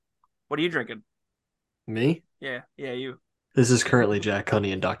What are you drinking? Me? Yeah, you. This is currently Jack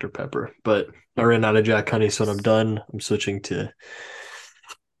Honey and Dr. Pepper, but I ran out of Jack Honey, so when I'm Nice. done, I'm switching to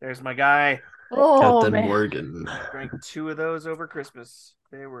There's my guy. Oh Captain man. Morgan. Drank two of those over Christmas.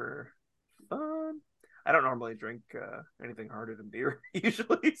 They were fun. I don't normally drink anything harder than beer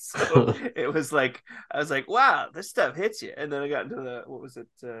usually, so it was like I was like, "Wow, this stuff hits you." And then I got into the what was it?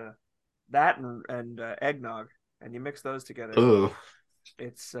 That and eggnog, and you mix those together. Oh,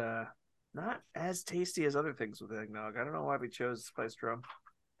 It's not as tasty as other things with eggnog. I don't know why we chose spiced rum.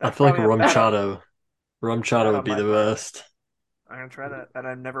 I That's feel like probably rum bad chata. Rum chata bad would on be my the part. best. I'm gonna try that, and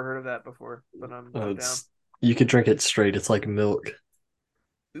I've never heard of that before, but I'm down. It's you could drink it straight. It's like milk.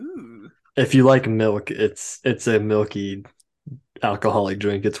 Ooh, If you like milk, it's a milky alcoholic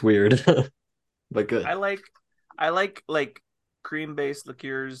drink. It's weird, but good. I like I like cream based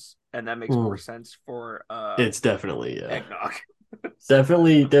liqueurs, and that makes more Mm. sense for It's definitely eggnog. So I'm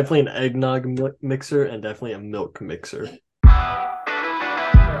down. definitely an eggnog mixer and definitely a milk mixer.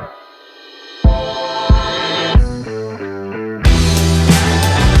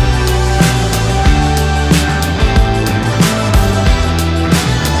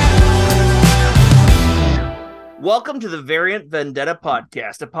 Welcome to the Variant Vendetta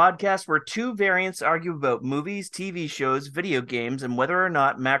podcast, a podcast where two variants argue about movies, TV shows, video games, and whether or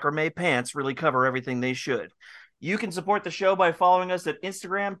not macrame pants really cover everything they should. You can support the show by following us at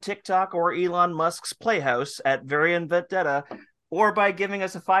Instagram, TikTok, or Elon Musk's Playhouse at Variant Vendetta, or by giving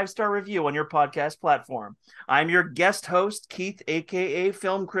us a 5-star review on your podcast platform. I'm your guest host, Keith, aka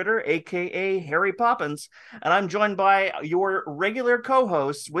FilmKritter, aka Harry Poppins, and I'm joined by your regular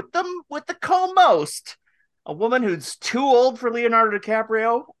co-host with the co-most, a woman who's too old for Leonardo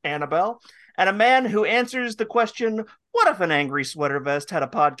DiCaprio, Annabelle, and a man who answers the question, what if an angry sweater vest had a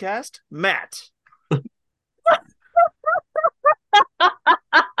podcast? Matt.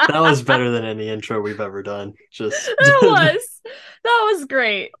 That was better than any intro we've ever done. Just That was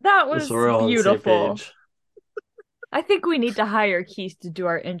great. That so was we're all on the same beautiful. page. I think we need to hire Keith to do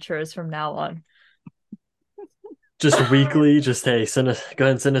our intros from now on. Just weekly, just hey, send us go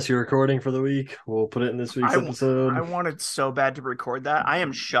ahead and send us your recording for the week. We'll put it in this week's I episode. wanted so bad to record that. I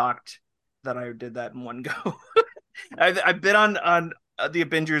am shocked that I did that in one go. I've been on the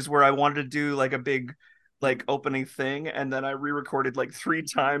Avengers where I wanted to do like a big like opening thing, and then I re-recorded like 3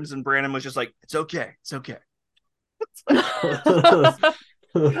 times, and Brandon was just like, "It's okay, it's okay." It's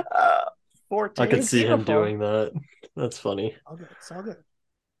like, uh, four I could It's takes. see him beautiful. doing that. That's funny. All good. It's all good.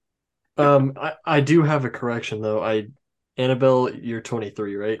 I do have a correction though. Annabelle, you're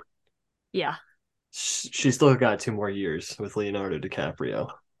 23, right? Yeah. She still got 2 more years with Leonardo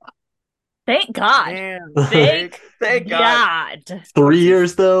DiCaprio. Thank God. Damn. Thank, Thank thank God. God. What Three is he?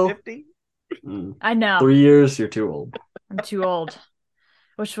 years though? 50? Mm. I know. 3 years, you're too old. I'm too old.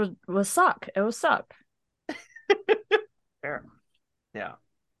 Which would suck. It would suck. Fair. Yeah.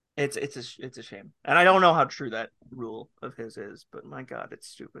 It's a shame. And I don't know how true that rule of his is, but my God, it's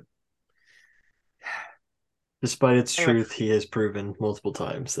stupid. Despite its Anyway, truth, he has proven multiple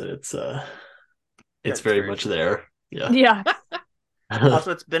times that it's that's very very much true. there. Yeah. Yeah.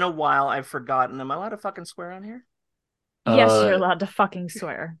 Also, it's been a while. I've forgotten. Am I allowed to fucking swear on here? Yes, you're uh allowed to fucking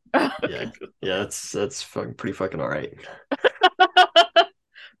swear. Okay, yeah. good. Yeah, that's fucking pretty fucking all right.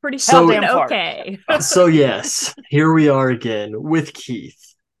 Pretty So fucking Goddamn fart. okay. so yes, here we are again with Keith,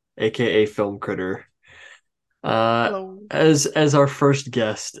 aka Film Critter. Uh, Hello. as our first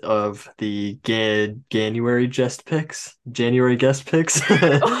guest of the January guest picks, January guest picks,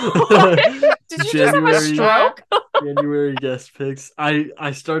 Did you just have a January stroke? January guest picks.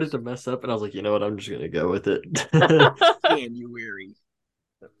 I started to mess up and I was like, you know what? I'm just gonna go with it. January.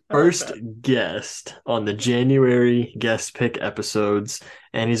 I like First that. guest on the January guest pick episodes,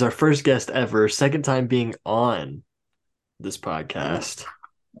 and he's our first guest ever. Second time being on this podcast,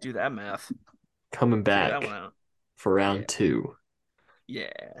 Do that math. coming Figure that one back out. for Yeah. round two. Yeah.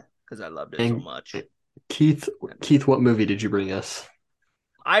 Because I loved it so And much. Keith, Keith, what movie did you bring us?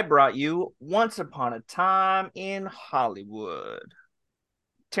 I brought you Once Upon a Time in Hollywood,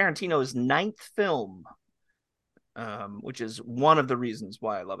 Tarantino's ninth film, which is one of the reasons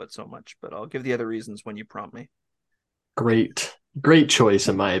why I love it so much. But I'll give the other reasons when you prompt me. Great choice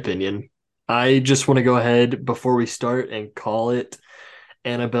in my opinion. I just want to go ahead before we start and call it.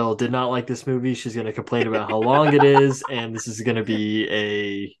 Annabelle did not like this movie. She's going to complain about how long it is, and this is going to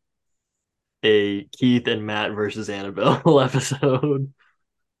be a Keith and Matt versus Annabelle episode.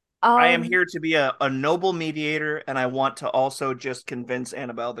 I am Um, here to be a noble mediator, and I want to also just convince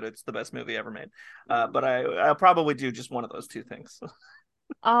Annabelle that it's the best movie ever made. But I'll probably do just one of those two things.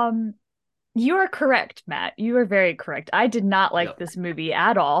 um, You are correct, Matt. You are very correct. I did not like Yep, this movie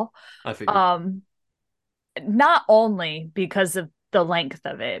at all. I figured. Um, not only because of the length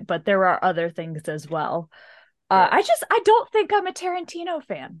of it, but there are other things as well. Fair. I don't think I'm a Tarantino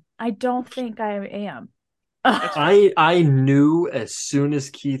fan. I don't think I am. That's fair. I knew as soon as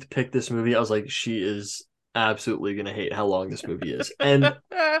Keith picked this movie, I was like, she is absolutely gonna hate how long this movie is. And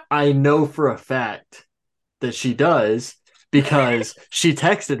I know for a fact that she does because she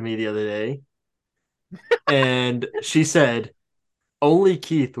texted me the other day and she said only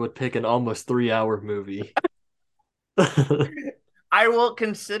Keith would pick an almost 3 hour movie. I will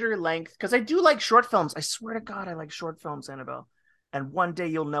consider length because I do like short films. I swear to God, I like short films, Annabelle. And one day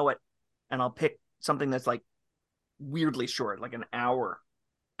you'll know it, and I'll pick something that's like weirdly short, like an hour.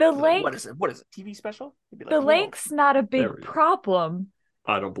 The Like, what is length it? What is it? TV special? You'd be like, the whoa. length's not a There big we go. problem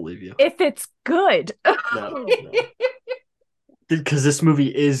I don't believe you. if it's good. No, no. Because this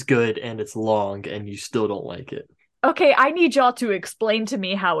movie is good and it's long and you still don't like it. Okay, I need y'all to explain to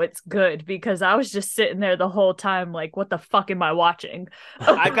me how it's good because I was just sitting there the whole time like, what the fuck am I watching?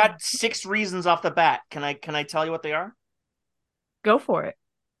 I've got 6 reasons off the bat. Can I tell you what they are? Go for it.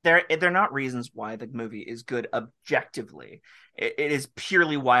 They're not reasons why the movie is good objectively. It is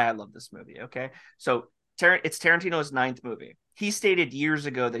purely why I love this movie. Okay, so it's Tarantino's ninth movie. He stated years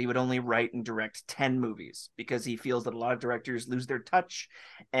ago that he would only write and direct 10 movies because he feels that a lot of directors lose their touch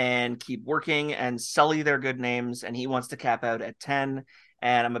and keep working and sully their good names, and he wants to cap out at 10.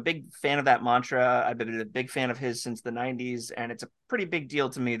 And I'm a big fan of that mantra. I've been a big fan of his since the 90s, and it's a pretty big deal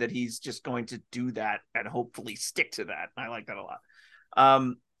to me that he's just going to do that and hopefully stick to that. I like that a lot.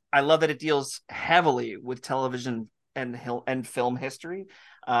 Um, I love that it deals heavily with television and film history,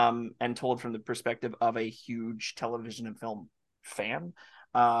 and told from the perspective of a huge television and film fan.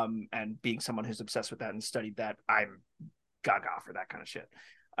 And being someone who's obsessed with that and studied that, I'm gaga for that kind of shit.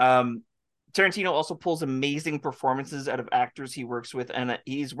 Um, Tarantino also pulls amazing performances out of actors he works with, and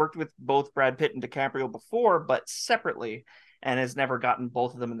he's worked with both Brad Pitt and DiCaprio before, but separately, and has never gotten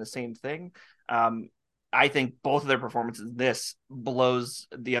both of them in the same thing. I think both of their performances, this blows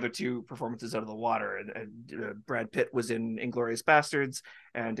the other two performances out of the water. And Brad Pitt was in Inglourious Bastards,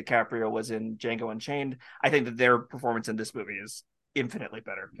 and DiCaprio was in Django Unchained. I think that their performance in this movie is infinitely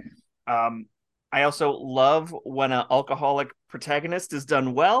better. Um, I also love when an alcoholic protagonist is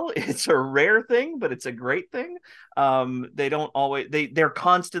done well. It's a rare thing, but it's a great thing. They don't always there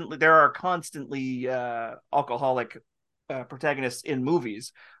are constantly alcoholic protagonists in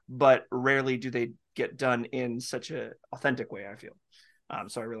movies, but rarely do they get done in such a authentic way, I feel.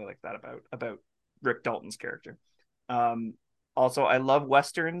 So I really like that about Rick Dalton's character. Also, I love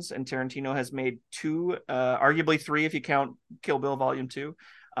westerns, and Tarantino has made two, arguably three if you count Kill Bill Volume 2.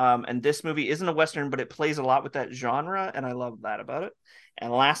 And this movie isn't a western, but it plays a lot with that genre, and I love that about it.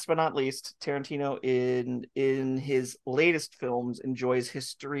 And last but not least, Tarantino in his latest films enjoys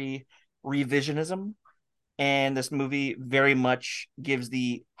history revisionism, and this movie very much gives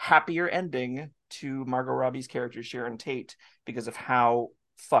the happier ending to Margot Robbie's character Sharon Tate because of how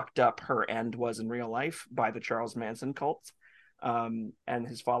fucked up her end was in real life by the Charles Manson cult, and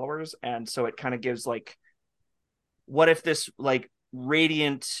his followers. And so it kind of gives like, what if this like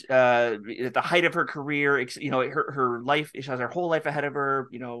radiant at the height of her career, her life, she has her whole life ahead of her,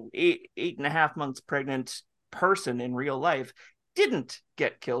 8.5 months pregnant person in real life didn't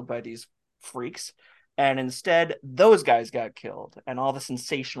get killed by these freaks, and instead those guys got killed, and all the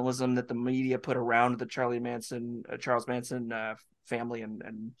sensationalism that the media put around the Charles Manson family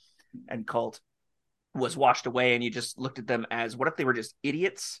and cult was washed away, and you just looked at them as, what if they were just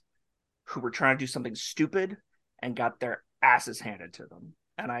idiots who were trying to do something stupid and got their asses handed to them.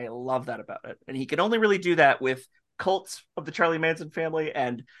 And I love that about it. And he can only really do that with cults of the Charlie Manson family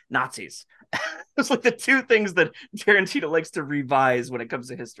and Nazis. It's like the two things that Tarantino likes to revise when it comes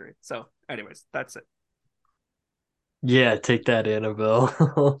to history. So anyways, that's it. Yeah, take that,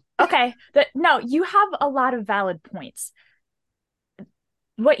 Annabelle. Okay, no, you have a lot of valid points.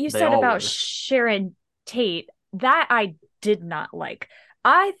 What you They said all about were. Sharon Tate, that I did not like.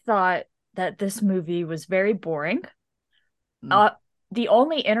 I thought that this movie was very boring. Mm. The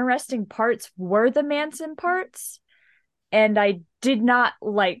only interesting parts were the Manson parts, and I did not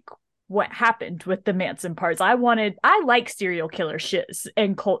like what happened with the Manson parts. I like serial killer shit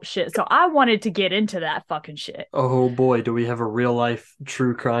and cult shit, so I wanted to get into that fucking shit. Oh boy, do we have a real life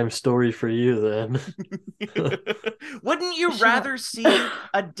true crime story for you then? Wouldn't you Shut rather up. see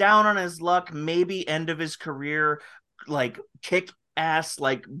a down on his luck, maybe end of his career, like kick ass,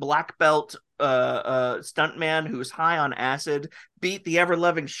 like black belt stuntman who's high on acid beat the ever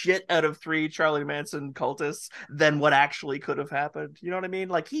loving shit out of three Charlie Manson cultists than what actually could have happened? You know what I mean?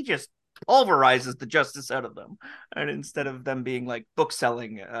 Like, he just pulverizes the justice out of them, and instead of them being like book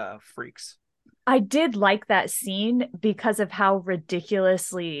selling freaks. I did like that scene because of how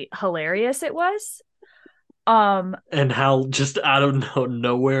ridiculously hilarious it was. And how just out of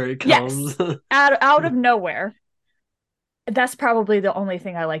nowhere it Yes, comes. out of nowhere. That's probably the only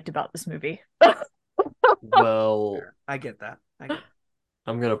thing I liked about this movie. Well, I get that.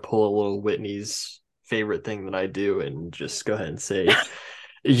 I'm gonna pull a little Whitney's favorite thing that I do and just go ahead and say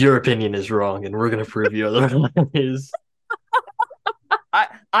your opinion is wrong, and we're gonna prove you otherwise.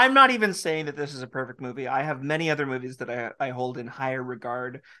 I'm not even saying that this is a perfect movie. I have many other movies that I hold in higher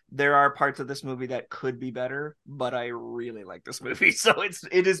regard. There are parts of this movie that could be better, but I really like this movie. So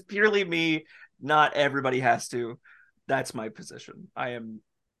it is purely me. Not everybody has to. That's my position. I'm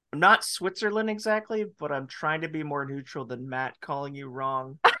not Switzerland exactly, but I'm trying to be more neutral than Matt calling you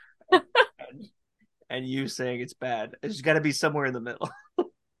wrong and, and you saying it's bad. It's got to be somewhere in the middle.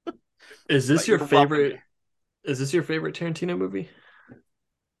 Is this But your you're welcome favorite? Is this your favorite Tarantino movie?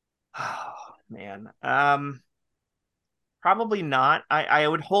 Oh man. Probably not. I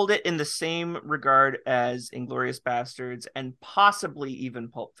would hold it in the same regard as Inglorious Bastards and possibly even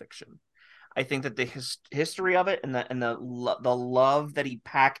Pulp Fiction. I think that the history of it and the love that he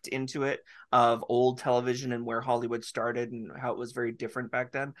packed into it of old television and where Hollywood started and how it was very different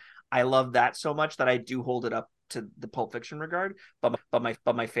back then. I love that so much that I do hold it up to the Pulp Fiction regard. But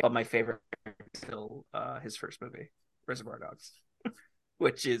my favorite is still his first movie, Reservoir Dogs,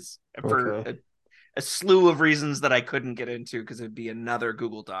 which is for Okay. a slew of reasons that I couldn't get into because it'd be another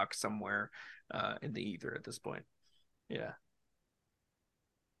Google Doc somewhere in the ether at this point. Yeah,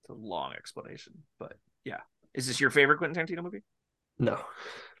 it's a long explanation, but yeah. Is this your favorite Quentin Tarantino movie? No.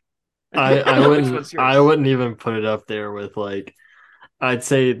 I Which wouldn't one's I yours? wouldn't even put it up there with like I'd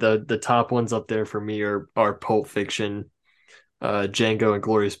say the top ones up there for me are Pulp Fiction, Django and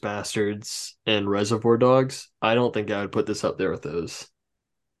Glorious Bastards, and Reservoir Dogs. I don't think I would put this up there with those.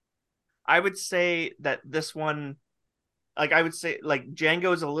 I would say that this one, like I would say, like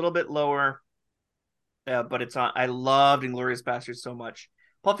Django is a little bit lower, but it's on. I loved Inglorious Bastards so much.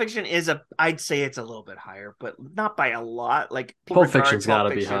 Pulp Fiction is I'd say it's a little bit higher, but not by a lot. Like people Pulp regard Fiction's got Pulp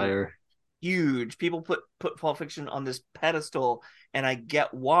to be Fiction higher. huge. People put Pulp Fiction on this pedestal, and I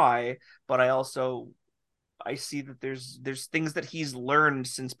get why, but I see that there's things that he's learned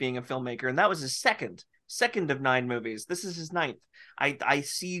since being a filmmaker, and that was his second of 9 movies. This is his ninth. I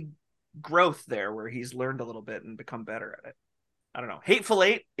see growth there where he's learned a little bit and become better at it. I don't know. Hateful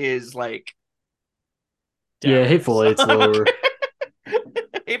Eight is like Yeah, down. Hateful So Eight's lower.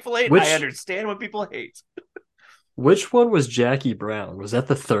 Hateful Eight, I Which understand what people hate. which one was Jackie Brown? Was that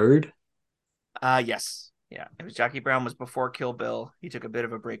the third? Yes. Yeah. It was Jackie Brown was before Kill Bill. He took a bit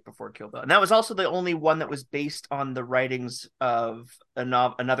of a break before Kill Bill. And that was also the only one that was based on the writings of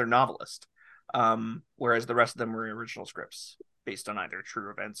another novelist. Whereas the rest of them were original scripts based on either true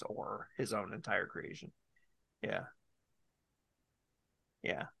events or his own entire creation. Yeah.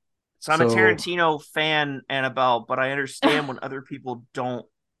 Yeah. So I'm a So, Tarantino fan, Annabelle, but I understand when other people don't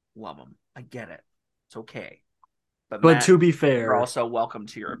love him. I get it. It's okay. But but Matt, you're also welcome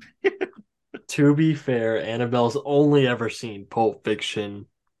to your opinion. to be fair, Annabelle's only ever seen Pulp Fiction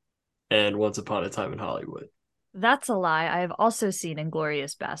and Once Upon a Time in Hollywood That's a lie. I have also seen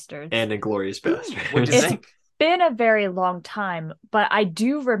Inglorious Bastards. and Inglorious Ooh, what'd you It's Bastards. think? been a very long time, but I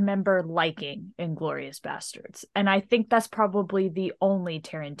do remember liking Inglorious Bastards. And I think that's probably the only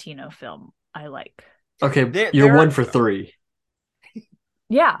Tarantino film I like. Okay, There, you're one there, for three.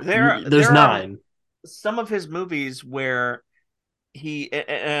 Yeah. There's there are nine. some of his movies where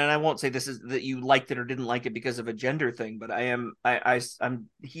and I won't say this is that you liked it or didn't like it because of a gender thing, but I'm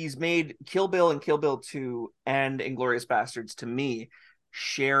he's made Kill Bill and Kill Bill 2 and Inglorious Bastards to me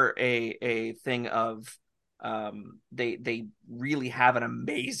share a thing of they really have an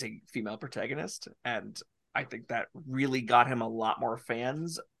amazing female protagonist, and I think that really got him a lot more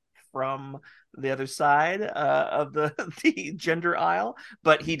fans from the other side of the the gender aisle,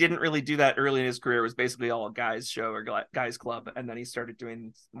 but he didn't really do that early in his career. It was basically all a guys show or guys club, and then he started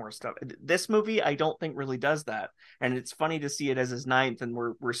doing more stuff. This movie I don't think really does that, and it's funny to see it as his ninth, and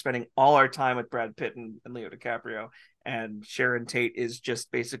we're spending all our time with Brad Pitt and Leo DiCaprio, and Sharon Tate is just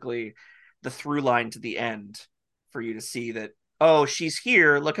basically the through line to the end for you to see that, oh, she's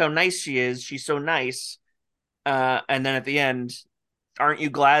here, look how nice she is, she's so nice, and then at the end, aren't you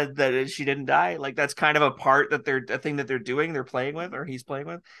glad that she didn't die? Like that's kind of a part that a thing that they're playing with, or he's playing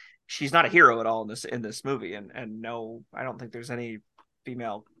with. She's not a hero at all in this movie, and no, I don't think there's any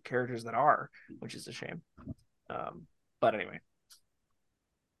female characters that are, which is a shame. But anyway,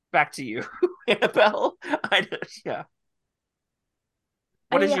 back to you, Annabelle. Yeah.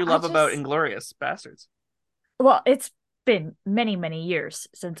 What did you love about just, Inglourious Bastards? well, it's been many, many years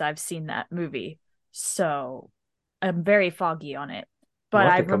since I've seen that movie. So I'm very foggy on it. We'll But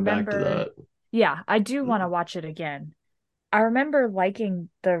have I to come back to remember, that. yeah, I do want to Mm. watch it again. I remember liking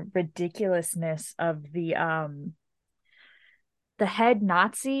the ridiculousness of the head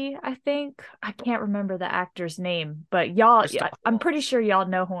Nazi, I think. I can't remember the actor's name, but y'all, yeah, Christoph I'm pretty Waltz. sure y'all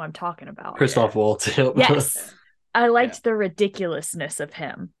know who I'm talking about. Yeah, Christoph Waltz. Yep. yeah, Yes. I yeah, liked the ridiculousness of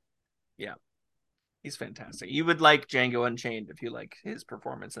him. yeah. He's fantastic. You would like Django Unchained if you like his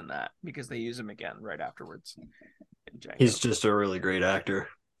performance in that because they use him again right afterwards in He's Django. just a really great actor.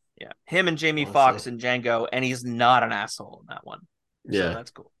 Yeah, him and Jamie Honestly. Foxx in Django, and he's not an asshole in that one, so Yeah.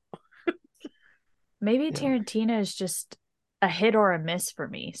 that's cool. Maybe Yeah. Tarantino is just a hit or a miss for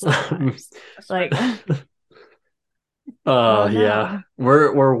me sometimes. That's Like, fair. oh Yeah.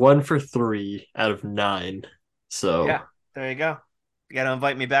 no. We're 1 for 3 out of 9. So Yeah, there you go. You got to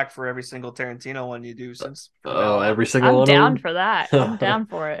invite me back for every single Tarantino one you do since from now oh, on. every single I'm one of down for that. I'm them. down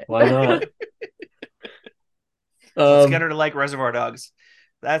for it. Why not? Let's get her Um to like Reservoir Dogs.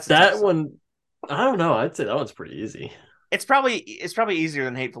 That's a tough that sell. one, I don't know. I'd say that one's pretty easy. It's probably easier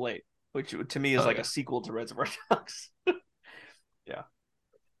than Hateful Eight, which to me is Oh like a yeah. sequel to Reservoir Dogs. Yeah,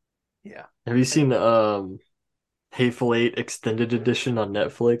 yeah. Have you seen Anyway, Hateful Eight Extended Edition on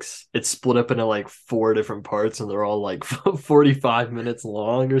Netflix? It's split up into like 4 different parts and they're all like 45 minutes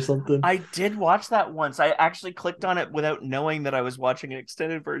long or something. I did watch that once. I actually clicked on it without knowing that I was watching an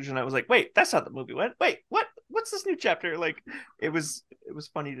extended version. I was like, "Wait, that's not the movie. What? Wait, what? What's this new chapter?" Like, it was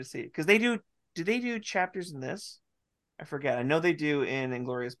funny to see because they do. Do they do chapters in this? I forget. I know they do in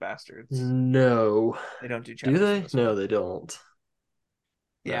Inglorious Bastards. No. They don't do Do chapters in they? this No, one. they don't.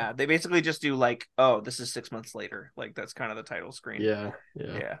 No. Yeah, they basically just do like, oh, this is 6 months later. Like that's kind of the title screen. Yeah,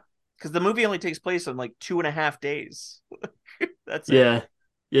 yeah. Yeah, because the movie only takes place in like 2.5 days. That's it. Yeah.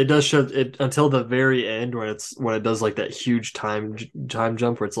 Yeah, it does show it until the very end when it does like that huge time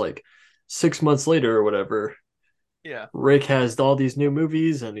jump where it's like 6 months later or whatever. Yeah, Rick has all these new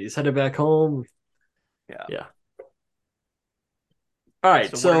movies and he's headed back home. yeah. Yeah. All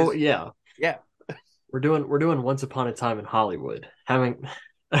right, So what so is? yeah, Yeah. we're doing Once Upon a Time in Hollywood. Having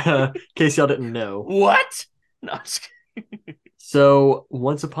in case y'all didn't know. What? No. So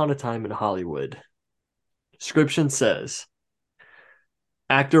Once Upon a Time in Hollywood. Description says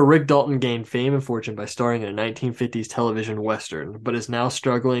actor Rick Dalton gained fame and fortune by starring in a 1950s television western, but is now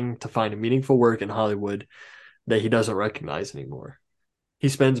struggling to find meaningful work in Hollywood that he doesn't recognize anymore. He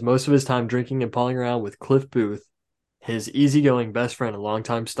spends most of his time drinking and palling around with Cliff Booth, his easygoing best friend and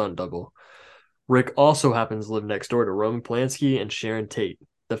longtime stunt double. Rick also happens to live next door to Roman Polanski and Sharon Tate,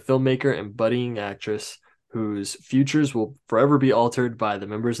 the filmmaker and budding actress whose futures will forever be altered by the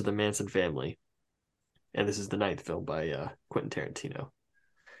members of the Manson family. And this is the 9th film by Quentin Tarantino.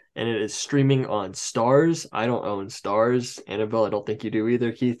 And it is streaming on Stars. I don't own Stars. Annabelle, I don't think you do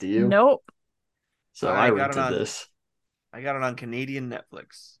either. Keith, do you? Nope. So I I got it rented on. this. I got it on Canadian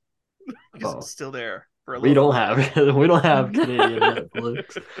Netflix because it's Oh, still there for a we little don't while. have we don't have Canadian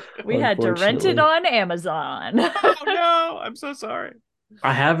Netflix, We had to rent it unfortunately. on Amazon. Oh no! I'm so sorry.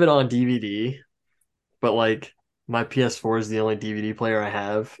 I have it on DVD, but like my PS4 is the only DVD player I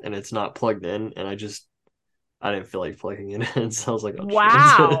have, and it's not plugged in, and I didn't feel like plugging it in, so I was like, I'll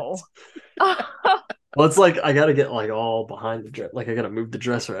just rent it. Wow. Well, it's like I gotta get like all behind the like I gotta move the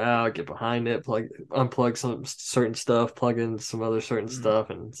dresser out, get behind it, unplug some certain stuff, plug in some other certain Mm, stuff,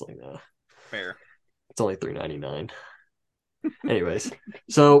 and it's like fair. it's only $3.99. Anyways,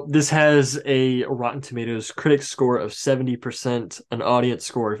 so this has a Rotten Tomatoes critic score of 70%, an audience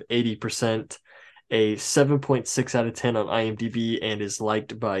score of 80%, a 7.6 out of 10 on IMDb, and is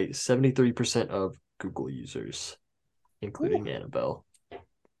liked by 73% of Google users, Ooh. including Annabelle.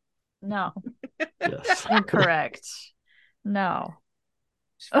 No, Yes. incorrect. No.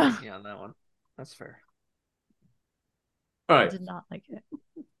 Just I fuzzy on that one. That's fair. All right. did not like it.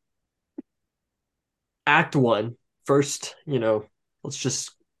 Act one, first, let's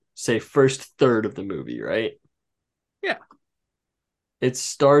just say first third of the movie, right? Yeah. It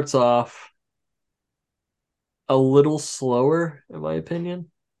starts off a little slower, in my opinion.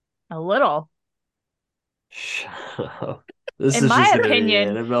 A little. Shut up. This In is just my gonna be opinion,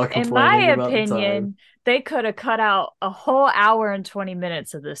 Annabelle in my complaining about the time. opinion, they could have cut out a whole hour and 20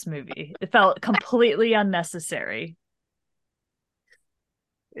 minutes of this movie. It felt completely unnecessary.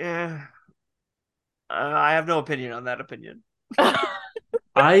 Yeah. I have no opinion on that opinion.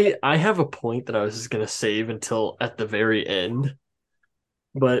 I have a point that I was just gonna save until at the very end.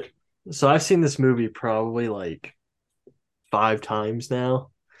 But so I've seen this movie probably like 5 times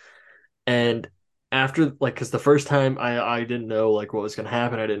now. And after like because the first time I didn't know like what was gonna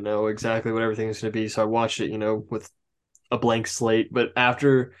happen. I didn't know exactly what everything was gonna be, so I watched it, with a blank slate. But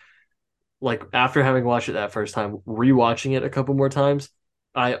after having watched it that first time, rewatching it a couple more times,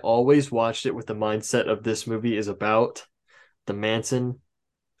 I always watched it with the mindset of this movie is about the Manson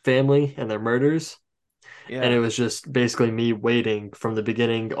family and their murders. And it Yeah. was just basically me waiting from the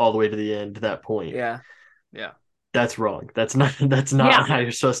beginning all the way to the end to that point. Yeah. Yeah. That's wrong. That's not Yeah. how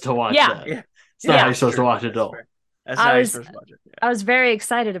you're supposed to watch Yeah. that. Yeah. It's not Yeah, how you're Yeah. that's supposed to true. watch it at That's all. fair. That's not I how you was supposed to watch it. Yeah. I was very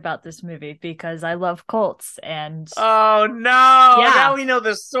excited about this movie because I love cults and Oh no! yeah, Now we know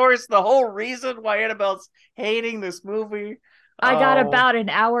the source, the whole reason why Annabelle's hating this movie. I got Oh, about an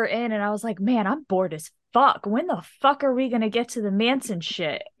hour in and I was like, man, I'm bored as fuck. When the fuck are we gonna get to the Manson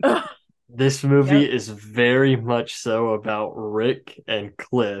shit? Ugh. This yeah, movie is very much so about Rick and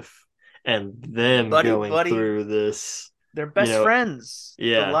Cliff and them buddy, going buddy, through this, they're you best know, friends.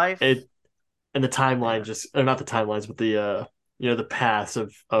 The yeah. life, It and the timeline yeah, just or not the timelines, but the paths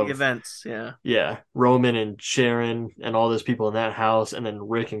of the of events, yeah, yeah, Roman and Sharon and all those people in that house, and then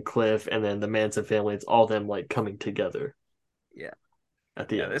Rick and Cliff, and then the Manson family. It's all them like coming together yeah, at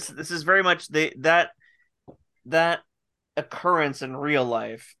the yeah. end. This is very much that occurrence in real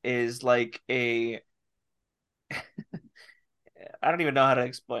life is like a I don't even know how to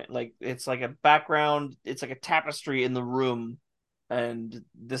explain. Like it's like a background, it's like a tapestry in the room, and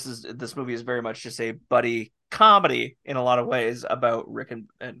this movie is very much just a buddy comedy in a lot of ways about Rick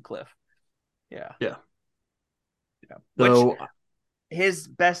and Cliff. Yeah, Yeah. yeah. Which So his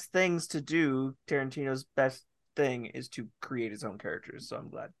best things to do, Tarantino's best thing is to create his own characters. So I'm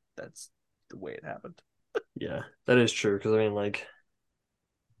glad that's the way it happened. yeah, that is true. Because I mean, like,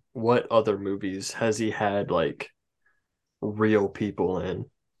 what other movies has he had like real people in?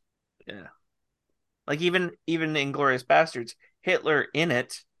 Yeah, like even Inglorious Bastards, Hitler in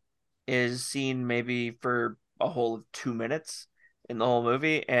it is seen maybe for a whole 2 minutes in the whole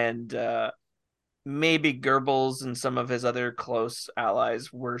movie, and maybe Goebbels and some of his other close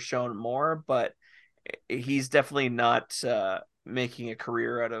allies were shown more, but he's definitely not making a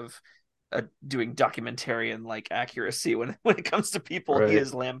career out of doing documentarian like accuracy when it comes to people. He Right.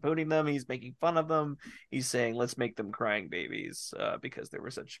 is lampooning them. He's making fun of them. He's saying, "Let's make them crying babies because they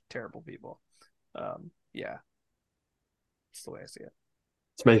were such terrible people." Yeah, that's the way I see it.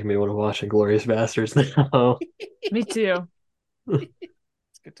 It's making me want to watch Inglorious Bastards now. Me too.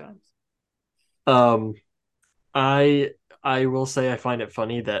 It's good times. um, I I will say I find it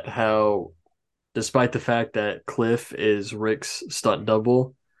funny that how, despite the fact that Cliff is Rick's stunt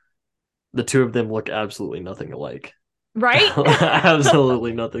double, the two of them look absolutely nothing alike. Right?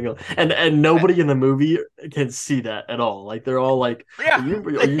 Absolutely nothing else. And nobody in the movie can see that at all. Like they're all like, Yeah.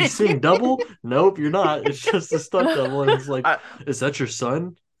 are you seeing double? Nope, you're not. It's just a stunt double. And it's like, I, is that your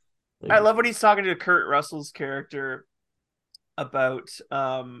son? I Like, love when he's talking to Kurt Russell's character about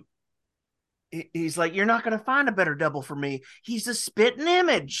he's like, you're not gonna find a better double for me. He's a spitting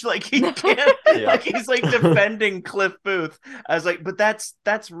image. Like he can't yeah. like he's like defending Cliff Booth. I was like, but that's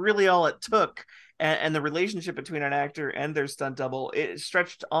really all it took. And the relationship between an actor and their stunt double, it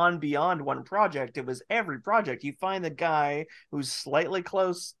stretched on beyond one project. It was every project. You find the guy who's slightly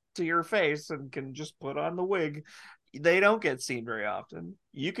close to your face and can just put on the wig. They don't get seen very often.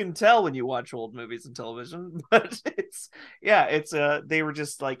 You can tell when you watch old movies and television, but it's they were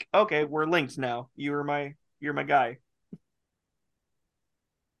just like, okay, we're linked now. You're my guy.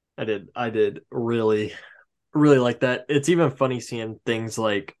 I did really, really like that. It's even funny seeing things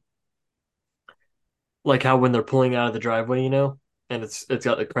like how when they're pulling out of the driveway, and it's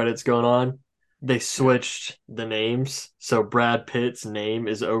got the credits going on, they Yeah. switched the names. So Brad Pitt's name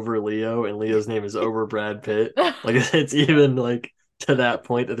is over Leo and Leo's name is over Brad Pitt. Like it's even like to that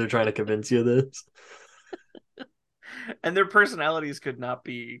point that they're trying to convince you of this. And their personalities could not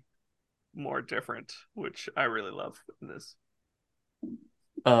be more different, which I really love in this.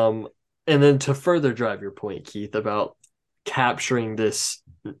 Um and then to further drive your point, Keith, about capturing this,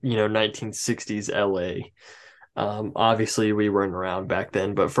 1960s LA. Obviously we weren't around back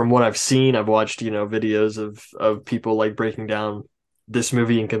then, but from what I've seen, I've watched, videos of people like breaking down this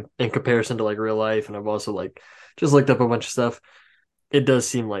movie in comparison to like real life, and I've also like just looked up a bunch of stuff. It does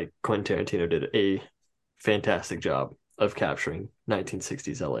seem like Quentin Tarantino did a fantastic job of capturing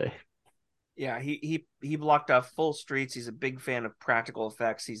 1960s LA. Yeah, he blocked off full streets. He's a big fan of practical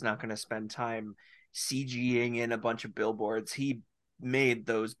effects. He's not going to spend time CGing in a bunch of billboards. He made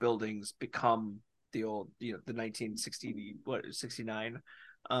those buildings become the old, the 1960 69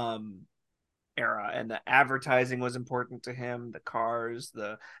 um era, and the advertising was important to him. The cars,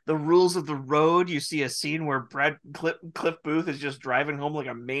 the rules of the road. You see a scene where Cliff Booth is just driving home like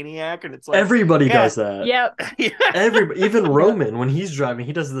a maniac, and it's like Everybody yeah, does that. Yep. Everybody, even Yep. Roman, when he's driving,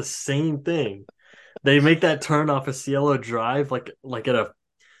 he does the same thing. They make that turn off of Cielo Drive like at a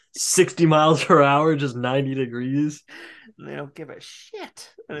 60 miles per hour, just 90 degrees. they don't give a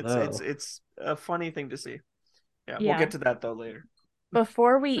shit, and No. it's a funny thing to see. Yeah, we'll Yeah. get to that though later.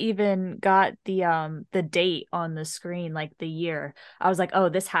 Before we even got the date on the screen, like the year, I was like, oh,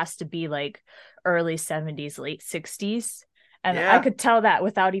 this has to be like early 70s, late 60s. And I Yeah. could tell that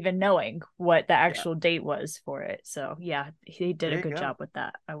without even knowing what the actual date was for it. So yeah, he did There a you good go. job with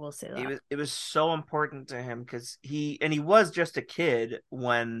that. I will say that. It was so important to him because he was just a kid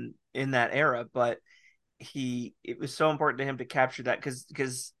when in that era, but it was so important to him to capture that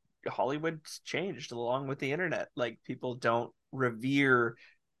because Hollywood's changed along with the internet. Like people don't revere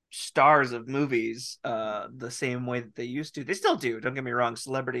stars of movies the same way that they used to. They still do. Don't get me wrong.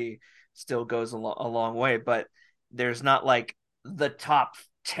 Celebrity still goes a long way, but there's not like the top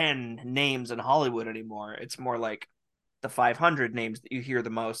 10 names in Hollywood anymore. It's more like the 500 names that you hear the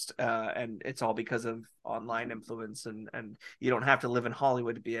most, and it's all because of online influence, and you don't have to live in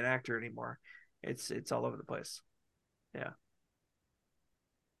Hollywood to be an actor anymore. It's all over the place. Yeah.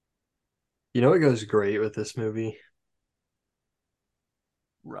 You know what goes great with this movie?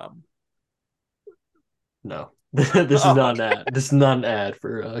 Rum. No. This is not an ad. This is not an ad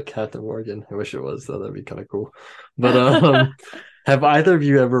for Captain Morgan. I wish it was though. That'd be kind of cool. But have either of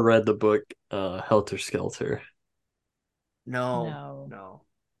you ever read the book Helter Skelter? No. No.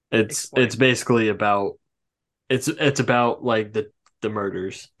 It's Explain. basically about it's about like the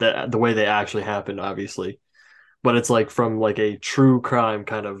murders, the way they actually happened, obviously. But it's like from like a true crime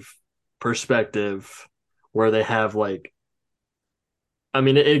kind of perspective where they have like, I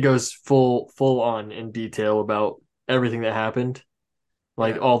mean, it goes full on in detail about everything that happened,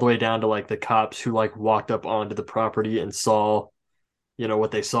 like Yeah. all the way down to like the cops who like walked up onto the property and saw,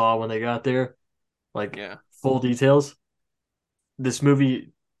 what they saw when they got there, like Yeah. full details. This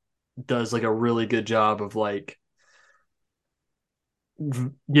movie does like a really good job of like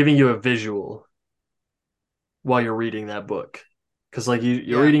giving you a visual while you're reading that book. Because like you're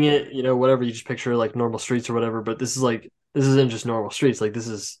Yeah. reading it, whatever, you just picture like normal streets or whatever, but this isn't just normal streets. Like this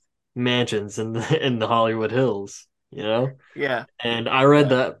is mansions in the Hollywood Hills. Yeah. And Yeah. I read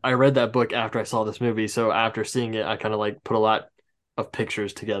that book after I saw this movie. So after seeing it, I kind of like put a lot of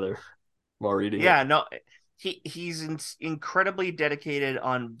pictures together while reading it. Yeah. No, he's incredibly dedicated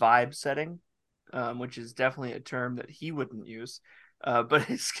on vibe setting, which is definitely a term that he wouldn't use. But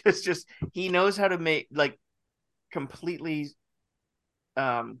it's just he knows how to make like completely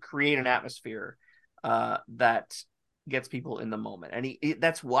create an atmosphere that gets people in the moment, and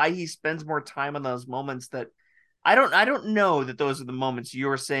that's why he spends more time on those moments that I don't know that those are the moments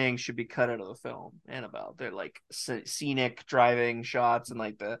you're saying should be cut out of the film, Annabelle. They're like scenic driving shots and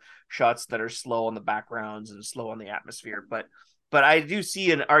like the shots that are slow on the backgrounds and slow on the atmosphere. But I do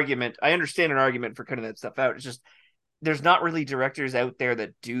see an argument. I understand an argument for cutting that stuff out. It's just there's not really directors out there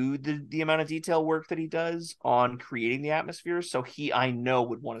that do the amount of detail work that he does on creating the atmosphere. So I know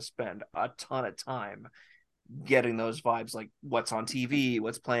would want to spend a ton of time getting those vibes, like what's on TV,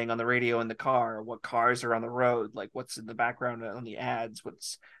 what's playing on the radio in the car, what cars are on the road, like what's in the background on the ads,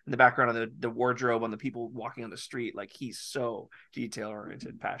 what's in the background of the wardrobe on the people walking on the street. Like he's so detail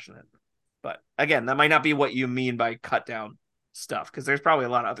oriented, passionate. But again, that might not be what you mean by cut down stuff, because there's probably a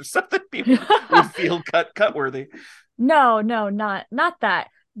lot of other stuff that people would feel cut worthy. No, not that.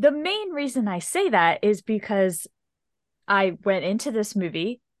 The main reason I say that is because I went into this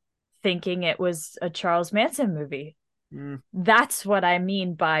movie thinking it was a Charles Manson movie. That's what I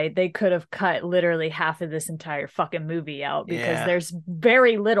mean by they could have cut literally half of this entire fucking movie out, because there's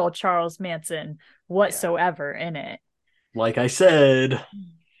very little Charles Manson whatsoever in it. Like I said,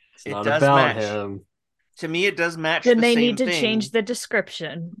 it's It not does about match. him. To me, it does match. Then the they same need to thing. change the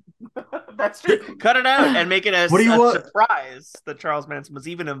description. That's true. Cut it out and make it a surprise that Charles Manson was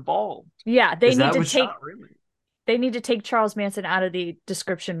even involved. Yeah, they need to take. Not really. They need to take Charles Manson out of the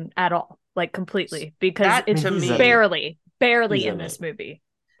description at all, like completely, because it's barely in this movie.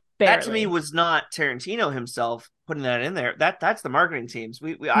 Barely. That to me was not Tarantino himself putting that in there. That's the marketing teams.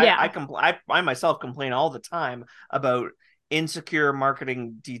 I myself complain all the time about insecure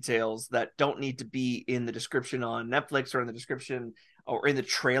marketing details that don't need to be in the description on Netflix or in the description or in the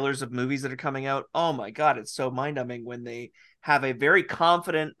trailers of movies that are coming out. Oh my God, it's so mind-numbing when they have a very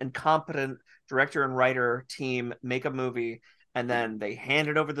confident and competent director and writer team make a movie and then they hand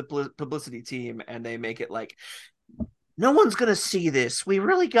it over to the publicity team and they make it like no one's gonna see this. We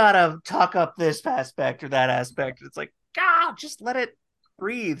really gotta talk up this aspect or that aspect. It's like, God, just let it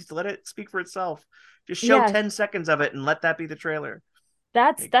breathe. Let it speak for itself. Just show Yeah, 10 seconds of it and let that be the trailer.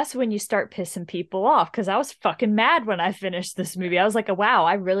 Like, that's when you start pissing people off because I was fucking mad when I finished this movie. I was like, wow,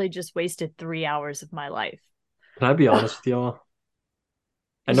 I really just wasted 3 hours of my life. Can I be honest with y'all?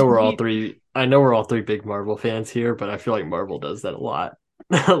 I know we're all three big Marvel fans here, but I feel like Marvel does that a lot.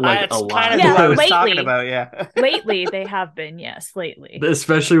 Like a it's kind of lot. who Yeah, I was talking lately. about. Yeah. Lately they have been, yes, lately.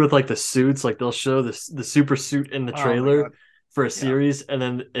 Especially with like the suits, like they'll show the super suit in the Oh my trailer God. for a Yeah. series, and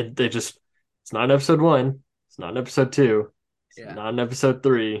then they just it's not in episode 1, it's not in episode 2, it's Yeah. not in episode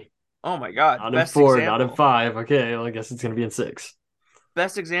 3, Oh my God. not in Best 4, not in example. 5. Okay, well, I guess it's gonna be in 6.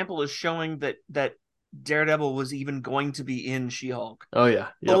 Best example is showing that Daredevil was even going to be in She-Hulk. Oh yeah,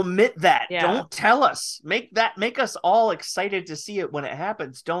 yep. Omit that. Yeah. Don't tell us. Make us all excited to see it when it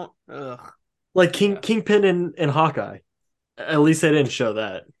happens. Don't. Ugh. Like Yeah. Kingpin and Hawkeye. At least they didn't show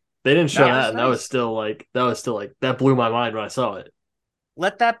that. They didn't show That that, was and that was nice. still like that blew my mind when I saw it.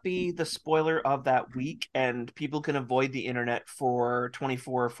 Let that be the spoiler of that week, and people can avoid the internet for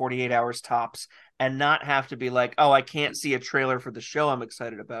 24 48 hours tops and not have to be like, oh, I can't see a trailer for the show I'm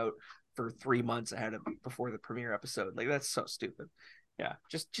excited about for 3 months ahead of before the premiere episode. Like, that's so stupid. Yeah.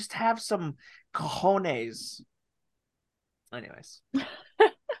 Just have some cojones. Anyways.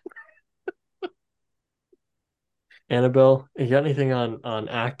 Annabelle, you got anything on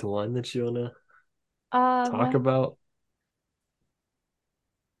Act 1 that you wanna talk Um, about?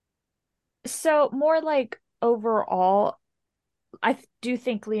 so more like overall, do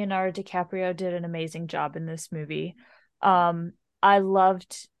think Leonardo DiCaprio did an amazing job in this movie. I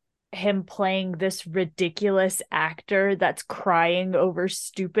loved him playing this ridiculous actor that's crying over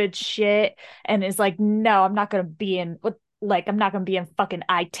stupid shit and is like, no, I'm not gonna be in what like I'm not gonna be in fucking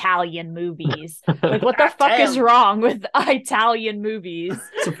Italian movies. Like, what the fuck is Italian. wrong with Italian movies?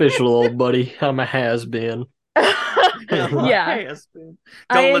 It's official, old buddy. I'm a has been. Yeah, I Don't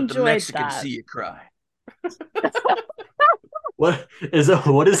let the enjoyed Mexicans that. see you cry. What does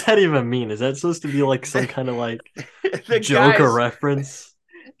that even mean? Is that supposed to be like some kind of like the joke or guys reference?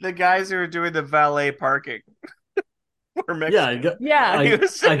 the guys who are doing the valet parking were Yeah, Mexican. Yeah. He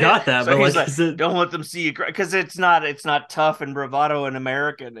was I got that, so but he's like, like, is it? don't let them see you cry, because it's not tough and bravado and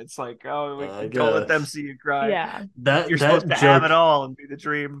American. It's like, oh, I don't let them guess see you cry. Yeah. You're supposed that to have it joke all and be the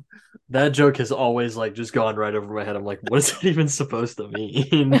dream. that joke has always like just gone right over my head. I'm like, what is that even supposed to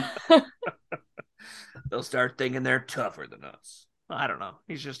mean? They'll start thinking they're tougher than us. I don't know.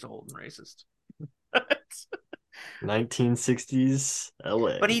 He's just old and racist. 1960s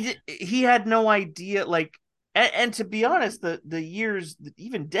But LA. he had no idea, like, and to be honest, the years,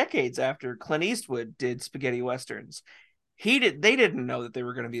 even decades after Clint Eastwood did spaghetti westerns, they didn't know that they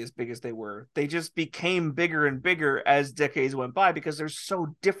were going to be as big as they were. They just became bigger and bigger as decades went by because they're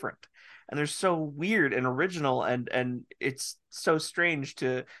so different and they're so weird and original, and it's so strange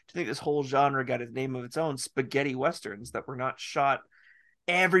to think this whole genre got a name of its own, spaghetti westerns, that were not shot.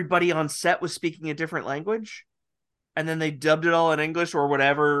 Everybody on set was speaking a different language, and then they dubbed it all in English or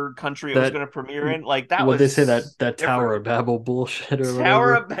whatever country it was That going to premiere in. Like, that what they say, was that Tower different. of Babel bullshit or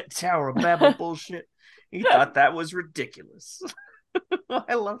whatever. Tower of Babel bullshit. He thought that was ridiculous.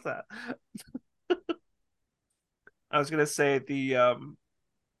 I love that. I was gonna say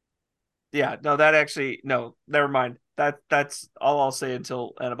yeah, no, that actually, no, never mind. That's all I'll say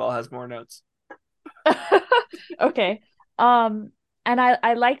until Annabelle has more notes. Okay. Um, and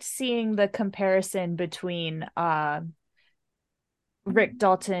I liked seeing the comparison between Rick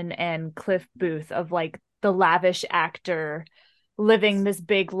Dalton and Cliff Booth of like the lavish actor living this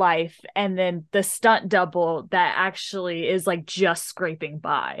big life and then the stunt double that actually is like just scraping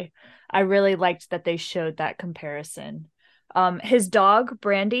by. I really liked that they showed that comparison. His dog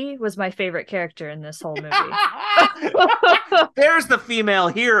Brandy was my favorite character in this whole movie. There's the female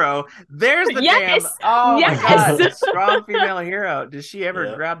hero. There's the damn. Yes, Oh my yes. God, strong female hero. Does she ever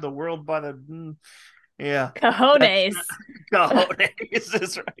Yeah. grab the world by the? Yeah, that's Cojones. cojones.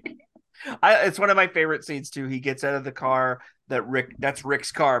 Is right. It's one of my favorite scenes too. He gets out of the car that's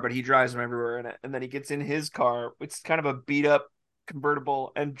Rick's car, but he drives him everywhere in it. And then he gets in his car. It's kind of a beat up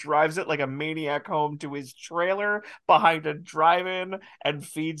convertible and drives it like a maniac home to his trailer behind a drive-in and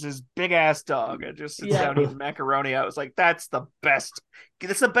feeds his big ass dog and just sits down eating macaroni. I was like, that's the best.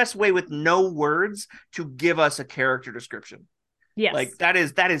 That's the best way with no words to give us a character description. Yes. Like, that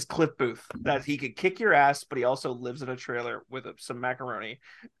is Cliff Booth, that he could kick your ass, but he also lives in a trailer with some macaroni,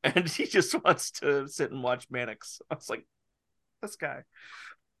 and he just wants to sit and watch Mannix. I was like, this guy,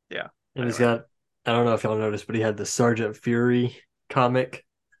 yeah. And he's Anyway. got, I don't know if y'all noticed, but he had the Sergeant Fury comic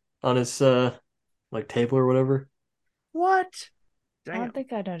on his like table or whatever. What? I Damn. don't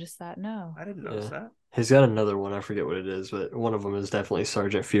think I noticed that. No. I didn't notice that. He's got another one. I forget what it is, but one of them is definitely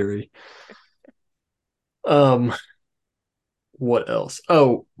Sergeant Fury. Um, what else?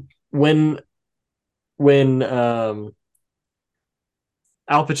 Oh, when when Al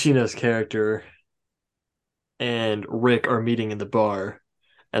Pacino's character and Rick are meeting in the bar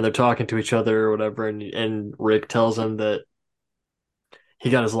and they're talking to each other or whatever, and Rick tells him that he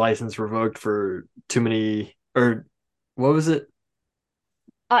got his license revoked for too many, or what was it?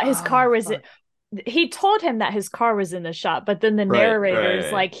 His car Oh, was. fuck. He told him that his car was in the shop, but then the Right, narrator's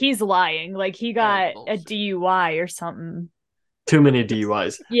right. like, he's lying. Like he That's got a bullshit. DUI or something. Too many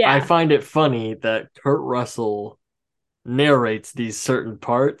DUIs. I Yeah. find it funny that Kurt Russell narrates these certain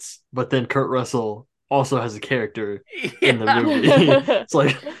parts, but then Kurt Russell also has a character in the Yeah. movie. It's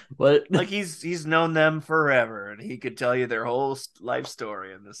like, what? Like he's known them forever, and he could tell you their whole life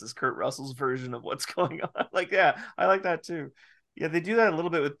story, and this is Kurt Russell's version of what's going on. Like, yeah, I like that too. Yeah, they do that a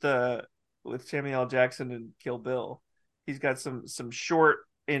little bit with Samuel L. Jackson and Kill Bill. He's got some short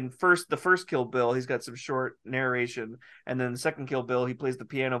in the first Kill Bill. He's got some short narration, and then the second Kill Bill, he plays the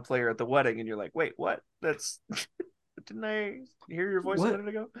piano player at the wedding, and you're like, wait, what? That's didn't I hear your voice a What? minute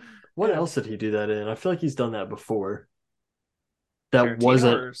ago? What Yeah, else did he do that in? I feel like he's done that before. That Tarantino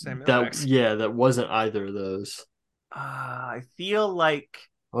wasn't or Samuel that. Jackson. Yeah, that wasn't either of those. I feel like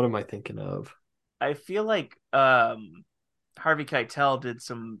What am I thinking of? I feel like Harvey Keitel did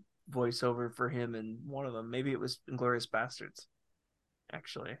some voiceover for him in one of them. Maybe it was Inglourious Bastards.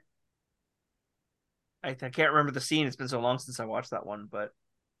 Actually, I can't remember the scene. It's been so long since I watched that one, but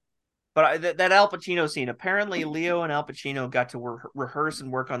that Al Pacino scene. Apparently, Leo and Al Pacino got to rehearse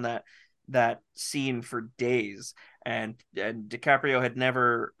and work on that scene for days, and DiCaprio had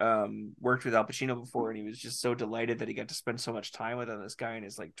never worked with Al Pacino before, and he was just so delighted that he got to spend so much time with him. This guy in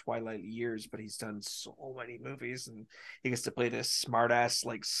his like twilight years, but he's done so many movies, and he gets to play this smartass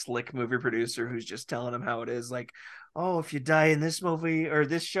like slick movie producer who's just telling him how it is. Like, oh, if you die in this movie or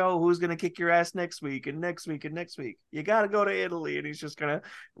this show, who's gonna kick your ass next week and next week and next week? You got to go to Italy, and he's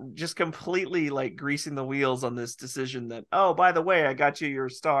just completely like greasing the wheels on this decision that, oh, by the way, I got you your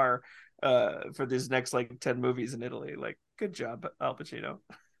star for these next like 10 movies in Italy. Like, good job, Al Pacino.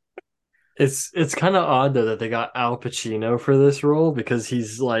 It's kind of odd though that they got Al Pacino for this role because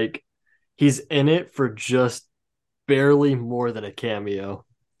he's in it for just barely more than a cameo.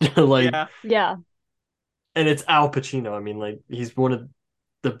 Like, Yeah, Yeah. and it's Al Pacino. I mean, like he's one of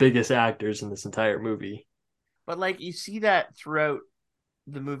the biggest actors in this entire movie. but like you see that throughout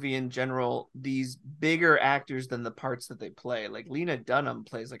the movie in general, these bigger actors than the parts that they play. Like Lena Dunham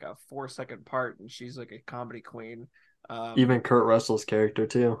plays like a 4-second part, and she's like a comedy queen. Even Kurt Russell's character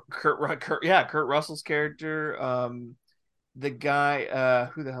too. Kurt Russell's character. The guy,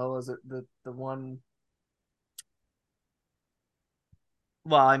 who the hell is it? The one.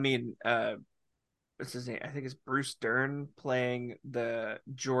 Well, I mean, what's his name? I think it's Bruce Dern playing the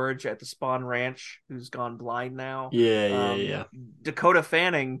George at the Spawn Ranch, who's gone blind now. Yeah, yeah, yeah. Dakota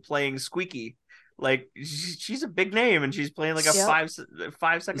Fanning playing Squeaky. Like she's a big name, and she's playing like a Yep. 5-second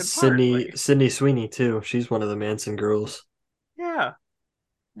part. Sydney Like, Sydney Sweeney too. She's one of the Manson girls. yeah,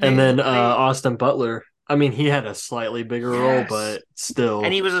 And then they Austin Butler. I mean, he had a slightly bigger role, yes, but still.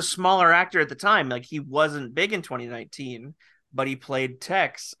 and he was a smaller actor at the time. Like he wasn't big in 2019, but he played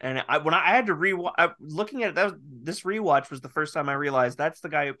Tex. And I had to rewatch, looking at it, this rewatch was the first time I realized that's the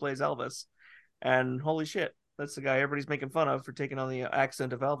guy who plays Elvis. And holy shit, that's the guy everybody's making fun of for taking on the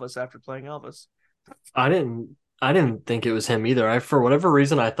accent of Elvis after playing Elvis. I didn't think it was him either. For whatever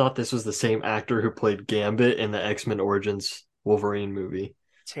reason I thought this was the same actor who played Gambit in the X-Men Origins Wolverine movie.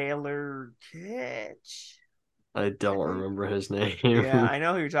 Taylor Kitsch. I don't remember his name. Yeah, I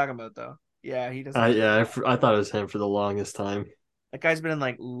know who you're talking about though. Yeah, he doesn't. I thought it was him for the longest time. That guy's been in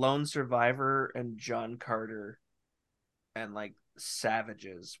like Lone Survivor and John Carter and like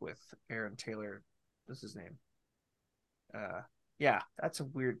Savages with Aaron Taylor. What's his name? Yeah, that's a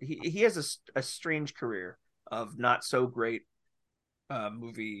weird. He has a strange career of not so great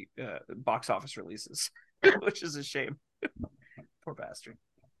movie box office releases, which is a shame. Poor bastard.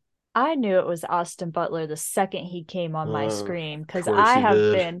 I knew it was Austin Butler the second he came on my screen because course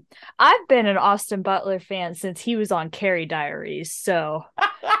you did. I've been an Austin Butler fan since he was on Carrie Diaries. So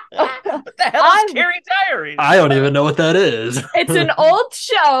What the hell is Carrie Diaries? I don't even know what that is. it's an old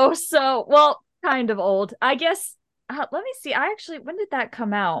show. So, well, kind of old. I guess. Let me see. When did that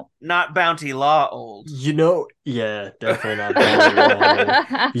come out? Not Bounty Law old. Yeah, definitely not. Bounty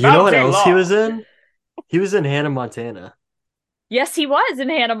Law. You know what else he was in? He was in Hannah Montana. Yes, he was in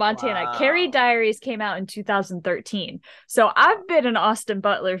Hannah Montana. Wow. Carrie Diaries came out in 2013. So I've been an Austin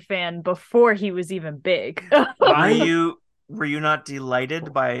Butler fan before he was even big. Were you not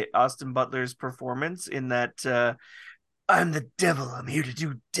delighted by Austin Butler's performance in that I'm the devil, I'm here to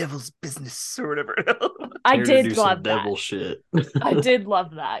do devil's business or whatever? I Here to do did some love that. devil shit. I did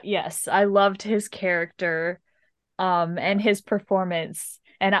love that. Yes, I loved his character and his performance.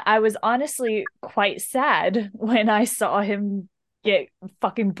 And I was honestly quite sad when I saw him get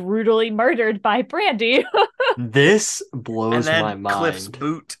fucking brutally murdered by Brandy. This And blows my then Cliff's mind.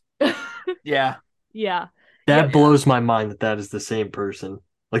 boot. Yeah. Yeah. That Yep. blows my mind that is the same person.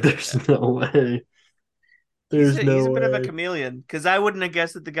 Like, there's no way. He's There's a no bit of a way. chameleon because I wouldn't have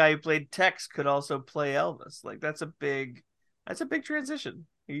guessed that the guy who played Tex could also play Elvis. Like that's a big transition.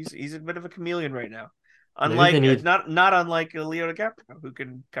 He's a bit of a chameleon right now. Maybe they Unlike need not unlike Leo DiCaprio, who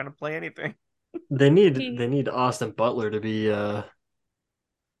can kind of play anything. they need Austin Butler to be the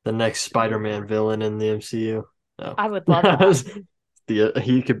next Spider-Man villain in the MCU. No. I would love that.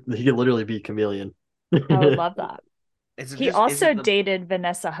 He could literally be chameleon. I would love that. He Is also it dated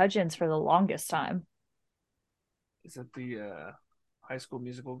Vanessa Hudgens for the longest time. the High School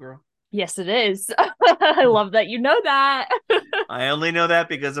Musical girl? Yes, it is. I love that you know that. I only know that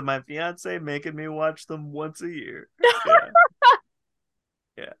because of my fiance making me watch them once a year. Yeah.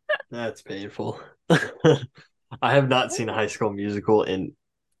 Yeah. That's painful. I have not seen a High School Musical in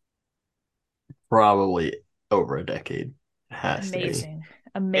probably over a decade. It has Amazing. to be.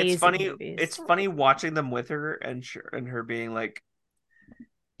 Amazing It's funny. movies. It's funny watching them with her and her being like,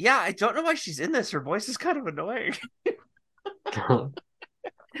 "Yeah, I don't know why she's in this. Her voice is kind of annoying."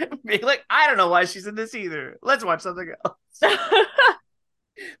 Being like, "I don't know why she's in this either. Let's watch something else."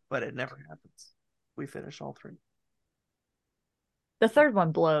 But it never happens. We finish all three. The third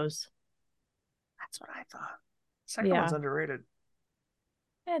one blows. That's what I thought. Second one's underrated.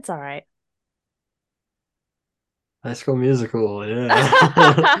 It's all right. High School Musical, yeah.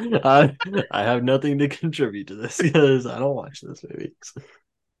 I have nothing to contribute to this because I don't watch this movie.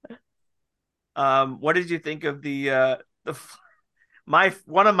 What did you think of the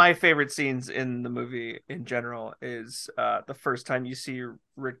one of my favorite scenes in the movie in general is the first time you see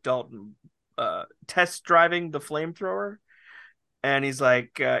Rick Dalton test driving the flamethrower, and he's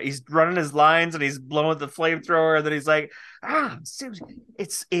like he's running his lines and he's blowing the flamethrower, and then he's like,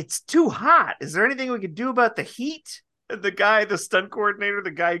 it's too hot. Is there anything we could do about the heat? And the stunt coordinator,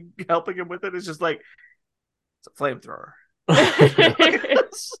 the guy helping him with it, is just like, it's a flamethrower.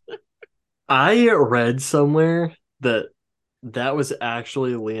 I read somewhere that was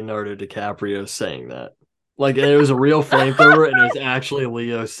actually Leonardo DiCaprio saying that. Like, it was a real flamethrower and it was actually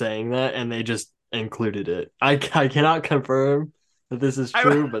Leo saying that, and they just included it. I cannot confirm that this is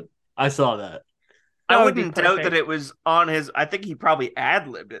true, but I saw that. I wouldn't doubt that it was on his. I think he probably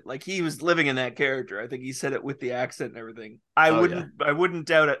ad-libbed it. Like, he was living in that character. I think he said it with the accent and everything. I wouldn't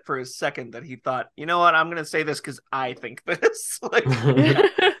doubt it for a second that he thought, you know what, I'm gonna say this because I think this. Like, yeah,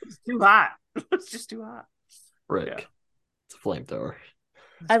 it's too hot. It's just too hot. Rick. Yeah. It's a flamethrower.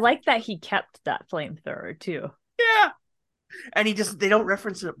 I like that he kept that flamethrower too. Yeah. And they don't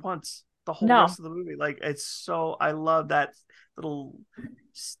reference it once the whole rest of the movie. Like, it's so, I love that little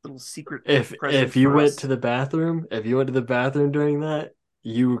secret. If you went to the bathroom during that,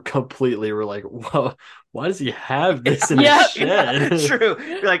 you completely were like, "Whoa, why does he have this in his shed?" True.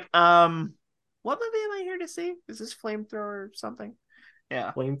 You're like, what movie am I here to see? Is this flamethrower or something?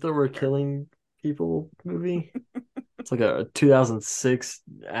 Yeah. Flamethrower killing people movie. It's like a 2006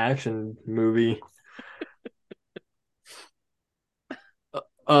 action movie.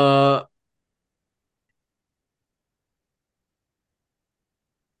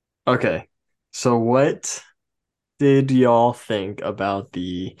 Okay. So what did y'all think about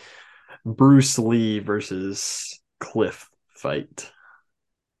the Bruce Lee versus Cliff fight?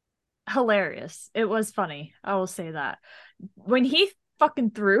 Hilarious. It was funny. I will say that. When he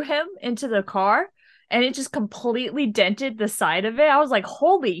fucking threw him into the car and it just completely dented the side of it, I was like,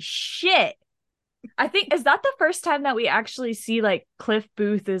 holy shit. I think, is that the first time that we actually see like Cliff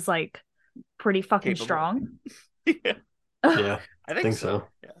Booth is like pretty fucking strong? Yeah. Yeah. I think so.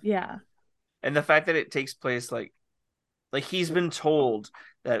 Yeah. And the fact that it takes place like he's been told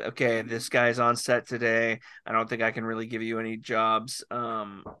that, okay, this guy's on set today. I don't think I can really give you any jobs.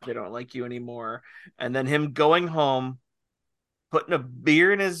 They don't like you anymore. And then him going home, putting a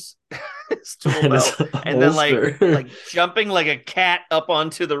beer in his tool belt, and then like jumping like a cat up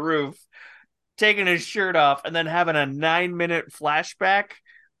onto the roof, taking his shirt off, and then having a 9-minute flashback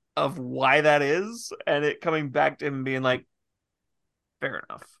of why that is, and it coming back to him being like, fair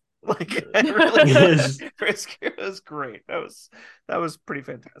enough. Like it really was great. That was pretty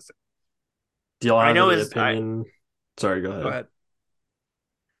fantastic. Do y'all I have know any his opinion? Sorry, go go ahead. ahead.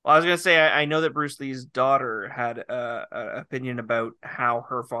 Well, I was gonna say I know that Bruce Lee's daughter had a opinion about how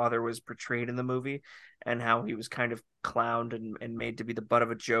her father was portrayed in the movie and how he was kind of clowned and made to be the butt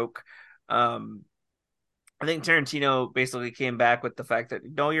of a joke. Um, I think Tarantino basically came back with the fact that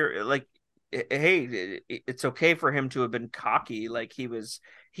no, you're like, hey, it's okay for him to have been cocky. Like he was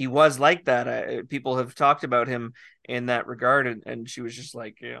like that. People have talked about him in that regard, and she was just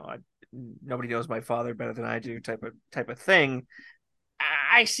like, nobody knows my father better than I do, type of thing.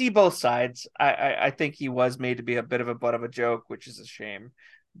 I see both sides. I think he was made to be a bit of a butt of a joke, which is a shame,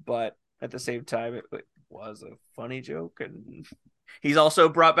 but at the same time, it was a funny joke, and he's also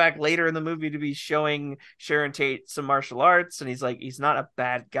brought back later in the movie to be showing Sharon Tate some martial arts, and he's not a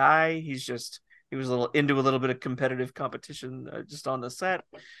bad guy. He was a little bit of competitive competition just on the set.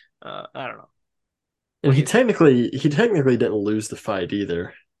 I don't know. And he technically didn't lose the fight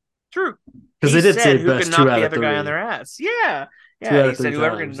either. True. Because He they did say said who can best two knock out the of other guy on three. their ass. Yeah. Two Yeah. out He of three said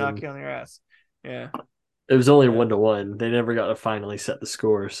whoever can times. knock And you on their ass. Yeah. it was only Yeah. 1-1. They never got to finally set the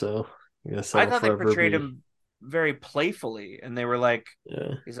score, so I guess I that'll thought they forever portrayed be. him very playfully, and they were like,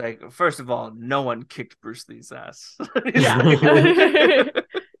 Yeah. he's like, first of all, no one kicked Bruce Lee's ass. Yeah.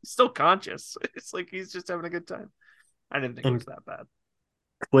 He's still conscious. It's like he's just having a good time. I didn't think it And was that bad.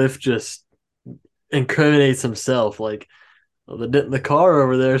 Cliff just incriminates himself, like, well, the dent in the car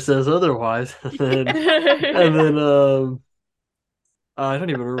over there says otherwise. And then I don't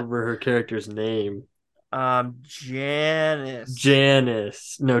even remember her character's name. Janice.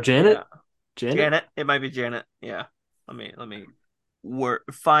 Janice. No, Yeah, Janet? Janet? Janet. It might be Janet. Yeah. Let me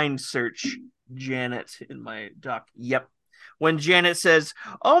find search Janet in my doc. Yep. When Janet says,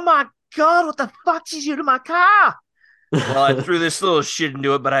 "Oh my God, what the fuck did you do to my car?" Well, I threw this little shit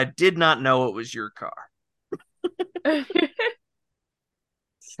into it, but I did not know it was your car. It's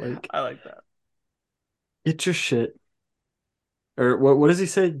like, I like that. get your shit. Or what does he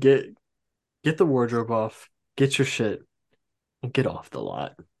say? Get the wardrobe off, get your shit, and get off the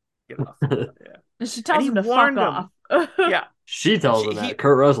lot. Get off the lot. Yeah. She And tells he him to fuck warned off. him. Yeah. She tells him that.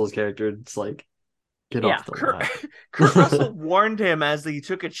 Kurt Russell's character, it's like, get Yeah. off the lot. Kurt Russell warned him as he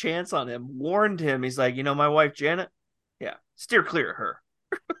took a chance on him. Warned him. He's like, my wife Janet. Yeah, steer clear of her.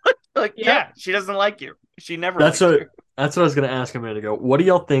 Like, Yep. yeah, she doesn't like you. She never. That's liked what you. that's what I was gonna ask a minute ago. What do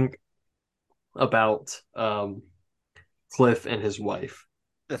y'all think about Cliff and his wife?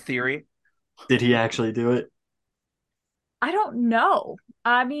 The theory. Did he actually do it? I don't know.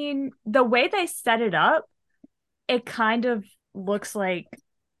 I mean, the way they set it up, it kind of looks like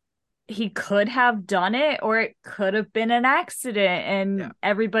he could have done it or it could have been an accident, and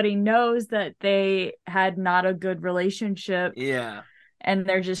everybody knows that they had not a good relationship. Yeah. And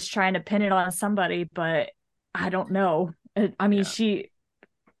they're just trying to pin it on somebody, but I don't know. I mean,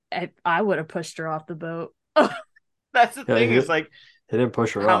 I would have pushed her off the boat. That's the thing, is like, he didn't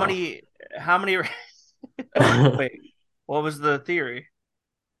push her how off. many wait, what was the theory?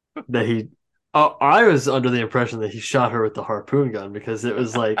 That he I was under the impression that he shot her with the harpoon gun, because it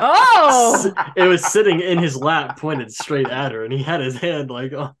was like, it was sitting in his lap pointed straight at her, and he had his hand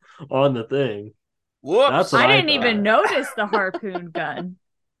like on the thing. Whoops. That's what I I didn't thought. even notice the harpoon gun.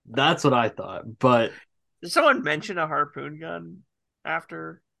 That's what I thought. But did someone mention a harpoon gun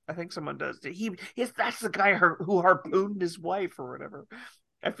after? I think someone does. That's the guy who harpooned his wife or whatever.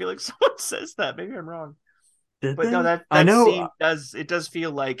 I feel like someone says that. Maybe I'm wrong. No, that I know scene does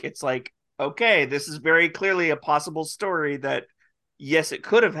feel like it's like, okay, this is very clearly a possible story that, yes, it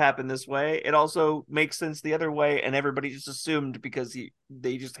could have happened this way. It also makes sense the other way, and everybody just assumed because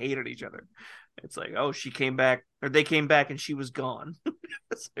they just hated each other. It's like, oh, she came back, or they came back and she was gone.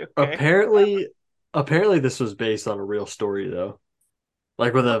 Okay. Apparently this was based on a real story though.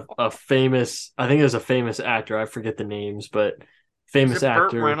 Like with a famous, I think it was a famous actor. I forget the names, but famous Is it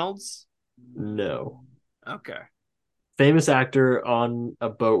actor. Burt Reynolds? No. Okay. Famous actor on a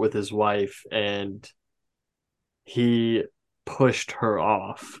boat with his wife, and he pushed her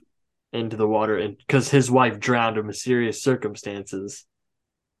off into the water, and because his wife drowned in mysterious circumstances,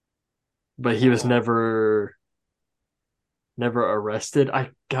 but he was never arrested.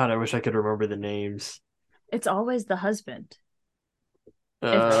 I wish I could remember the names. It's always the husband. Uh,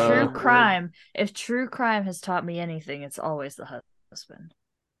 If true crime has taught me anything, it's always the husband.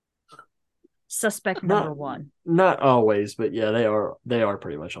 Suspect number one. Not always, but yeah, they are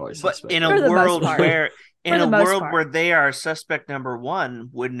pretty much always But suspect. in a world where they are suspect number one,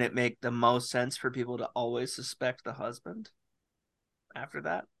 wouldn't it make the most sense for people to always suspect the husband after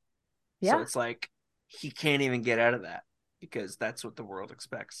that? Yeah. So it's like he can't even get out of that. because that's what the world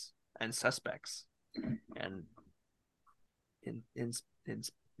expects and suspects and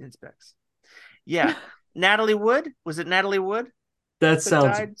inspects. Yeah. Natalie Wood? Was it Natalie Wood That that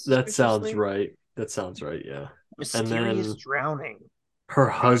sounds died that sounds suspiciously? right. That sounds right, yeah. And Mysterious then drowning. her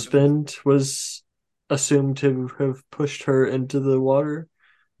husband was assumed to have pushed her into the water,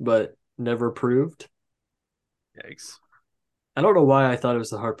 but never proved. Yikes. I don't know why I thought it was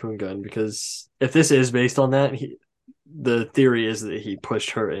the harpoon gun, because if this is based on that, the theory is that he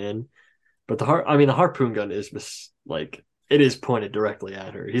pushed her in. But the harpoon gun is like it is pointed directly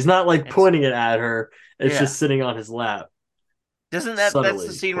at her. He's not like It's pointing it at her. It's yeah. just sitting on his lap, Doesn't that's the subtly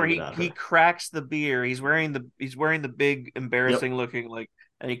scene where pointed he at he her. cracks the beer. He's wearing the big Yep. embarrassing looking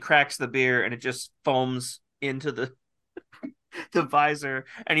and he cracks the beer and it just foams into the visor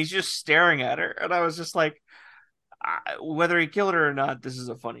and he's just staring at her and I was just like whether he killed her or not, this is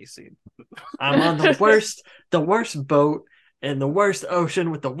a funny scene. I'm on the worst boat in the worst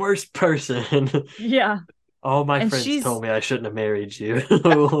ocean with the worst person. Yeah. All my And friends she's told me I shouldn't have married you.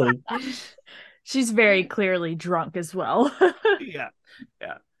 Like, she's very clearly drunk as well. Yeah.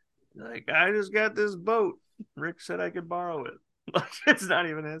 Yeah. Like I just got this boat. Rick said I could borrow it. Like it's not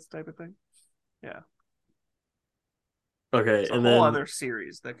even his type of thing. Yeah. okay, It's a and whole then other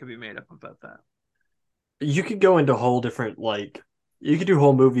series that could be made up about that. you could go into whole different like you could do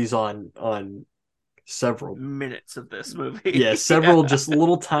whole movies on several Minutes of this yeah, movie. several Yeah. just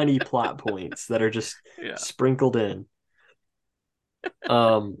little tiny plot points that are just Yeah. sprinkled in.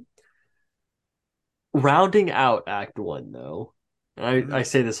 Um Rounding out Act One though. And I Mhm.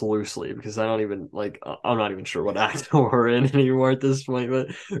 say this loosely because I don't even like I'm not even sure what act we're in anymore at this point, but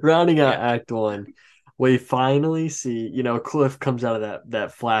rounding out Yeah. Act One, we finally see, Cliff comes out of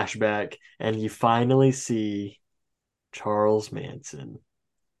that flashback and you finally see Charles Manson.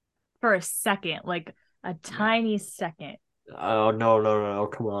 For a second, like a Yeah. tiny second. Oh no,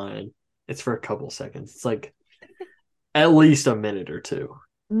 come on. It's for a couple seconds. It's like at least a minute or two.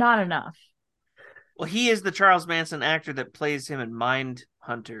 Not enough. Well, he is the Charles Manson actor that plays him in Mind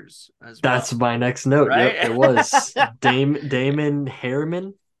Hunters as That's well, my next note. Yep, right? it was Damon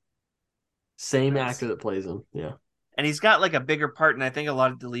Harriman, same actor Nice. that plays him. Yeah. And he's got like a bigger part in I think a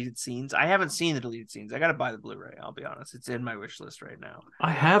lot of deleted scenes. I haven't seen the deleted scenes. I got to buy the Blu-ray. I'll be honest, it's in my wish list right now.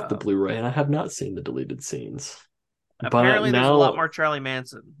 I have the Um, Blu-ray and I have not seen the deleted scenes. But Apparently, there's a lot now more Charlie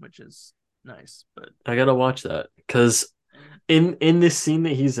Manson, which is nice. But I gotta watch that because in this scene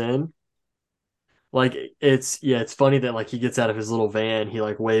that he's in, like it's funny that like he gets out of his little van, he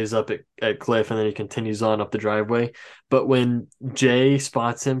like waves up at Cliff and then he continues on up the driveway. But when Jay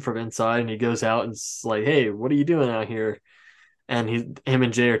spots him from inside and he goes out and it's like, hey, what are you doing out here? And him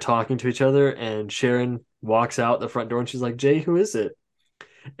and Jay are talking to each other and Sharon walks out the front door and she's like, Jay, who is it?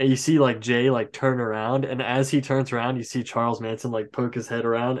 And you see like Jay like turn around, and as he turns around, you see Charles Manson like poke his head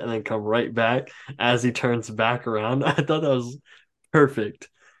around and then come right back as he turns back around. I thought that was perfect.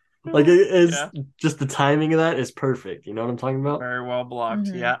 Like it is yeah, just the timing of that is perfect. You know what I'm talking about? very well blocked.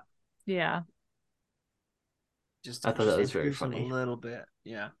 Mm-hmm. Yeah, Yeah. I thought that just was very introduce him a funny. little bit.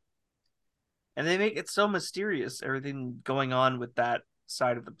 Yeah, and they make it so mysterious. Everything going on with that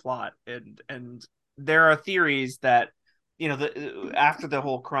side of the plot, and there are theories that the after the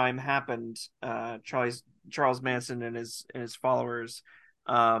whole crime happened, Charles Manson and his followers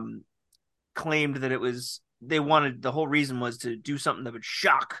um claimed that it was they wanted the whole reason was to do something that would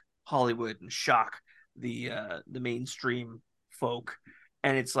shock Hollywood and shock the mainstream folk.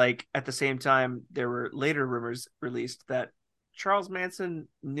 And it's like at the same time there were later rumors released that Charles Manson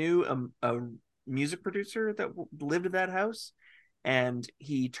knew a music producer that lived in that house and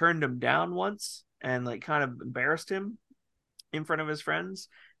he turned him down once and like kind of embarrassed him in front of his friends.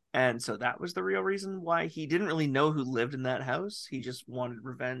 And so that was the real reason why he didn't really know who lived in that house. He just wanted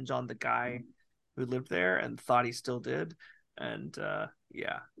revenge on the guy who lived there and thought he still did. And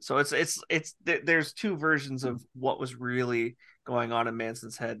yeah, so there's two versions of what was really going on in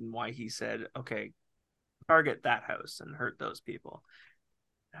Manson's head and why he said, okay, target that house and hurt those people.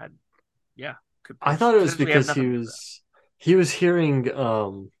 Had yeah, could I thought it was potentially have because nothing to do with that. he was hearing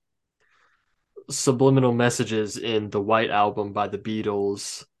subliminal messages in the White Album by the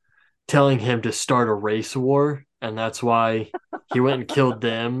Beatles telling him to start a race war, and that's why he went and killed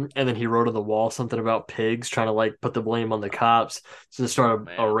them. And then he wrote on the wall something about pigs, trying to like put the blame on the cops to Oh start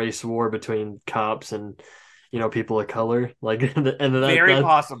a man, race war between cops and people of color. Like, and very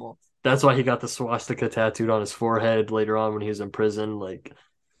possible. that's why he got the swastika tattooed on his forehead later on when he was in prison. Like,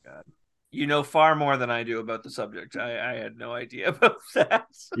 God. You know far more than I do about the subject. I had no idea about that.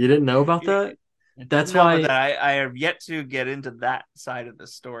 you didn't know about that? I didn't That's know about why that. I have yet to get into that side of the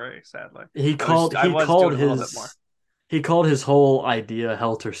story. Sadly, he I was called I he was called doing a little bit more. his he called his whole idea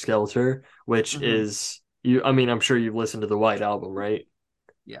Helter Skelter, which Mhm. is you. I mean, I'm sure you've listened to the White Album, right?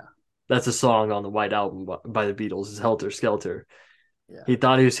 Yeah. That's a song on the White Album by the Beatles. Is Helter Skelter. Yeah. He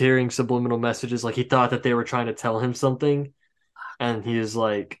thought he was hearing subliminal messages, like he thought that they were trying to tell him something, and he was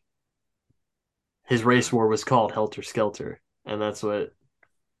like, his race war was called Helter Skelter, and that's what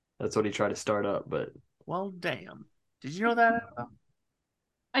he tried to start up. But Well, damn. Did you know that?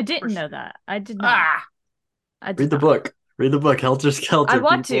 I didn't know Sure. that. I did not. Ah. I read did the not. book. Read the book, Helter I Skelter,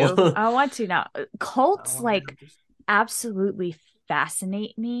 want people. to. I want to now. I Cults want to like absolutely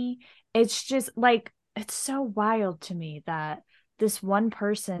fascinate me. It's just like it's so wild to me that this one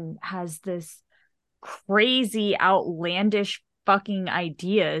person has this crazy outlandish fucking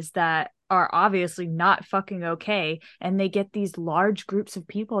ideas that are obviously not fucking okay, and they get these large groups of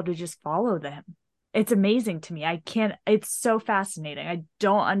people to just follow them. It's amazing to me. I can't, it's so fascinating. I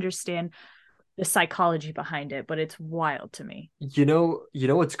don't understand the psychology behind it, but it's wild to me. You know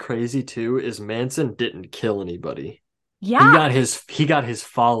what's crazy too is Manson didn't kill anybody. He Yeah. got his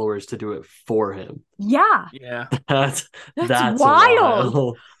followers to do it for him. Yeah. Yeah. That's That's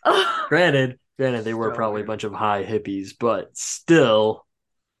wild. wild. Granted, they were So probably a weird. bunch of high hippies, but still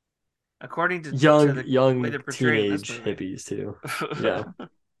According to young the way young they're portrayed in this teenage movie. hippies too. Yeah,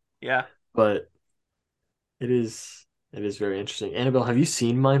 Yeah. but it is very interesting. Annabelle, have you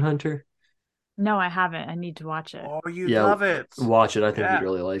seen Mindhunter? No, I haven't. I need to watch it. Oh, you'd Yeah, love it. watch it. I think you'd Yeah.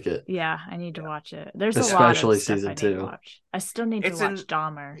 really like it, Yeah, I need to Yeah. watch it. There's a Yeah. lot of especially stuff I season need to two. watch. I still need to It's watch in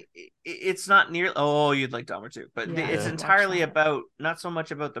Dahmer. it's not near. Oh, you'd like Dahmer too, but Yeah, I it's Yeah, need to watch entirely that. about not so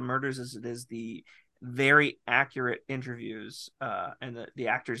much about the murders as it is the very accurate interviews and the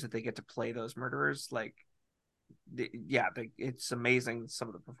actors that they get to play those murderers. Like, it's amazing some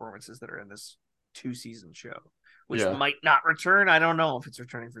of the performances that are in this 2-season show, which yeah. might not return. I don't know if it's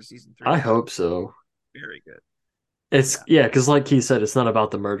returning for season 3, I but hope so. very good. It's Yeah, yeah, because like he said, it's not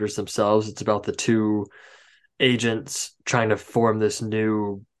about the murders themselves. It's about the two agents trying to form this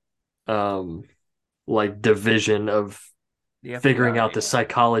new um like division of the figuring FBI. out the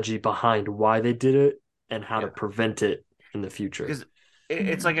psychology behind why they did it and how to Yeah, prevent it in the future. because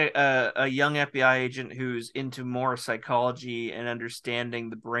it's Mhm. like a young FBI agent who's into more psychology and understanding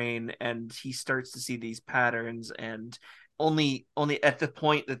the brain, and he starts to see these patterns. And only at the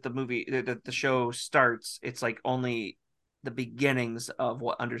point that the show starts, it's like only the beginnings of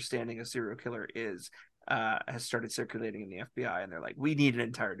what understanding a serial killer is. Has started circulating in the FBI, and they're like, we need an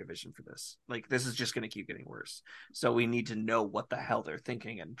entire division for this. Like, this is just going to keep getting worse. So we need to know what the hell they're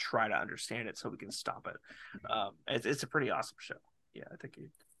thinking and try to understand it so we can stop it. It's a pretty awesome show. Yeah, I think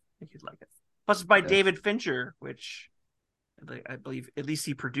you'd like it. Plus, it's by Yeah. David Fincher, which I believe at least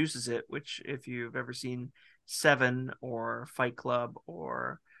he produces it. Which, if you've ever seen Seven or Fight Club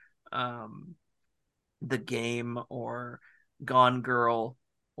or um, The Game or Gone Girl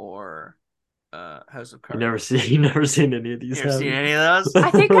or House of You never Cards, see you never seen any of you these, ever have seen you? any of those?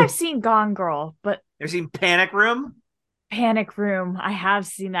 I think I've seen Gone Girl, but Ever seen Panic Room? Panic Room, I have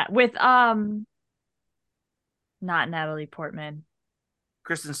seen that with not Natalie Portman,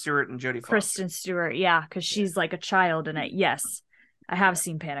 Kristen Stewart and Jodie Foster. Kristen Stewart. Yeah, because Yeah, she's like a child in it. Yes, I have yeah.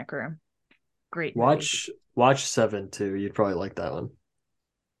 seen Panic Room. Great movie. Watch Seven too. You'd probably like that one.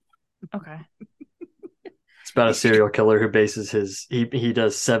 Okay. It's about a serial killer who bases he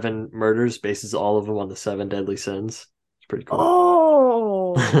does 7 murders, bases all of them on the 7 deadly sins. It's pretty cool.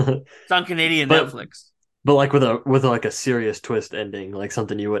 Oh, It's on Canadian but Netflix. but like with like a serious twist ending, like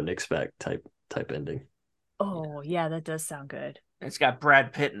something you wouldn't expect type ending. Yeah. oh yeah, that does sound good. It's got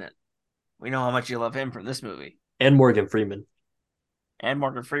Brad Pitt in it. We know how much you love him from this movie. And Morgan Freeman, And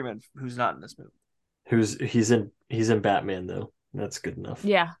Morgan Freeman, who's not in this movie. he's in Batman though. That's good enough.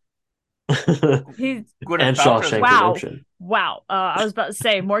 Yeah, he's Gwyneth And Paltrow's Shawshank in it. wow, Redemption. wow. I was about to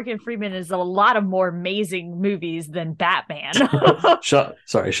say Morgan Freeman is a lot of more amazing movies than Batman.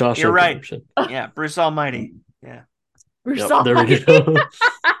 Shawshank You're right. Redemption. Yeah, Bruce Almighty. Yeah. Bruce Yep, there we Almighty. go.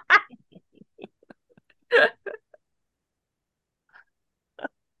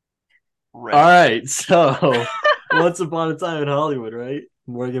 Right. All right, so Once Upon a Time in Hollywood, right?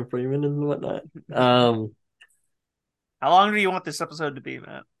 Morgan Freeman and whatnot. How long do you want this episode to be,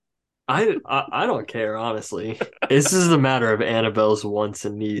 Matt? I don't care, honestly. This is a matter of Annabelle's wants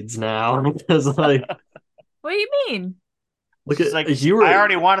and needs now. Because like, What do you mean? look She's at like, you were I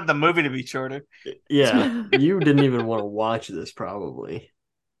already wanted the movie to be shorter. yeah, you didn't even want to watch this probably.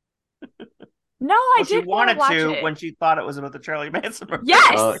 No, I Well, she did want wanted to watch to it. when she thought it was about the Charlie Manson murder.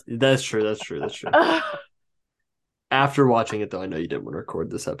 Yes. That's true. That's true. After watching it though, I know you didn't want to record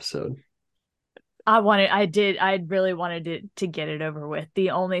this episode. I really wanted to get it over with.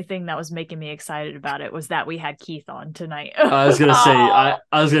 The only thing that was making me excited about it was that we had Keith on tonight. I was gonna say, Oh,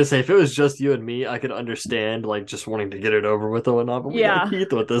 I was gonna say, if it was just you and me, I could understand like just wanting to get it over with and whatnot. But we got yeah.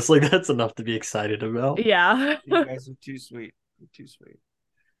 Keith with this, like that's enough to be excited about. Yeah. You guys are too sweet. You're too sweet.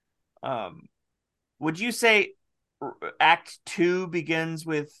 Um, would you say Act Two begins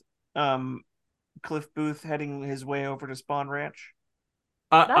with um Cliff Booth heading his way over to Spawn Ranch?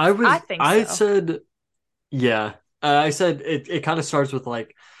 I think I so. said, yeah, I said it kind of starts with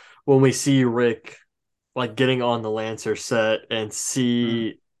like when we see Rick like getting on the Lancer set and Mm.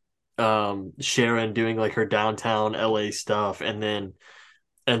 see Sharon doing like her downtown LA stuff, and then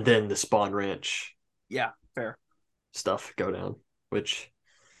the Spawn Ranch Yeah, fair. stuff go down, which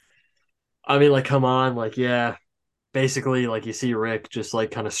I mean, like, come on, like, yeah, basically, like, you see Rick just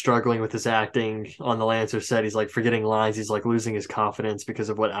like kind of struggling with his acting on the Lancer set. He's like forgetting lines. He's like losing his confidence because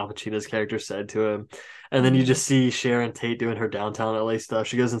of what Al Pacino's character said to him. And then you Mhm. just see Sharon Tate doing her downtown LA stuff.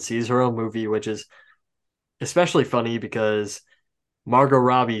 She goes and sees her own movie, which is especially funny because Margot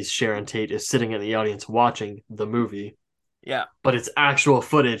Robbie's Sharon Tate is sitting in the audience watching the movie, Yeah, but it's actual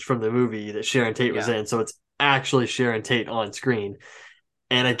footage from the movie that Sharon Tate was yeah, in. So it's actually Sharon Tate on screen.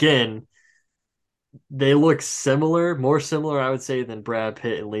 And again, they look similar, more similar, I would say, than Brad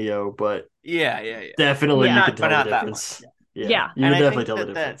Pitt and Leo, but yeah. definitely But you Yeah. could not, but tell the not that much. difference. Yeah. Yeah, Yeah. you And could I definitely think tell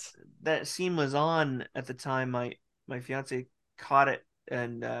the that difference. that scene was on at the time. My fiance caught it,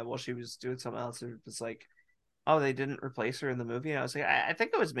 and while she was doing something else, it was like, oh, they didn't replace her in the movie. And I was like, I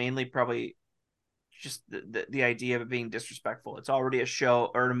think it was mainly probably just the idea of it being disrespectful. It's already a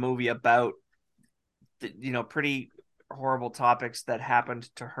show or a movie about pretty horrible topics that happened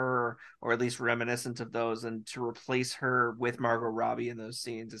to her, or at least reminiscent of those, and to replace her with Margot Robbie in those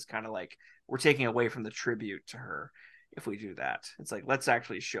scenes is kind of like we're taking away from the tribute to her. If we do that, it's like let's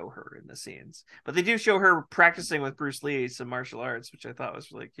actually show her in the scenes. But they do show her practicing with Bruce Lee some martial arts, which I thought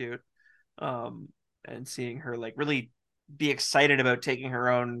was really cute. um and seeing her like really be excited about taking her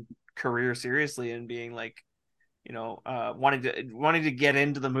own career seriously and being like, wanting to get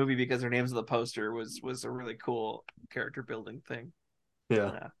into the movie because her name's on the poster was a really cool character building thing. Yeah.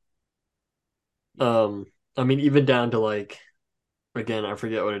 uh, yeah. Um, I mean, even down to like, again, I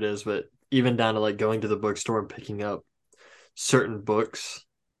forget what it is, but even down to like going to the bookstore and picking up certain books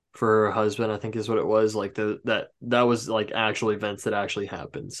for her husband, I think is what it was. Like that was like actual events that actually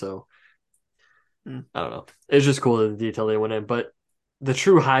happened. So Mm. I don't know. It's just cool the detail they went in. But the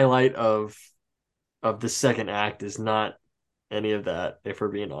true highlight of the second act is not any of that, if we're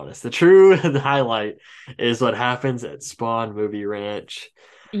being honest. The true highlight is what happens at Spawn Movie Ranch.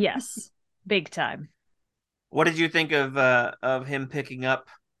 Yes. Big time. What did you think of him picking up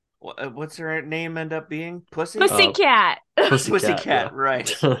what's her name end up being? Pussy? Uh Pussycat. Pussycat, yeah. Pussycat,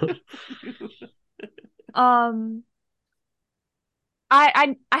 right. um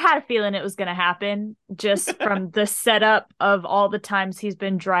I had a feeling it was going to happen just from the setup of all the times he's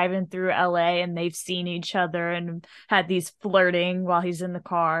been driving through LA and they've seen each other and had these flirting while he's in the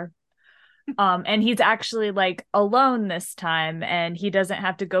car. And he's actually like alone this time and he doesn't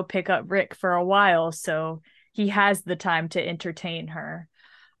have to go pick up Rick for a while, so he has the time to entertain her.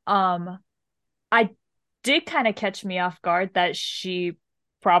 Um I did kind of catch me off guard that she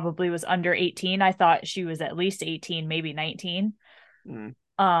probably was under 18. I thought she was at least 18, maybe 19. Mm.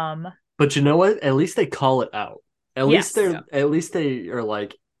 Um, But you know what? At least they call it out. yes. Yeah. At least they are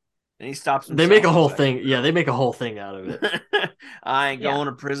like And he stops they make himself a in the whole second thing. Yeah, they make a whole thing out of it. round. I ain't Yeah. going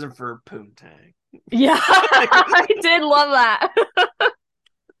to prison for poontang. Yeah. I did love that.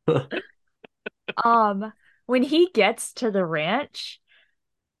 When he gets to the ranch,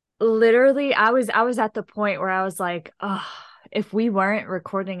 literally I was at the point where I was like, oh, if we weren't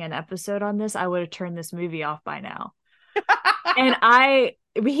recording an episode on this, I would have turned this movie off by now. And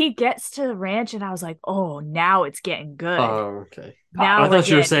he gets to the ranch and I was like, oh, now it's getting good. Oh, okay. Now I we're thought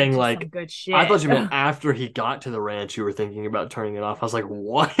you were getting saying into like some good I shit. thought you meant after he got to the ranch you were thinking about turning it off. I was like,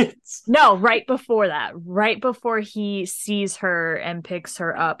 what? No, right before that, right before he sees her and picks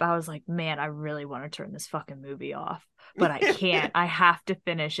her up, I was like, man, I really want to turn this fucking movie off, but I can't. I have to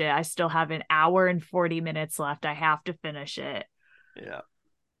finish it. I still have an hour and 40 minutes left. I have to finish it. Yeah.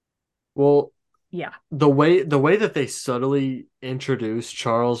 Well, Yeah. the way that they subtly introduce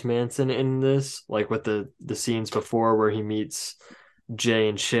Charles Manson in this, like with the scenes before where he meets Jay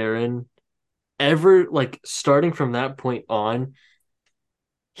and Sharon, ever like starting from that point on,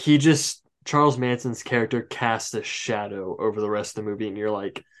 he just Charles Manson's character casts a shadow over the rest of the movie, and you're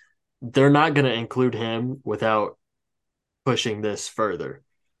like, they're not gonna include him without pushing this further.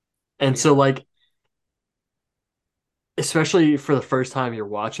 And Yeah. so like especially for the first time you're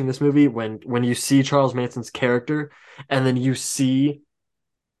watching this movie, when you see Charles Manson's character and then you see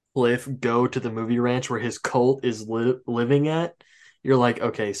Cliff go to the movie ranch where his cult is living at, you're like,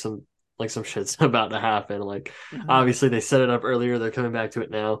 okay, some shit's about to happen. Like, Mhm. obviously they set it up earlier, they're coming back to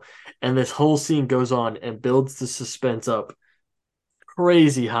it now, and this whole scene goes on and builds the suspense up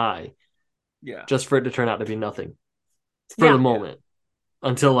crazy high Yeah. just for it to turn out to be nothing for the Yeah. moment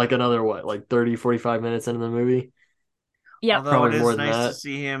until like another what, like 30, 45 minutes into the movie. Yep. Although it Probably more is than nice to that.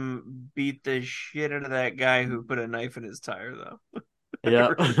 see him beat the shit out of that guy who put a knife in his tire, though. I Yeah.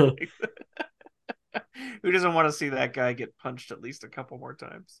 really like that. Who doesn't want to see that guy get punched at least a couple more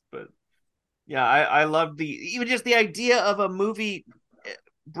times? But yeah, I love even just the idea of a movie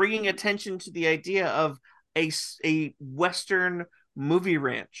bringing attention to the idea of a Western movie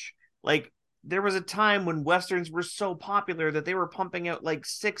ranch. Like, there was a time when Westerns were so popular that they were pumping out like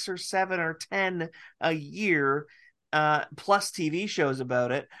 6 or 7 or 10 a year, plus TV shows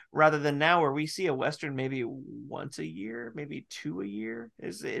about it, rather than now where we see a Western maybe once a year, maybe two a year.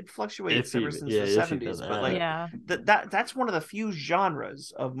 It fluctuates If ever even, since yeah, the if even 70s, but like that. Yeah. that's one of the few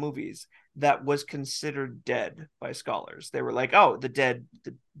genres of movies that was considered dead by scholars. They were like, oh, the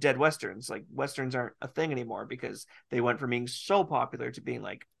dead westerns. Like, westerns aren't a thing anymore because they went from being so popular to being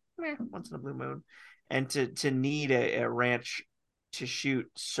like, once in a blue moon, and to need a ranch to shoot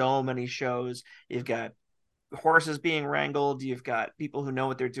so many shows. You've got horses being wrangled, you've got people who know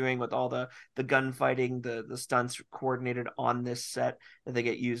what they're doing with all the gunfighting, the stunts coordinated on this set that they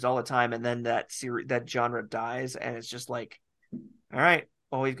get used all the time, and then that genre dies, and it's just like, all right,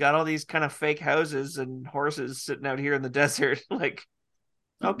 well, we've got all these kind of fake houses and horses sitting out here in the desert. Like,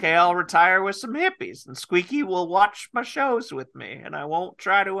 okay, I'll retire with some hippies, and Squeaky will watch my shows with me, and I won't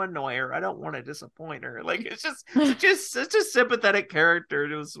try to annoy her. I don't want to disappoint her. Like, it's just such a sympathetic character.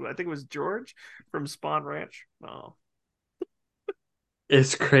 It was, I think it was George from Spawn Ranch. Oh,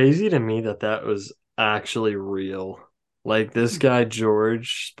 It's crazy to me that that was actually real. Like this guy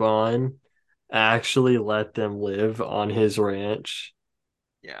George Spawn actually let them live on his ranch,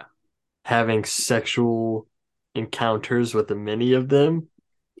 yeah. having sexual encounters with the many of them.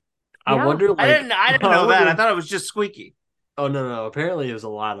 I Yeah. wonder, like, I didn't I know that. I wonder. thought it was just Squeaky. Oh no, no, no. Apparently, it was a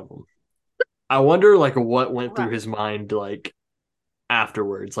lot of them. I wonder, like, what went through Right. his mind, like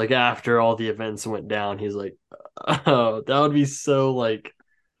afterwards, like after all the events went down. He's like, oh, that would be so like,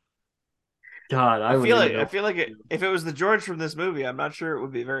 God, I wouldn't even I know. feel like if it was the George from this movie, I'm not sure it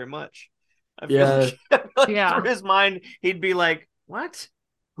would be very much. I feel Yeah, like, I feel like Yeah. through his mind, he'd be like, "What?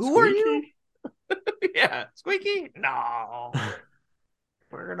 Who are you?" Squeaky. Yeah, Squeaky. No,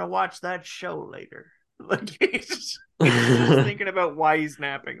 we're gonna watch that show later. Like, he's just thinking about why he's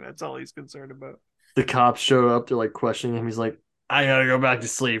napping. That's all he's concerned about. The cops show up. They're like questioning him. He's like, I gotta go back to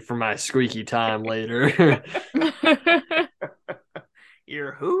sleep for my squeaky time later.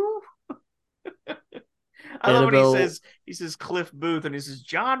 You're who? I love when Annabelle. he says Cliff Booth, and he says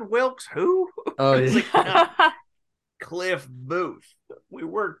John Wilkes who? Oh It's yeah, like, no, Cliff Booth. We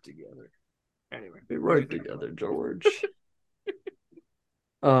worked together. Anyway, we what do you worked think about together, George.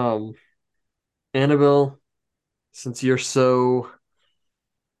 Um, Annabelle, since you're so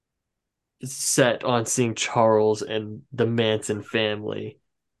set on seeing Charles and the Manson family,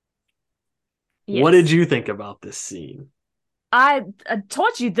 what did Yes. you think about this scene? I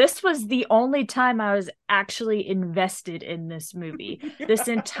told you this was the only time I was actually invested in this movie. This it?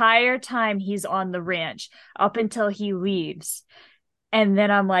 entire time he's on the ranch up until he leaves. And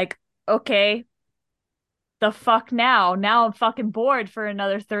then I'm like, okay, the fuck now? Now I'm fucking bored for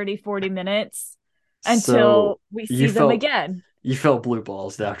another 30, 40 minutes So until we you see them felt again. you felt blue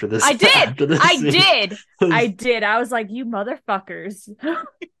balls after this I did. after this I scene. did. I did. I was like, you motherfuckers.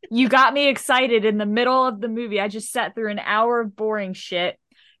 You got me excited in the middle of the movie. I just sat through an hour of boring shit,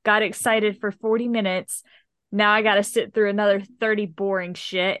 got excited for 40 minutes. Now I got to sit through another 30 boring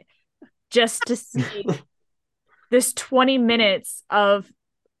shit just to see this 20 minutes of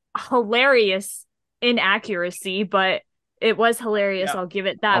hilarious inaccuracy, but it was hilarious. Yeah, I'll give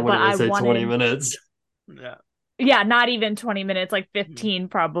it I that. But wouldn't even I say 20 wanted, minutes. yeah, yeah, not even 20 minutes, like mhm, 15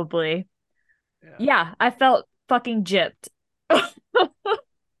 probably. yeah. Yeah, I felt fucking gypped.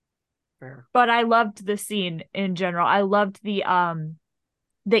 Fair. But I loved the scene in general. I loved the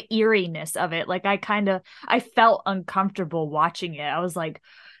eeriness of it. Like I felt uncomfortable watching it. I was like,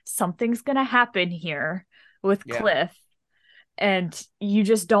 something's gonna happen here with Yeah, Cliff, and you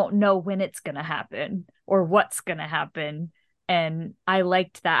just don't know when it's gonna happen or what's gonna happen. And I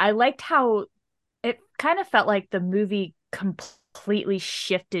liked that. I liked how it kind of felt like the movie completely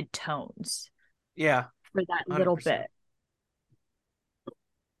shifted tones yeah, for that little 100%. bit.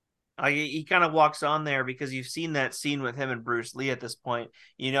 He kind of walks on there because you've seen that scene with him and Bruce Lee at this point.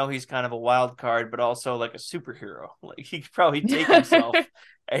 You know he's kind of a wild card, but also like a superhero. Like he could probably take himself,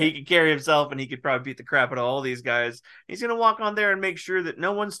 and he could carry himself, and he could probably beat the crap out of all these guys. He's gonna walk on there and make sure that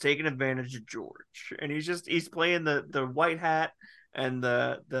no one's taking advantage of George. And he's playing the white hat and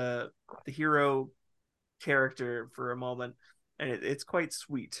the hero character for a moment, and it's quite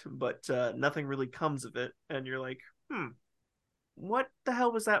sweet. But nothing really comes of it, and you're like, what the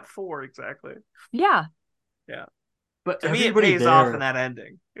hell was that for exactly? Yeah. But To me, it pays off in that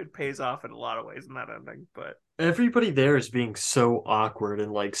ending. It pays off in a lot of ways in that ending. But everybody there is being so awkward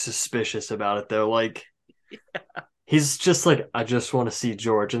and like suspicious about it though. Like he's just like, I just want to see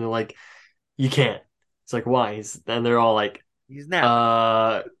George, and they're like, you can't. It's like, why? And they're all like, he's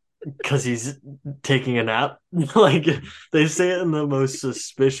napping. Because he's taking a nap. Like they say it in the most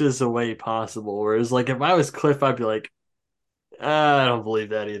suspicious way possible. Whereas like if I was Cliff, I'd be like, I don't believe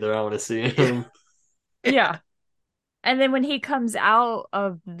that either. I want to see him. Yeah. And then when he comes out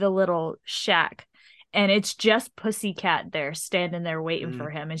of the little shack and it's just Pussycat there standing there waiting for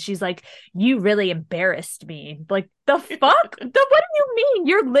him, and she's like, you really embarrassed me. Like, the fuck? What do you mean?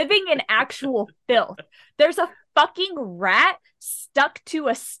 You're living in actual filth. There's a fucking rat stuck to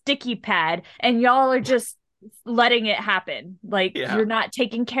a sticky pad and y'all are just letting it happen. Like, you're not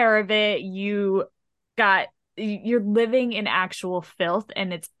taking care of it. You're living in actual filth,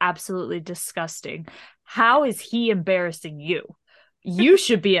 and it's absolutely disgusting. How is he embarrassing you? You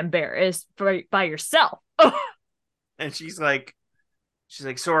should be embarrassed by yourself. And she's like,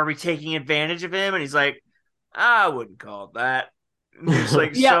 so are we taking advantage of him? And he's like, I wouldn't call it that. And he's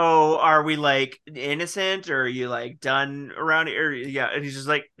like, so are we like innocent, or are you like done around here? Yeah. And he's just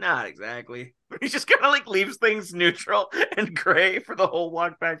like, not exactly. He just kind of like leaves things neutral and gray for the whole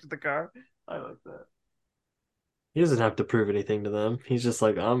walk back to the car. I like that. He doesn't have to prove anything to them. He's just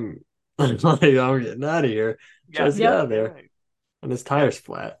like, I'm getting out of here. Just get out of there. And his tire's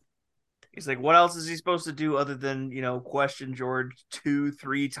flat. He's like, what else is he supposed to do other than, question George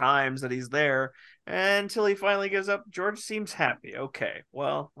 2-3 times that he's there? Until he finally gives up. George seems happy. Okay,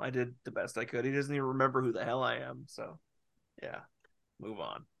 well, I did the best I could. He doesn't even remember who the hell I am. So, yeah, move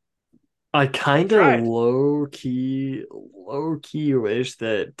on. I kind of low key wish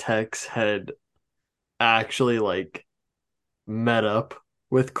that Tex had actually like met up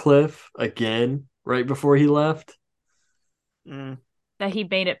with Cliff again right before he left. That he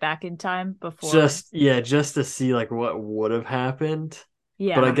made it back in time before. Just to see like what would have happened.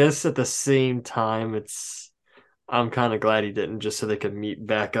 Yeah. But I guess at the same time, I'm kind of glad he didn't, just so they could meet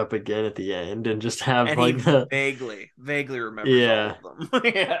back up again at the end and just have and like the vaguely remembers all of them.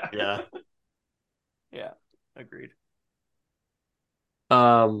 Yeah. Yeah. Agreed.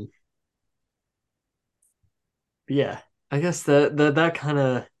 Yeah. I guess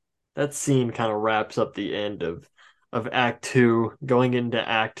that scene kind of wraps up the end of Act 2, going into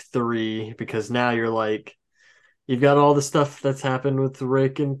Act 3, because now you're like, you've got all the stuff that's happened with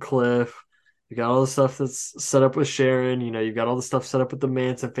Rick and Cliff. You got all the stuff that's set up with Sharon. You've got all the stuff set up with the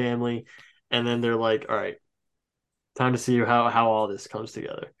Manson family. And then they're like, all right, time to see how all this comes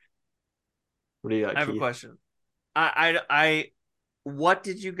together. What do you got, I have Keith? a question. I what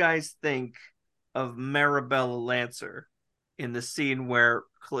did you guys think of Marabella Lancer in the scene where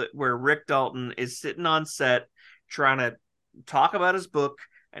Rick Dalton is sitting on set trying to talk about his book,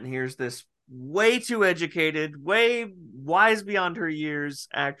 and here's this way too educated, way wise beyond her years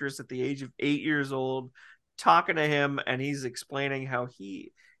actress at the age of 8 years old talking to him, and he's explaining how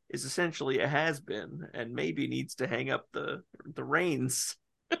he is essentially a has-been and maybe needs to hang up the reins.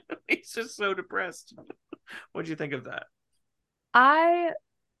 He's just so depressed. What'd you think of that? I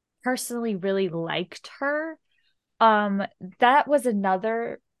personally really liked her. That was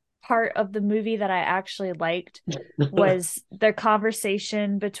another part of the movie that I actually liked, was the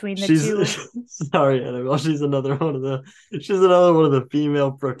conversation between the two. Sorry, Annabelle. She's another one of the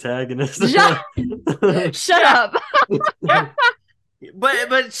female protagonists. Shut up.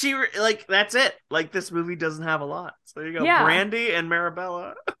 But she, like, that's it. Like, this movie doesn't have a lot. So there you go. Yeah. Brandy and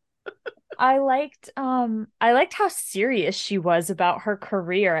Marabella. I liked how serious she was about her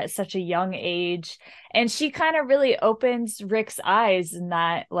career at such a young age, and she kind of really opens Rick's eyes in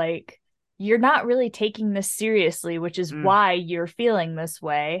that, like, you're not really taking this seriously, which is why you're feeling this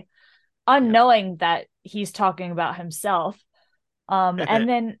way, unknowing that he's talking about himself. And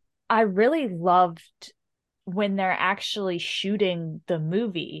then I really loved when they're actually shooting the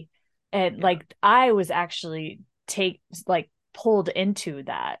movie, and like I was actually pulled into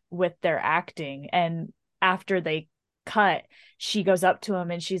that with their acting. And after they cut, she goes up to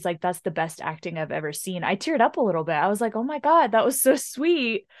him and she's like, that's the best acting I've ever seen. I teared up a little bit. I was like, oh my God, that was so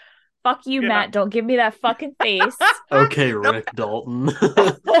sweet. Fuck you, Matt. Don't give me that fucking face. Okay, No, Rick Dalton.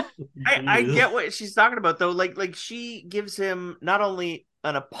 I get what she's talking about though. Like she gives him not only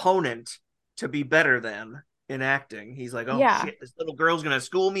an opponent to be better than in acting. He's like, oh Yeah. shit, this little girl's gonna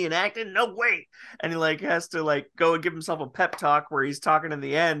school me in acting. No way. And he like has to like go and give himself a pep talk where he's talking in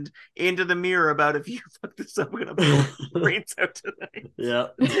the end into the mirror about if you fuck this up, I'm gonna blow your brains out tonight. Yeah.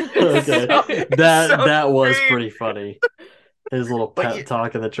 Okay. That was pretty funny. His little pep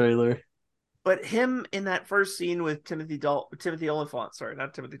talk in the trailer. But him in that first scene with Timothy Oliphant, sorry,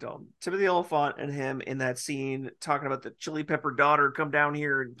 not Timothy Dalton, Timothy Oliphant, and him in that scene talking about the Chili Pepper daughter come down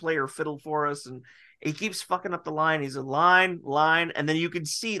here and play her fiddle for us, and he keeps fucking up the line. He's a line, and then you can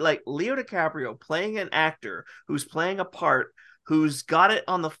see like Leo DiCaprio playing an actor who's playing a part who's got it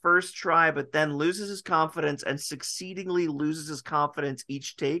on the first try, but then loses his confidence and succeedingly loses his confidence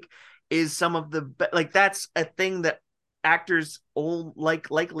each take. Is some of the like that's a thing that actors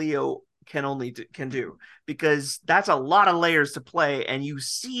like Leo can do, because that's a lot of layers to play, and you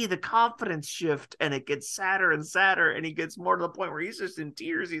see the confidence shift and it gets sadder and sadder, and he gets more to the point where he's just in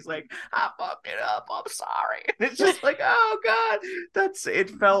tears. He's like, I fucked it up, I'm sorry. And it's just like, oh god, it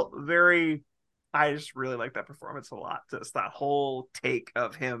felt very, I just really like that performance a lot. Just that whole take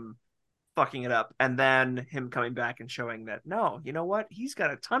of him fucking it up and then him coming back and showing that no, you know what, he's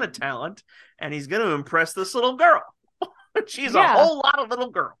got a ton of talent and he's going to impress this little girl. She's a whole lot of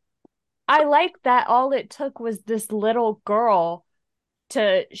little girl. I like that all it took was this little girl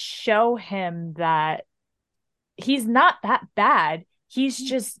to show him that he's not that bad. He's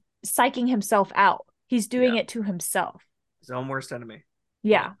just psyching himself out. He's doing it to himself. His own worst enemy.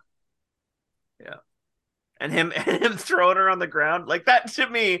 Yeah. And him throwing her on the ground like that, to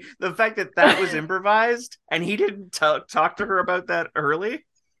me, the fact that was improvised and he didn't talk to her about that early,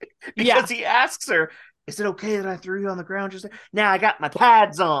 because he asks her, is it okay that I threw you on the ground? Just now I got my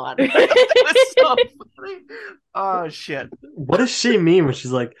pads on. It was so funny. Oh shit. What does she mean when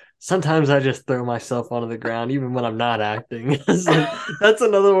she's like, sometimes I just throw myself onto the ground even when I'm not acting? It's like, that's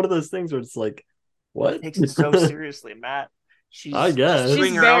another one of those things where it's like, what? It takes it so seriously, Matt. I guess doing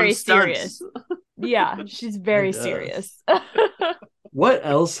she's her very own serious. Yeah, she's very serious. What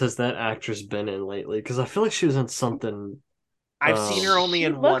else has that actress been in lately? Because I feel like she was in something. I've seen her only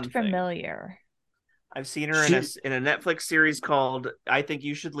in one thing. Familiar. I've seen her in a Netflix series called I Think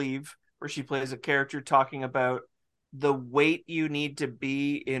You Should Leave, where she plays a character talking about the weight you need to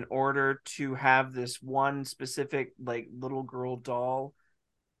be in order to have this one specific like little girl doll.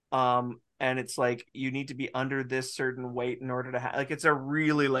 And it's like you need to be under this certain weight in order to have, like, it's a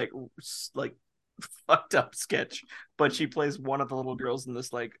really like fucked up sketch, but she plays one of the little girls in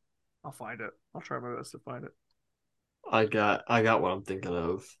this. Like, I'll find it. I'll try my best to find it. I got what I'm thinking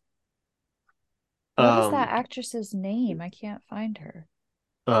of. What is that actress's name? I can't find her.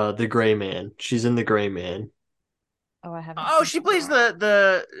 The Gray Man. She's in The Gray Man. Oh, I haven't. Oh, she plays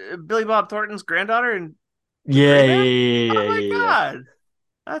the Billy Bob Thornton's granddaughter and yeah. Oh my god.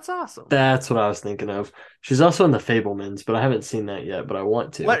 That's awesome. That's what I was thinking of. She's also in The Fabelmans, but I haven't seen that yet, but I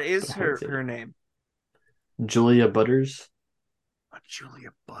want to. What is her name? Julia Butters. Julia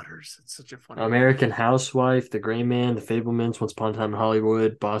Butters. It's such a funny American Housewife, The Gray Man, The Fabelmans, Once Upon a Time in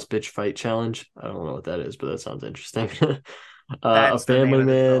Hollywood, Boss Bitch Fight Challenge. I don't know what that is, but that sounds interesting. A Family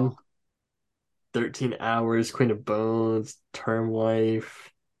Man, 13 Hours, Queen of Bones, Term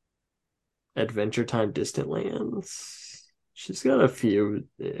Life, Adventure Time, Distant Lands. She's got a few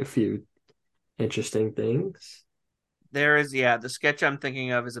interesting things. There is, the sketch I'm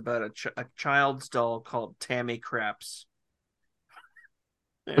thinking of is about a child's doll called Tammy Craps.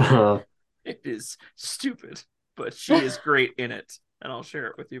 It is stupid, but she is great in it, and I'll share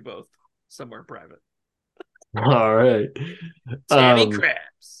it with you both somewhere private. All right. Tammy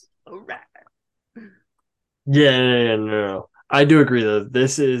Craps. All right. Yeah, no. I do agree, though.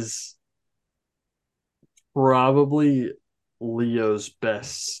 This is probably Leo's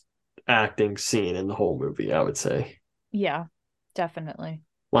best acting scene in the whole movie, I would say. Yeah, definitely.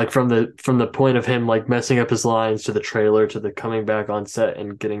 Like from the point of him like messing up his lines to the trailer to the coming back on set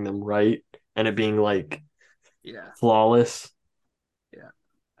and getting them right and it being like flawless. Yeah.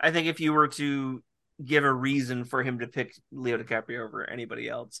 I think if you were to give a reason for him to pick Leo DiCaprio over anybody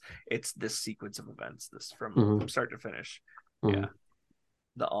else, it's this sequence of events, this from start to finish. Mm-hmm. Yeah.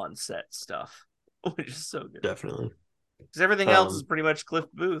 The on-set stuff, which is so good. Definitely. Because everything else is pretty much Cliff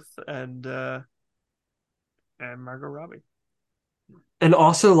Booth and Margot Robbie. And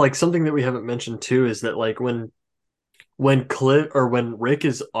also, like, something that we haven't mentioned too is that like when Rick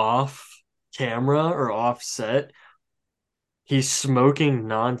is off camera or off set, he's smoking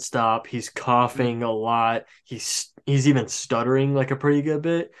nonstop. He's coughing a lot. He's even stuttering like a pretty good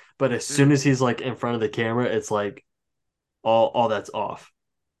bit. but as soon as he's like in front of the camera, it's like all that's off.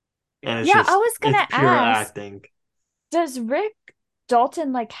 And Yeah. it's Yeah, I just was it's gonna pure ask, acting. does Rick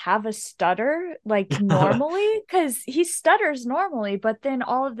Dalton like have a stutter like normally? Because he stutters normally, but then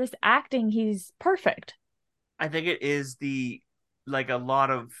all of this acting, he's perfect. I think it is like a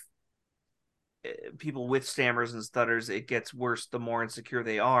lot of people with stammers and stutters, it gets worse the more insecure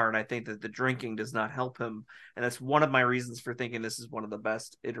they are. And I think that the drinking does not help him. And that's one of my reasons for thinking this is one of the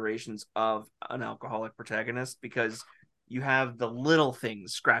best iterations of an alcoholic protagonist, because you have the little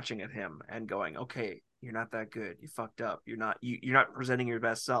things scratching at him and going, okay, you're not that good. You fucked up. You're not presenting your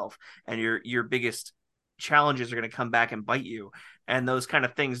best self. And your biggest challenges are going to come back and bite you. And those kind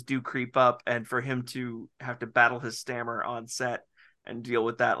of things do creep up. And for him to have to battle his stammer on set and deal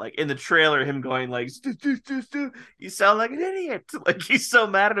with that, like in the trailer, him going like stu, stu, stu, stu, you sound like an idiot, like he's so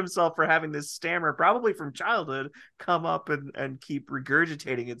mad at himself for having this stammer probably from childhood come up and keep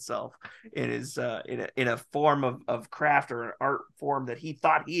regurgitating itself in his in a form of craft or an art form that he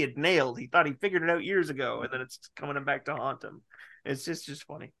thought he had nailed, he thought he figured it out years ago, and then it's coming back to haunt him. It's just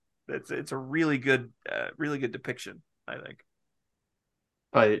funny. It's a really good depiction, I think.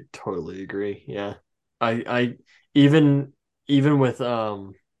 I totally agree. Yeah. I even with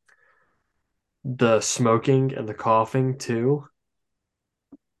the smoking and the coughing too,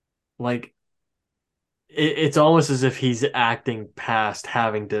 like it's almost as if he's acting past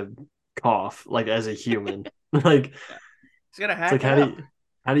having to cough like as a human. Like Yeah. He's gonna it's hack like it up.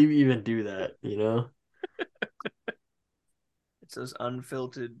 how do you even do that, you know? It's those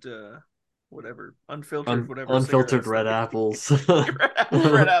unfiltered whatever Unfiltered cigarettes that red apples.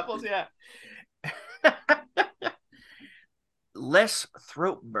 red apples, yeah. Less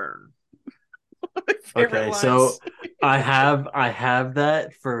throat burn. My favorite Okay, so lines. I have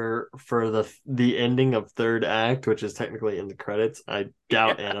that for the ending of third act, which is technically in the credits. I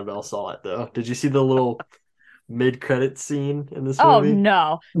doubt Yeah. Annabelle saw it though. Did you see the little mid-credit scene in this Oh movie?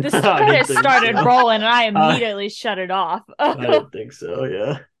 no. The I didn't credits think started so. rolling and I I immediately shut it off. I didn't think so,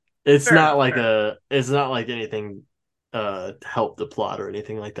 yeah. It's Fair not enough. like Fair enough. it's not like anything to help the plot or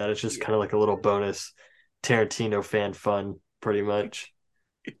anything like that. It's just Yeah. kind of like a little bonus Tarantino fan fun, pretty much.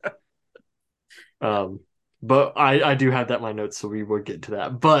 Yeah. Um, but I do have that in my notes, so we will get to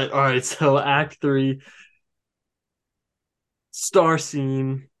that. But all right, so Act Three, star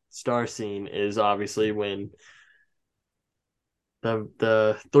scene. Star scene is obviously when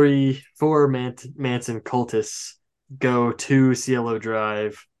the four Manson cultists go to Cielo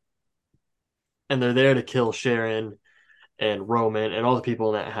Drive, and they're there to kill Sharon and Roman and all the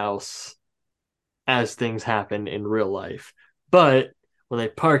people in that house as things happen in real life. But when they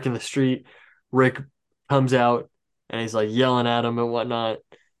park in the street, Rick comes out and he's like yelling at them and whatnot,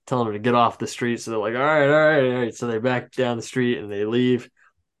 telling them to get off the street. So they're like, all right, all right, all right. So they back down the street and they leave.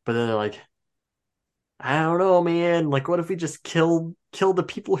 But then they're like, I don't know, man. Like, what if we just kill the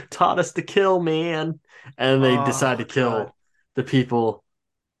people who taught us to kill, man? And they decide Oh to God. kill the people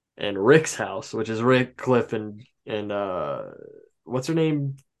in Rick's house, which is Rick, Cliff, and what's her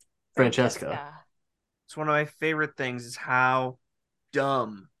name? Francesca. Francesca. It's one of my favorite things is how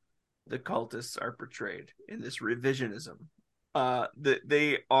dumb the cultists are portrayed in this revisionism.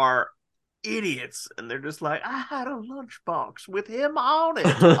 They are idiots, and they're just like, I had a lunchbox with him on it.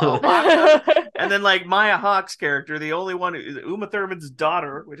 Oh my God. And then like Maya Hawke's character, the only one who is Uma Thurman's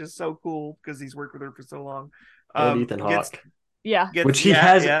daughter, which is so cool because he's worked with her for so long. And Ethan Gets Hawke, Yeah. gets which he yeah,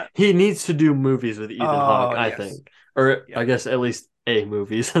 has. yeah. He needs to do movies with Ethan Hawke, Oh I yes. think, or Yeah. I guess at least a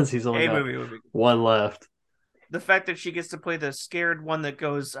movie since he's only A got movie would be one left. the fact that she gets to play the scared one that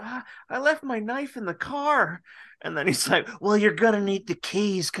goes, I left my knife in the car. And then he's like, well, you're going to need the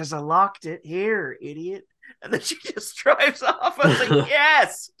keys because I locked it here, idiot. And then she just drives off. I was like,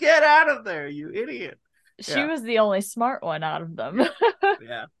 yes, get out of there, you idiot. She Yeah. was the only smart one out of them.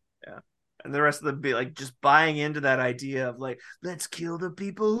 Yeah. Yeah. And the rest of them be like just buying into that idea of like, let's kill the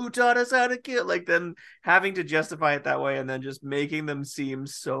people who taught us how to kill. Like then having to justify it that way and then just making them seem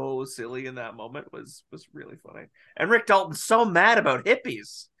so silly in that moment was really funny. And Rick Dalton's so mad about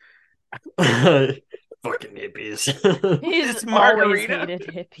hippies. Fucking hippies. He's This always margarita. hated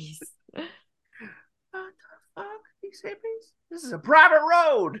hippies. What the fuck? These hippies? This is a private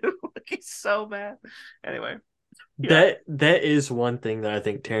road. He's so mad. Anyway. Yeah. That is one thing that I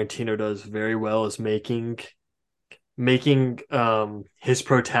think Tarantino does very well is making his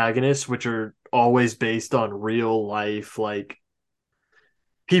protagonists, which are always based on real life, like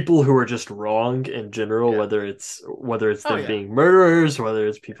people who are just wrong in general, Yeah. whether it's Oh them yeah. being murderers, whether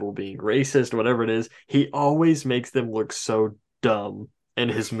it's people being racist, whatever it is, he always makes them look so dumb in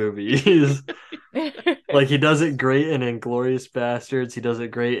his movies. Like he does it great in Inglourious Bastards. He does it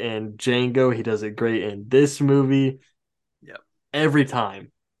great in Django. He does it great in this movie. Yep. Every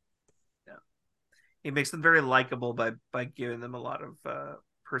time. Yeah. He makes them very likable by giving them a lot of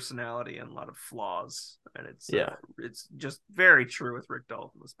personality and a lot of flaws, and it's just very true with Rick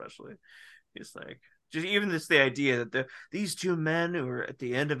Dalton, especially. He's like, just even this the idea that these two men who are at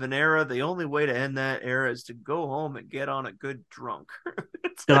the end of an era, the only way to end that era is to go home and get on a good drunk.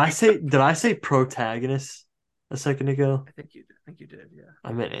 Did I say protagonist a second ago? I think you did, yeah.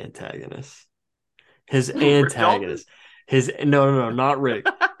 I meant antagonist. His Rick antagonist. No, not Rick.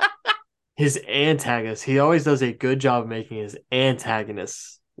 His antagonist. He always does a good job of making his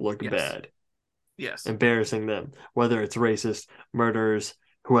antagonists look bad. Yes. Embarrassing them. Whether it's racist, murderers,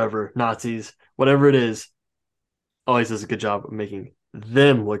 whoever, Nazis, whatever it is, always does a good job of making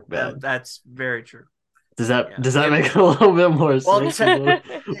them look bad. That's very true. Does that make it a little bit more sense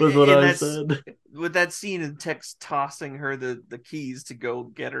with what I said? With that scene in Tex tossing her the keys to go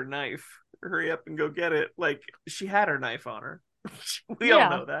get her knife. Hurry up and go get it. Like, she had her knife on her. We all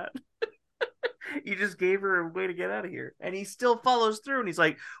know that. He just gave her a way to get out of here. And he still follows through, and he's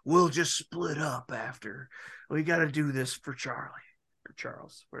like, we'll just split up after. We got to do this for Charlie. Or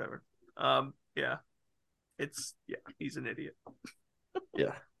Charles, whatever. Yeah. He's an idiot.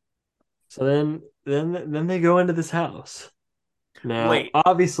 Yeah. So then they go into this house. Now, wait,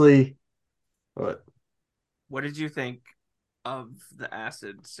 obviously, what did you think of the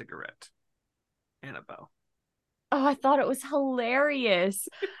acid cigarette, Annabelle? Oh, I thought it was hilarious.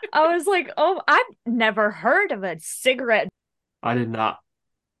 I was like, oh, I've never heard of a cigarette. I did not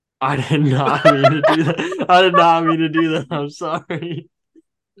mean to do that. I did not mean to do that. I'm sorry.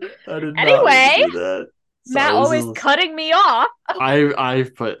 I did not mean to do that. Matt always cutting me off.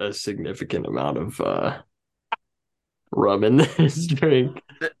 I've put a significant amount of rum in this drink.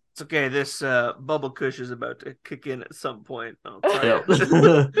 It's okay. This bubble kush is about to kick in at some point. I'll tell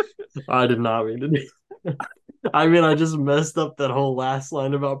you. I did not mean to do that. I mean, I just messed up that whole last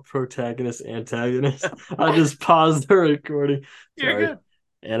line about protagonist, antagonist. I just paused the recording. You're good.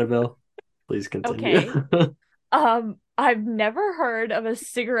 Annabelle, please continue. Okay. I've never heard of a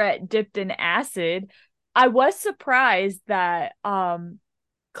cigarette dipped in acid. I was surprised that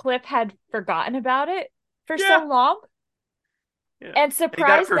Cliff had forgotten about it for so long. Yeah. And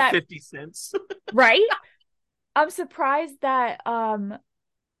surprised for that 50 cents. Right? I'm surprised that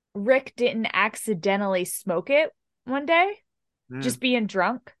Rick didn't accidentally smoke it one day, just being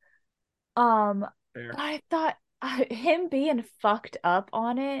drunk. But I thought him being fucked up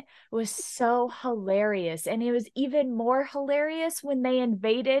on it was so hilarious, and it was even more hilarious when they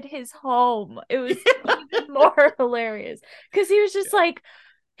invaded his home. It was even more hilarious because he was just like,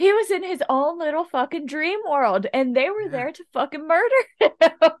 he was in his own little fucking dream world, and they were there to fucking murder him.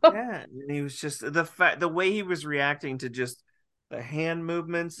 Yeah, and he was just the way he was reacting to just the hand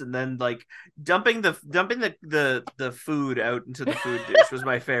movements, and then like dumping the food out into the food dish was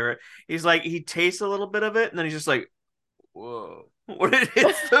my favorite. He's like, he tastes a little bit of it, and then he's just like, whoa. When it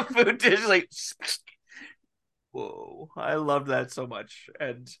hits the food dish, like, whoa. I love that so much.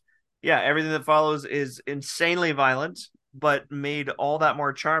 And yeah, everything that follows is insanely violent, but made all that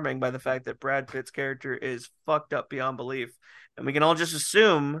more charming by the fact that Brad Pitt's character is fucked up beyond belief. And we can all just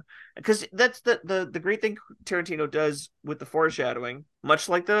assume, because that's the great thing Tarantino does with the foreshadowing, much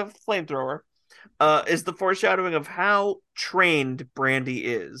like the flamethrower, is the foreshadowing of how trained Brandy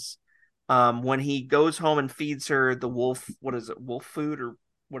is. When he goes home and feeds her the wolf, what is it, wolf food or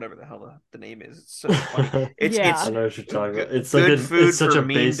whatever the hell the name is. It's so funny. It's I know what you're talking about. It's good like food it's such for a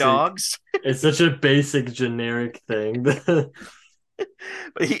mean basic dogs. It's such a basic generic thing.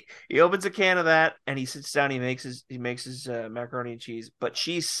 But he opens a can of that, and he sits down. He makes his macaroni and cheese, but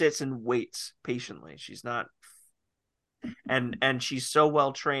she sits and waits patiently. She's not, and she's so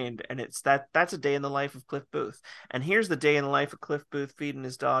well trained. And that's a day in the life of Cliff Booth. And here's the day in the life of Cliff Booth feeding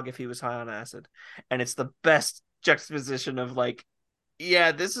his dog if he was high on acid. And it's the best juxtaposition of like,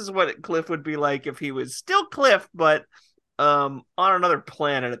 yeah, this is what Cliff would be like if he was still Cliff, but on another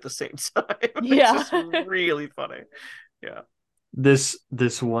planet at the same time. Yeah. It's just really funny. Yeah. This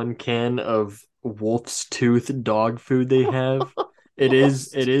one can of Wolf's Tooth dog food they have, it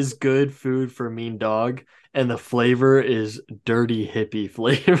is good food for a mean dog, and the flavor is dirty hippie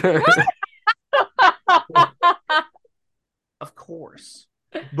flavor. Of course.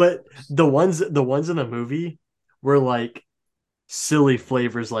 But the ones in the movie were like silly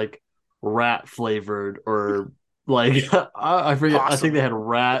flavors, like rat flavored, or like I forget. Possum. I think they had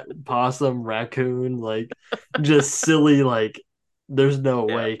rat, possum, raccoon, like just silly, like there's no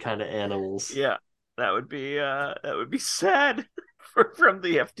way kind of animals. Yeah, that would be sad. from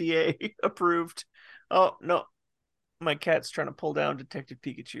the FDA approved. Oh no, my cat's trying to pull down Detective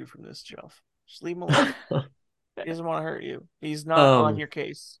Pikachu from this shelf. Just leave him alone. He doesn't want to hurt you. He's not on your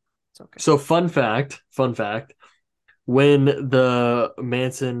case. It's okay. So fun fact, when the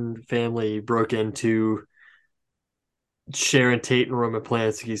Manson family broke into Sharon Tate and Roman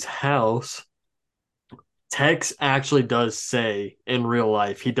Polanski's house, Tex actually does say in real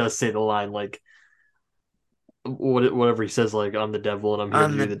life, he does say the line like whatever he says, like I'm the devil and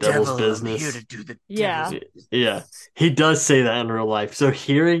I'm here to do the devil's business. I'm here to do the Yeah. devil's business. Yeah. He does say that in real life. So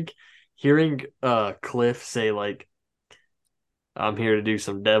hearing Cliff say like I'm here to do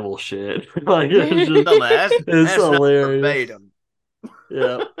some devil shit. Like it's that's not hilarious. verbatim.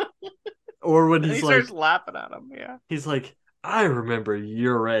 Yeah. Or when And he's he like starts laughing at him. Yeah. he's like, I remember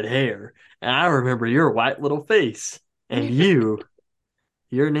your red hair, and I remember your white little face. And your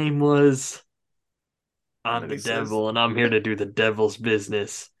name was I'm the devil, and I'm here to do the devil's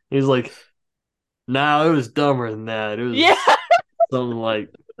business. He's like, no, it was dumber than that. It was something like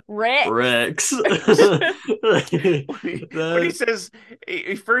Rex. When he says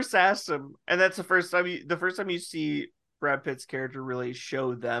he first asks him, and that's the first time you see Brad Pitt's character really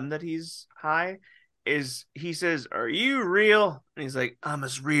show them that he's high, is he says, "Are you real?" And he's like, "I'm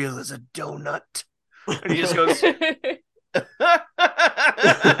as real as a donut." And he just goes and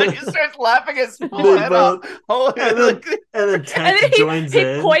he starts laughing his whole head off. And then Tex joins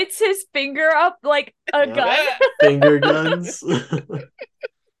in. He points his finger up like a gun. Finger guns.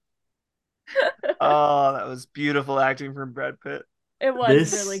 Oh, that was beautiful acting from Brad Pitt. It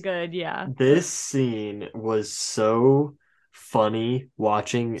was really good, yeah. This scene was so funny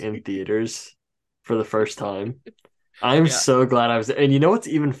watching in theaters for the first time. I'm so glad I was there. And you know what's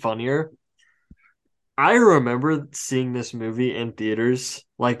even funnier? I remember seeing this movie in theaters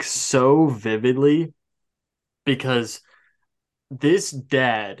like so vividly because this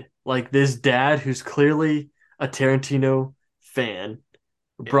dad who's clearly a Tarantino fan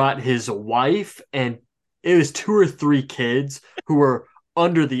brought his wife and it was 2 or 3 kids who were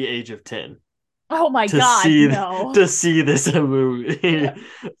under the age of 10. Oh my God, no. To see this movie.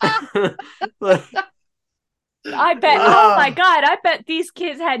 Like, I bet, oh my God, I bet these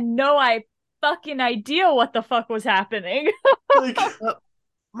kids had no fucking idea what the fuck was happening. Like,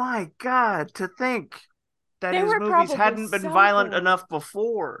 my God, to think that his movies hadn't been violent enough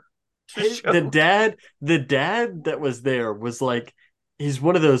before. The dad that was there was like, he's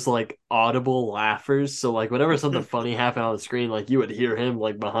one of those like audible laughers. So like whenever something funny happened on the screen, like you would hear him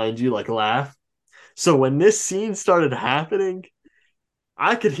like behind you like laugh. So when this scene started happening,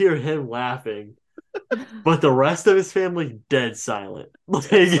 I could hear him laughing, but the rest of his family dead silent.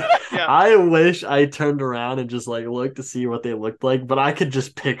 Like I wish I turned around and just like looked to see what they looked like, but I could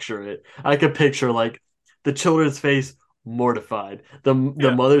just picture it. I could picture like the children's face mortified, the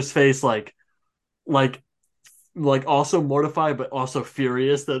mother's face like also mortified but also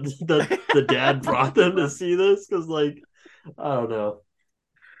furious that the dad brought them to see this because like I don't know.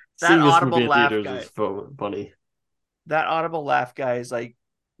 That seeing this audible movie in laugh theaters guy was funny. That audible laugh guy is like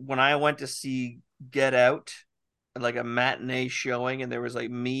when I went to see Get Out, like a matinee showing, and there was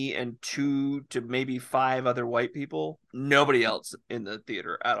like me and 2 to maybe 5 other white people, nobody else in the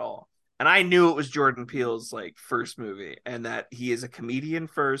theater at all. And I knew it was Jordan Peele's like first movie and that he is a comedian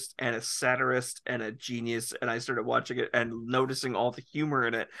first and a satirist and a genius. And I started watching it and noticing all the humor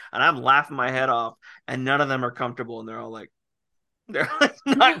in it. And I'm laughing my head off and none of them are comfortable. And they're like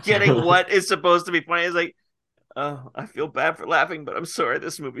not getting what is supposed to be funny. It's like, oh, I feel bad for laughing, but I'm sorry.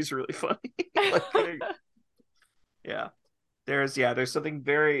 This movie's really funny. There's something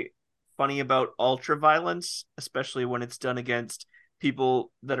very funny about ultra violence, especially when it's done against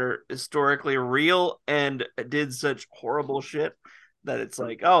people that are historically real and did such horrible shit that it's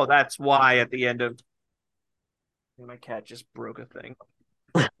like, oh, that's why at the end of my cat just broke a thing.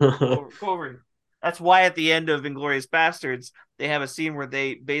 Go over. That's why at the end of Inglourious Bastards they have a scene where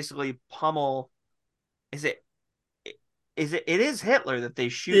they basically pummel. It is Hitler that they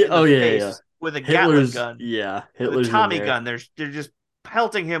shoot in the face with a Gatling gun. Yeah, Hitler's with a Tommy gun. They're just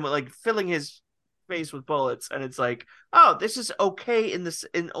pelting him, like filling his face with bullets, and it's like, oh, this is okay in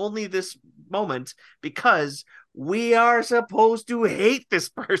only this moment because we are supposed to hate this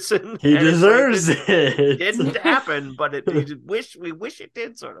person. He deserves it. It didn't happen, but we wish it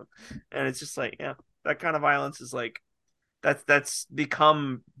did, sort of. And it's just like, yeah, that kind of violence is like that's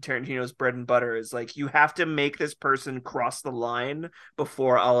become Tarantino's bread and butter. Is like, you have to make this person cross the line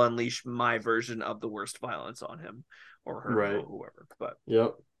before I'll unleash my version of the worst violence on him or her or whoever. But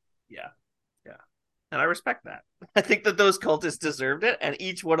yep. Yeah. And I respect that. I think that those cultists deserved it, and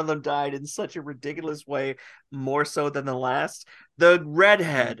each one of them died in such a ridiculous way, more so than the last. The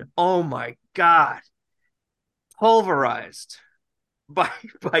redhead, oh my god, pulverized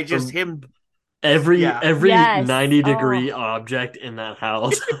by just him. Every Yeah. every Yes. 90-degree Oh. object in that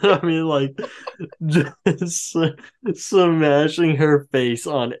house. I mean, like, just smashing her face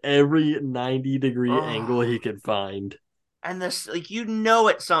on every 90-degree angle Oh. he could find. And this, like,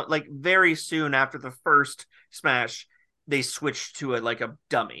 it, some like very soon after the first smash, they switched to a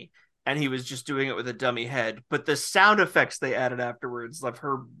dummy, and he was just doing it with a dummy head. But the sound effects they added afterwards, of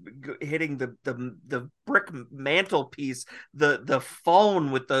her hitting the brick mantelpiece, the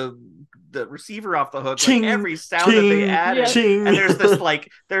phone with the receiver off the hook, Ching, like every sound that they ching, added, ching. and there's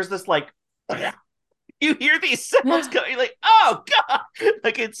this you hear these sounds going, like, oh god,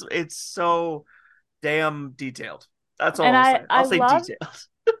 like it's so damn detailed. That's all And I'll say. I'll say love details.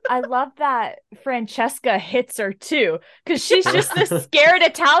 I love that Francesca hits her too, because she's just this scared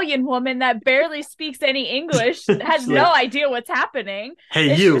Italian woman that barely speaks any English, has She's no like, idea what's happening. hey,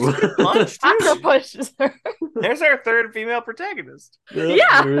 And you. Punch, Sucker too. pushes her. There's our third female protagonist.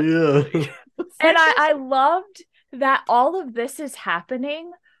 Yeah. There we go. And I loved that all of this is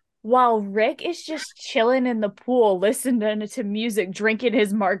happening while Rick is just chilling in the pool, listening to music, drinking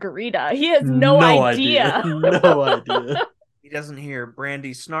his margarita. He has no idea. No idea. He doesn't hear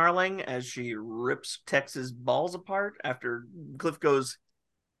Brandy snarling as she rips Tex's balls apart after Cliff goes,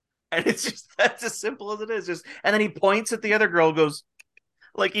 and it's just, that's as simple as it is. Just, and then he points at the other girl, goes,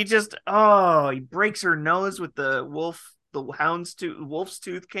 like, he breaks her nose with the wolf's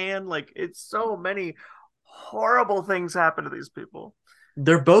tooth can. Like, it's so many horrible things happen to these people.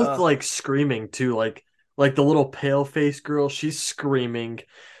 They're both like screaming too, like the little pale faced girl, she's screaming.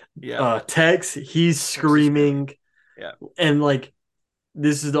 Yeah. Tex, he's screaming. Yeah. And like,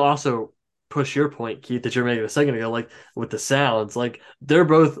 this is also push your point, Keith, that you're making a second ago, like with the sounds, like they're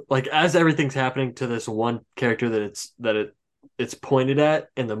both like, as everything's happening to this one character it's pointed at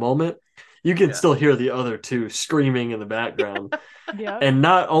in the moment, you can still hear the other two screaming in the background. Yeah. And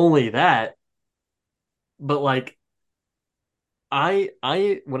not only that, but like, I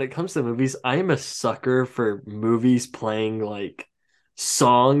when it comes to movies, I am a sucker for movies playing like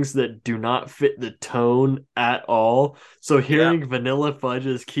songs that do not fit the tone at all. So hearing Vanilla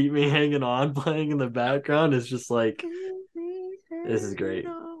Fudge's Keep Me Hanging On playing in the background is just like, this is great.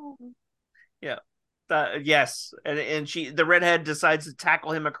 Yeah. Yes. And the redhead decides to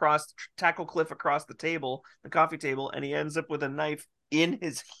tackle Cliff across the coffee table, and he ends up with a knife in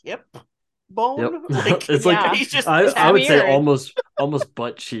his hip bone. Yep. Like, it's like, he's just, I would say weird. almost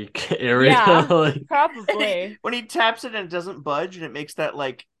butt cheek area. Yeah, like, probably. when he taps it and it doesn't budge, and it makes that,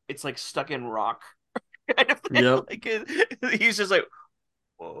 like, it's like stuck in rock kind of thing. Yep. Like, he's just like,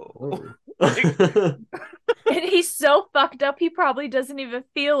 whoa. And he's so fucked up, he probably doesn't even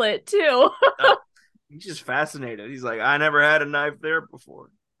feel it too. He's just fascinated. He's like, I never had a knife there before.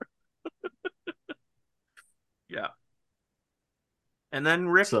 Yeah. And then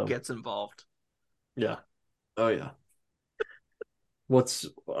Rick gets involved. Yeah. Oh, yeah.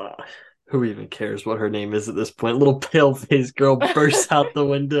 Who even cares what her name is at this point? Little pale-faced girl bursts out the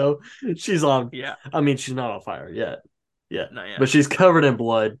window. She's on. Yeah. I mean, she's not on fire yet. Yeah. Not yet. But she's covered in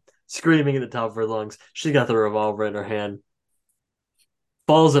blood, screaming at the top of her lungs. She got the revolver in her hand.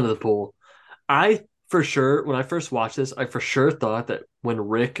 Falls into the pool. When I first watched this, I for sure thought that when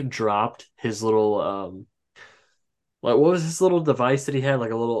Rick dropped his little like, what was his little device that he had? Like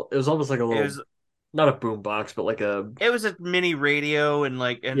a little, it was almost like a little, not a boom box, but it was a mini radio and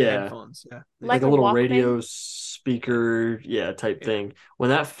headphones. Yeah. Like a little Walkman radio speaker, type thing. When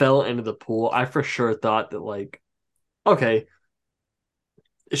that fell into the pool, I for sure thought that, like, okay,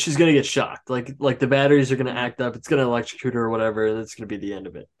 she's gonna get shocked. Like the batteries are gonna act up, it's gonna electrocute her or whatever, and it's gonna be the end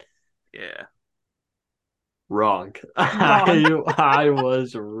of it. Yeah. Wrong. I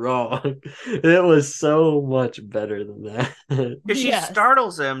was wrong. It was so much better than that. Because she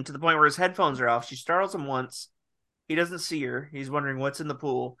startles him to the point where his headphones are off. She startles him once. He doesn't see her. He's wondering what's in the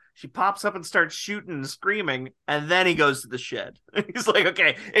pool. She pops up and starts shooting and screaming, and then he goes to the shed. He's like,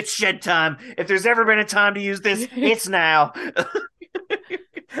 okay, it's shed time. If there's ever been a time to use this, it's now.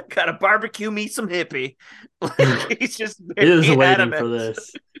 Gotta barbecue me some hippie. He's just he was waiting for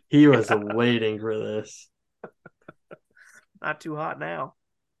this. He was waiting for this. Not too hot now.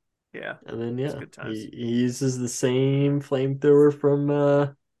 Yeah. And then he uses the same flamethrower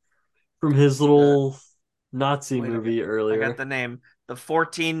from his little Nazi movie earlier. I got the name. The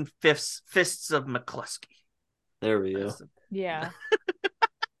 14 Fists of McCluskey. There we go. Yeah.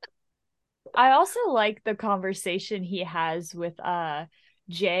 I also like the conversation he has with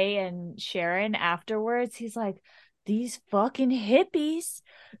Jay and Sharon afterwards, he's like, these fucking hippies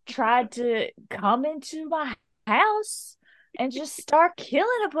tried to come into my house and just start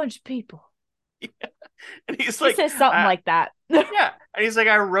killing a bunch of people. Yeah. And he's He like, says something like that. yeah. And he's like,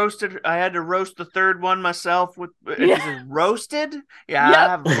 I had to roast the third one myself and Yeah. he says, roasted? Yeah, I Yep.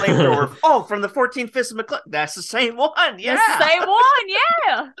 have a flamethrower. Oh, from the 14 Fists of McClellan. That's the same one. Yeah. That's the same one.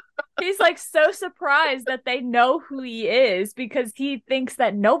 Yeah. He's like so surprised that they know who he is because he thinks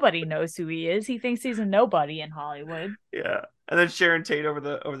that nobody knows who he is. He thinks he's a nobody in Hollywood. Yeah. And then Sharon Tate over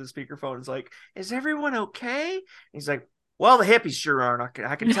the speakerphone is like, is everyone okay? And he's like, well, the hippies sure aren't.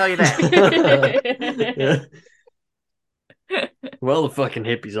 I can tell you that. Yeah. Well, the fucking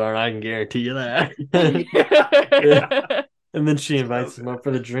hippies aren't. I can guarantee you that. Yeah. And then she invites him up for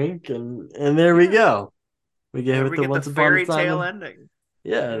the drink, and there we go. We get with the once upon fairy a time tale ending.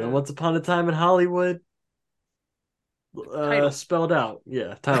 Yeah, the once upon a time in Hollywood spelled out.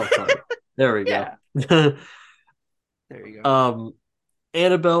 Yeah, title card. There we go. There you go.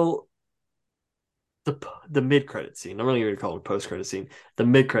 Annabelle, the mid credit scene. I'm really going to call it a post credit scene. The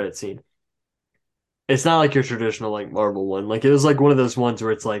mid credit scene. It's not like your traditional like Marvel one. Like it was like one of those ones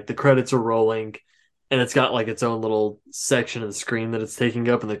where it's like the credits are rolling, and it's got like its own little section of the screen that it's taking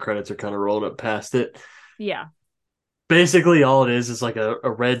up, and the credits are kind of rolled up past it. Yeah. Basically, all it is like a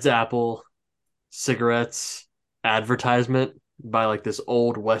Red's Apple cigarettes advertisement by like this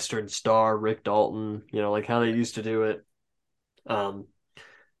old Western star, Rick Dalton, like how they used to do it.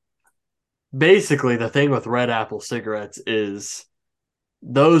 Basically, the thing with Red Apple cigarettes is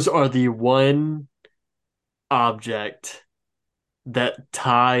those are the one object that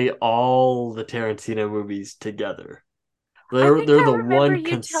tie all the Tarantino movies together. They're the one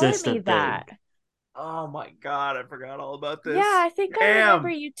consistent thing. Oh my god, I forgot all about this. Yeah, I think I remember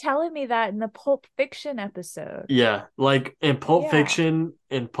you telling me that in the Pulp Fiction episode. Yeah, like in Pulp Fiction,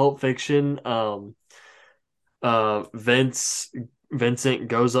 Vincent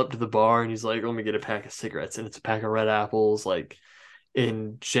goes up to the bar and he's like, let me get a pack of cigarettes, and it's a pack of Red Apples. Like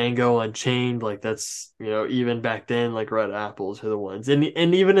in Django Unchained, like that's, even back then, like Red Apples are the ones. And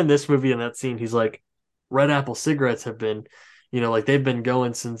even in this movie, in that scene, he's like, Red Apple cigarettes have been, like they've been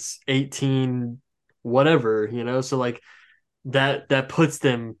going since 18 whatever, so like that puts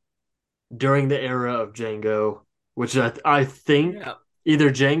them during the era of Django, which I think either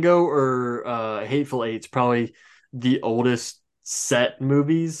Django or Hateful Eight's probably the oldest set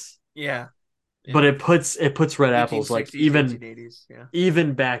movies. Yeah. But it puts Red Apples like even 1880s,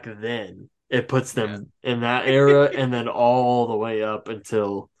 even back then, it puts them in that era and then all the way up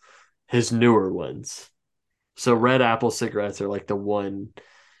until his newer ones. So Red Apple cigarettes are like the one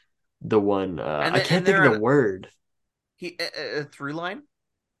I can't think of the word. A through line?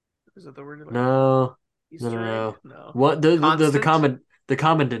 Is that the word? No. What the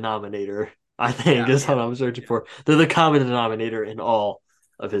common denominator, I think, is what I'm searching for. They're the common denominator in all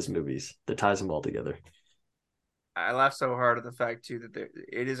of his movies that ties them all together. I laugh so hard at the fact too that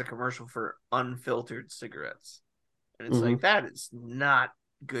it is a commercial for unfiltered cigarettes, and it's like, that is not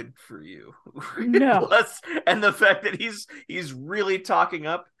good for you. No. And the fact that he's really talking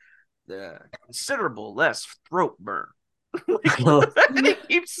up the considerable less throat burn. The fact that he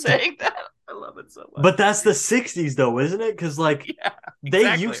keeps saying that, I love it so much. But that's the 60s though, isn't it? Because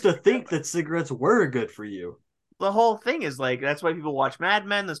they used to think that cigarettes were good for you. The whole thing is like, that's why people watch Mad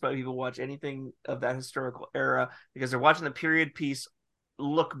Men. That's why people watch anything of that historical era, because they're watching the period piece,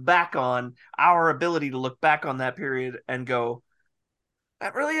 look back on our ability to look back on that period and go,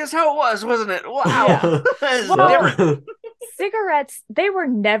 that really is how it was, wasn't it? Wow. Different. Cigarettes, they were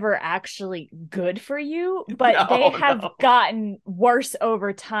never actually good for you, but they have gotten worse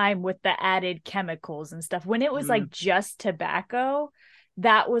over time with the added chemicals and stuff. When it was like just tobacco,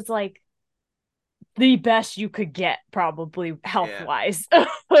 that was like the best you could get, probably health-wise.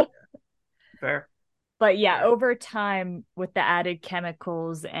 Fair. But over time, with the added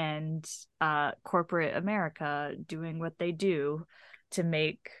chemicals and corporate America doing what they do to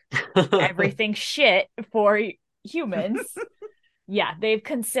make everything shit for humans, they've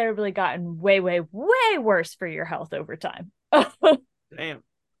considerably gotten way, way, way worse for your health over time. Damn.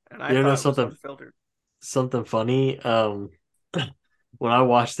 And I thought something unfiltered. Something funny. When I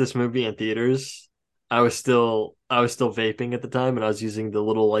watched this movie in theaters, I was still vaping at the time, and I was using the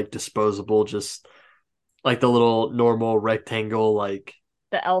little like disposable, just like the little normal rectangle, like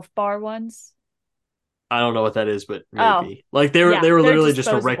the Elf Bar ones. I don't know what that is, but maybe like they were literally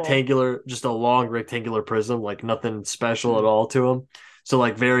disposable. just a long rectangular prism, like nothing special at all to them. So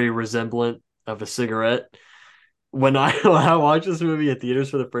like very resemblant of a cigarette. When I watched this movie in theaters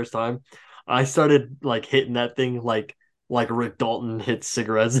for the first time, I started like hitting that thing like like Rick Dalton hits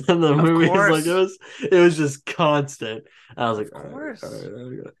cigarettes in the Of movies. Like course. it was just constant. I was like, Of all right, all course.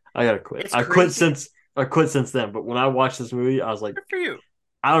 right, I gotta quit. It's crazy. I quit since then. But when I watched this movie, I was like, Good for you.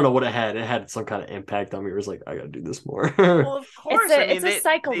 I don't know what it had. It had some kind of impact on me. It was like, I gotta do this more. Well, of course. I It's mean, a they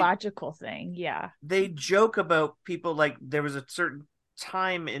psychological thing. Yeah. they joke about people like there was a certain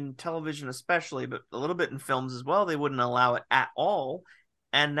time in television especially, but a little bit in films as well, they wouldn't allow it at all,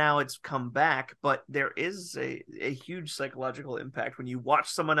 and now it's come back. But there is a huge psychological impact when you watch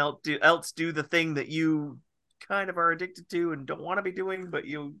someone else do the thing that you kind of are addicted to and don't want to be doing, but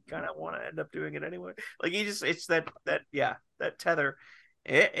you kind of want to end up doing it anyway. Like you just, it's that yeah, that tether,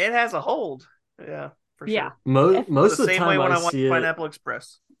 it has a hold. Yeah, for Yeah. sure. It's the Most of the same way time when I I watch see it, Pineapple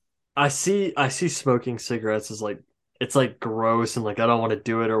Express. I see smoking cigarettes as like it's like gross and like I don't want to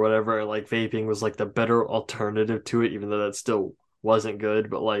do it or whatever. Like vaping was like the better alternative to it, even though that still wasn't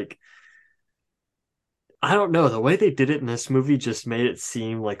good. But like I don't know, the way they did it in this movie just made it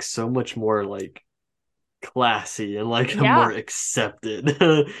seem like so much more like classy and like more Yeah. accepted.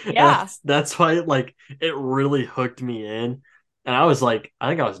 And Yeah. that's why like it really hooked me in. And I was like, I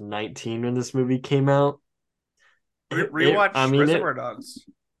think I was 19 when this movie came out. I Rewatch mean Reservoir Dogs.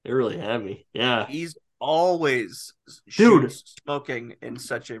 it really had me. Yeah. He's always Dude, shoots smoking in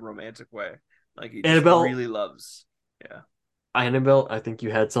such a romantic way. Like he just Annabelle, really loves. Yeah. Annabelle, I think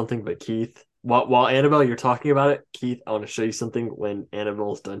you had something, but Keith, while Annabelle, you're talking about it, Keith, I want to show you something when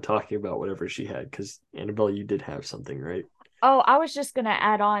Annabelle's done talking about whatever she had, because Annabelle, you did have something, right? Oh, I was just gonna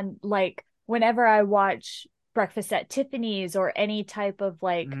add on, like, whenever I watch Breakfast at Tiffany's or any type of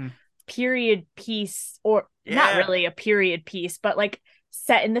like Mm, period piece, or not yeah. really a period piece, but like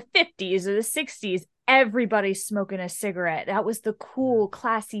set in the 50s or the 60s, everybody's smoking a cigarette. That was the cool,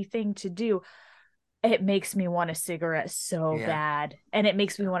 classy thing to do. It makes me want a cigarette so Yeah. bad. And it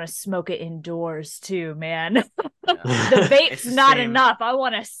makes me want to smoke it indoors too, man. Yeah. The It's vape's the not same. enough. I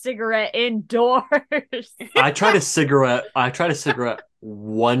want a cigarette indoors. I tried a cigarette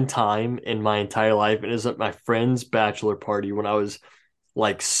one time in my entire life, and it was at my friend's bachelor party when I was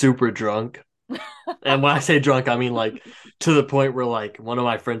like super drunk. And when I say drunk, I mean like to the point where like one of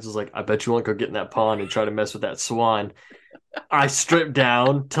my friends was like, I bet you won't go get in that pond and try to mess with that swan. I stripped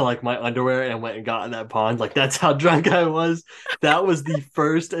down to like my underwear and went and got in that pond. Like that's how drunk I was. That was the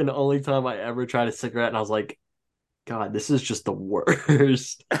first and only time I ever tried a cigarette, and I was like, God, this is just the worst.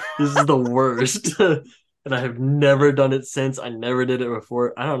 This is the worst. And I have never done it since. I never did it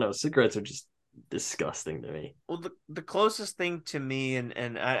before. I don't know. Cigarettes are just disgusting to me. Well, the closest thing to me,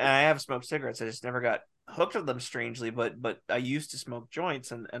 and I have smoked cigarettes. I just never got hooked on them, strangely. But I used to smoke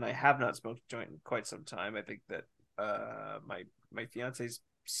joints, and I have not smoked a joint in quite some time. I think that my fiance's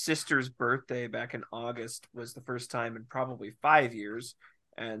sister's birthday back in August was the first time in probably 5 years,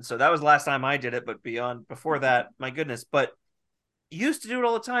 and so that was the last time I did it. But before that, my goodness. But used to do it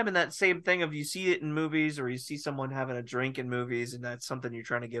all the time, and that same thing of you see it in movies or you see someone having a drink in movies, and that's something you're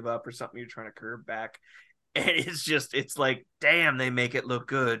trying to give up or something you're trying to curb back. And it's like, damn, they make it look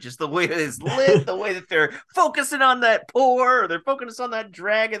good. Just the way that it's lit, the way that they're focusing on that pour, or they're focusing on that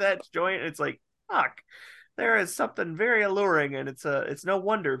drag of that joint. It's like, fuck, there is something very alluring, and it's no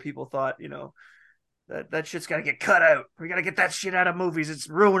wonder people thought, that shit's got to get cut out. We got to get that shit out of movies. It's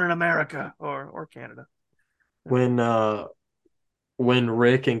ruining America or Canada. When when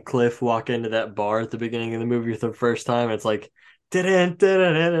Rick and Cliff walk into that bar at the beginning of the movie for the first time, it's like and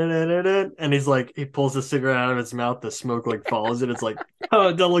he's like he pulls a cigarette out of his mouth, the smoke like follows it. It's like,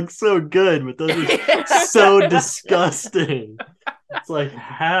 oh, that looks so good, but those are so disgusting. It's like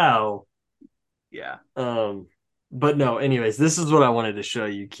how? Yeah. But no, anyways, this is what I wanted to show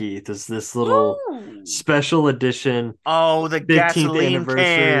you, Keith, is this little Woo! special edition Oh, the 15th gasoline anniversary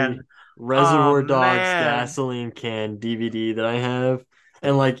can. Oh Reservoir Dogs man. gasoline can DVD that I have.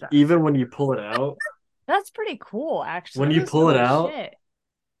 And like even when you pull it out, That's pretty cool, when That you actually. is pull it Holy cool. out, shit.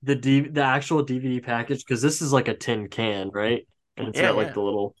 the actual DVD package, because this is like a tin can, right? And it's Yeah, got like yeah.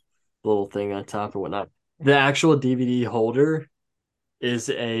 the little thing on top and whatnot. The actual DVD holder is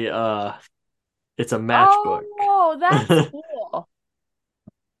a it's a matchbook. Oh, that's cool.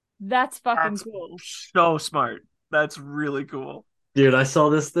 That's fucking That's cool. so smart. That's really cool. Dude, I saw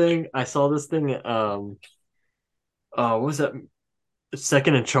this thing. I saw this thing. What was that?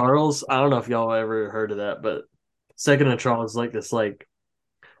 Second and Charles. I don't know if y'all ever heard of that, but Second and Charles is like this like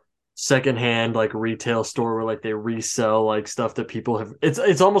secondhand like retail store where like they resell like stuff that people have.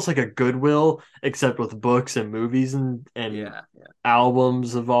 It's almost like a Goodwill except with books and movies and Yeah, yeah.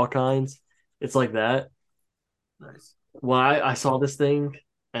 albums of all kinds. It's like that. Nice. When I saw this thing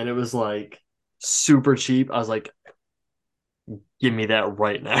and it was like super cheap, I was like, Give me that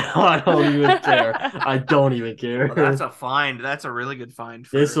right now. I don't even care. I don't even care. Well, that's a find. That's a really good find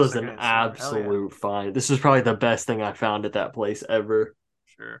for This a was an secondhand store. Hell yeah. absolute find. This was probably the best thing I found at that place ever.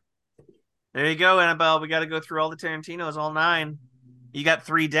 Sure. There you go, Annabelle. We got to go through all the Tarantinos, all 9. You got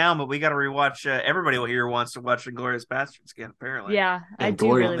 3 down, but we got to rewatch. Everybody here wants to watch Inglourious Basterds again, apparently. Yeah, I And do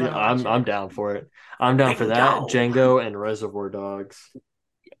Glory, really want to watch I'm it. down for it. I'm down for that. Bingo! Django and Reservoir Dogs.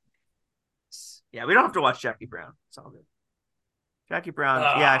 Yeah, we don't have to watch Jackie Brown. It's all good. Jackie Brown.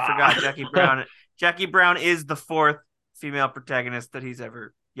 Yeah, I forgot. Jackie Brown. Jackie Brown is the 4th female protagonist that he's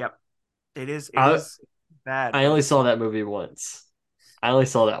ever. Yep. It is bad. I only saw that movie once. I only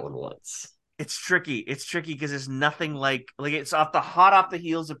saw that one once. It's tricky. It's tricky because it's nothing like it's off the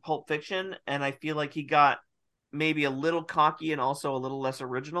heels of Pulp Fiction, and I feel like he got maybe a little cocky and also a little less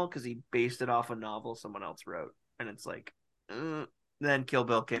original because he based it off a novel someone else wrote, and it's like, then Kill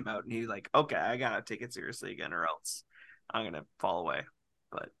Bill came out, and he's like, okay, I gotta take it seriously again, or else I'm gonna fall away.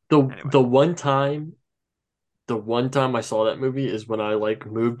 But anyway. the one time I saw that movie is when I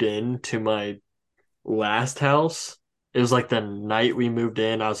moved in to my last house. It was like the night we moved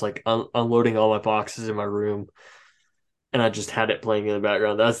in. I was like unloading all my boxes in my room, and I just had it playing in the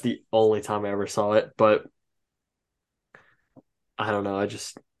background. That's the only time I ever saw it. But I don't know.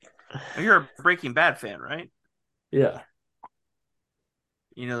 You're a Breaking Bad fan, right? Yeah.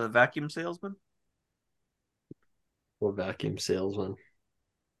 You know the vacuum salesman? Or vacuum salesman.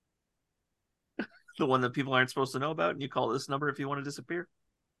 The one that people aren't supposed to know about, and you call this number if you want to disappear.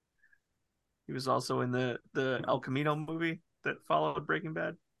 He was also in the El Camino movie that followed Breaking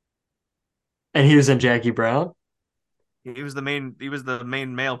Bad. And he was in Jackie Brown? He was the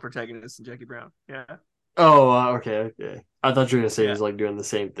main male protagonist in Jackie Brown. Yeah. Oh, okay. I thought you were gonna say he was doing the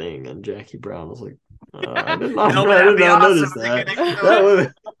same thing, and Jackie Brown was like, I did not notice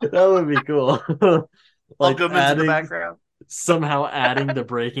that. That would be cool. All Goodman's in the background. Somehow adding the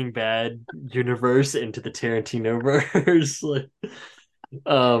Breaking Bad universe into the Tarantino verse.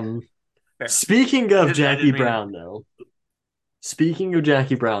 Speaking of Jackie Brown, though,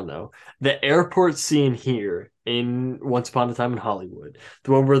 the airport scene here in Once Upon a Time in Hollywood,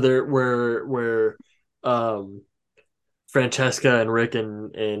 the one where Francesca and Rick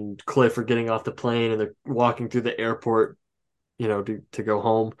and Cliff are getting off the plane and they're walking through the airport, to go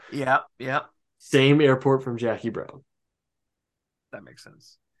home. Yeah. Same airport from Jackie Brown. That makes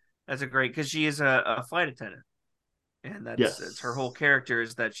sense. That's great because she is a flight attendant. And it's her whole character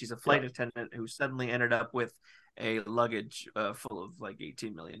is that she's a flight attendant who suddenly ended up with a luggage full of like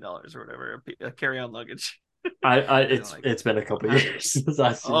 $18 million or whatever, a carry-on luggage. It's been a couple of years since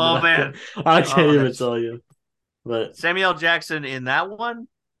I've seen that. Man, I can't even tell you. But Samuel Jackson in that one,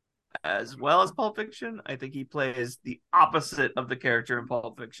 as well as Pulp Fiction, I think he plays the opposite of the character in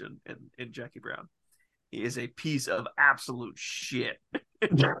Pulp Fiction in Jackie Brown. He is a piece of absolute shit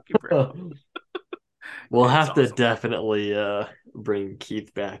in Jackie Brown. We'll have to definitely bring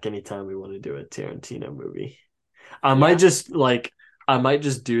Keith back anytime we want to do a Tarantino movie. I might just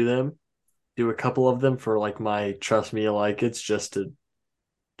do a couple of them for like my Trust Me Like It's just to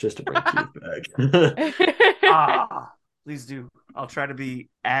bring Keith back. Please do. I'll try to be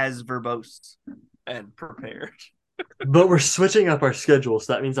as verbose and prepared. But we're switching up our schedule,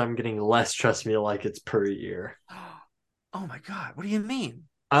 so that means I'm getting less Trust Me Like It's per year. Oh my God. What do you mean?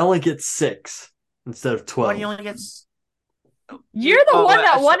 I only get 6 instead of 12. Why do you only get... You're the one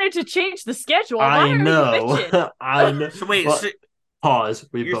that wanted to change the schedule. I know. I know. So wait, pause.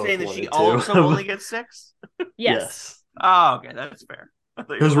 You're saying that she also only gets 6? Yes. Oh, okay, that's fair.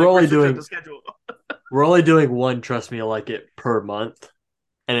 Because we're only doing one Trust Me Like It per month,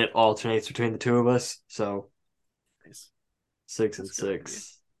 and it alternates between the two of us. So 6 and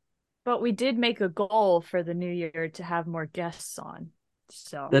 6. But we did make a goal for the new year to have more guests on.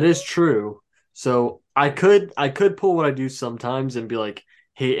 So that is true. So I could pull what I do sometimes and be like,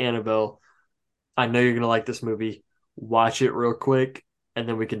 "Hey, Annabelle, I know you're gonna like this movie. Watch it real quick, and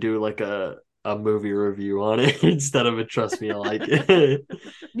then we can do like a movie review on it instead of a Trust Me I Like It."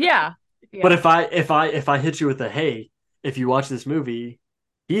 Yeah. But if I hit you with a hey, if you watch this movie,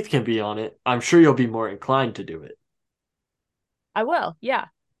 Heath can be on it, I'm sure you'll be more inclined to do it. I will. Yeah.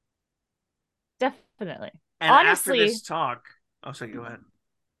 Definitely. And honestly, after this talk, sorry, go ahead.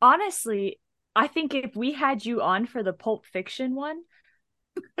 Honestly, I think if we had you on for the Pulp Fiction one,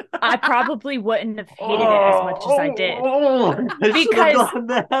 I probably wouldn't have hated it as much as I did.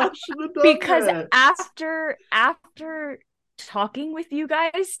 Because after talking with you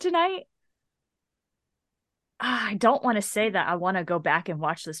guys tonight, I don't want to say that I want to go back and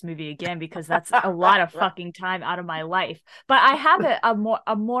watch this movie again because that's a lot of fucking time out of my life. But I have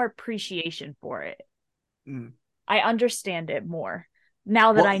a more appreciation for it. I understand it more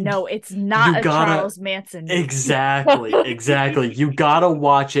now that Well, I know it's you not a gotta Charles Manson movie. exactly. You gotta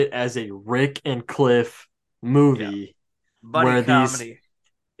watch it as a Rick and Cliff Yeah. movie Buddy where these comedy.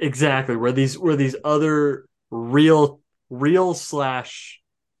 exactly where these other real slash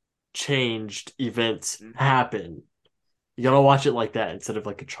changed events Mhm. happen. You gotta watch it like that instead of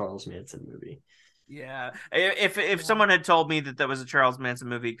like a Charles Manson movie. Yeah. If Yeah. someone had told me that was a Charles Manson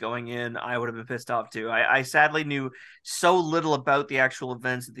movie going in, I would have been pissed off too. I sadly knew so little about the actual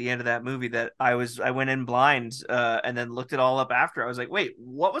events at the end of that movie that I went in blind and then looked it all up after. I was like, wait,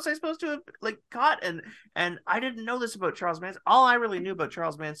 what was I supposed to have like caught? And I didn't know this about Charles Manson. All I really knew about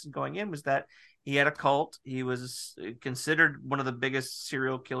Charles Manson going in was that he had a cult. He was considered one of the biggest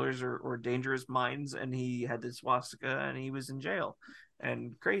serial killers or dangerous minds, and he had this swastika, and he was in jail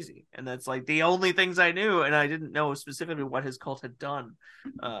and crazy. And that's like the only things I knew, and I didn't know specifically what his cult had done.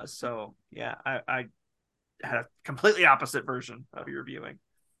 So yeah, I had a completely opposite version of your viewing.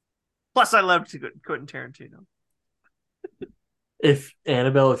 Plus, I loved Quentin Tarantino. If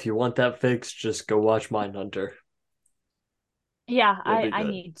Annabelle, if you want that fix, just go watch Mindhunter. Yeah, You'll I be I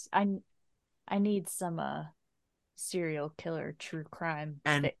good. need I need some serial killer true crime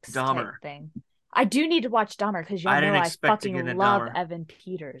And fix type Dahmer. thing. I do need to watch Dahmer because y'all I know didn't I expect to get fucking into love Dahmer. Evan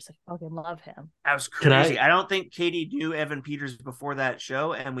Peters. I fucking love him. That was Can crazy. I I don't think Katie knew Evan Peters before that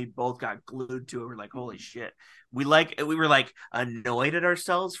show, and we both got glued to it. We're like, holy shit. We were like annoyed at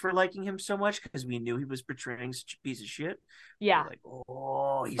ourselves for liking him so much because we knew he was portraying such a piece of shit. But we're Yeah, like,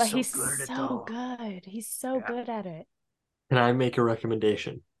 oh, he's but so he's good at it so though. good. He's so Yeah. good at it. can I make a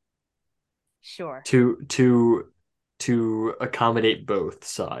recommendation Sure. to accommodate both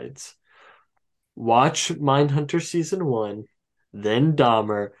sides? Watch Mindhunter season one, then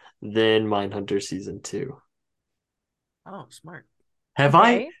Dahmer, then Mindhunter season two. Oh, smart. Have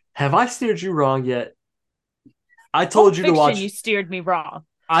I Okay. have I steered you wrong yet? I Pulp told you to Fiction, you watch steered me wrong.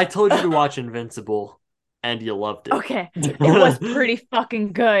 I told you to watch Invincible and you loved it. Okay. It was pretty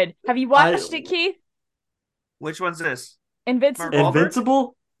fucking good. Have you I watched it, Keith? Which one's this? Mark Invincible? Wahlberg?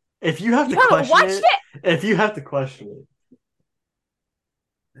 Invincible? If you have to You haven't question watched it, it? if you have to question it,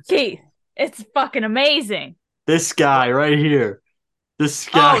 That's Keith, cool. it's fucking amazing. this guy What? right here. This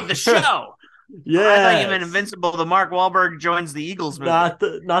guy. Oh, the show. I thought you meant Yes. Invincible, the Mark Wahlberg joins the Eagles movie. Not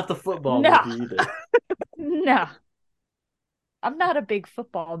the football No, movie either. no. I'm not a big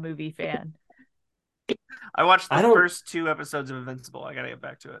football movie fan. I watched the I don't first two episodes of Invincible. I gotta get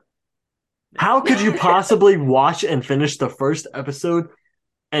back to it. Yeah. How could you possibly watch and finish the first episode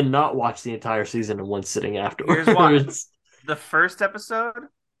and not watch the entire season in one sitting Here's why. afterwards? The first episode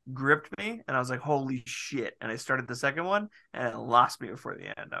gripped me, and I was like, "Holy shit!" And I started the second one, and it lost me before the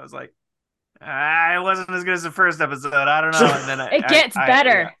end. I was like, "It wasn't as good as the first episode. I don't know." And then It gets yeah,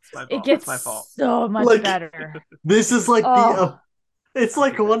 better. it's my It fault. It's gets my fault. so much Like better. this is like Oh, it's I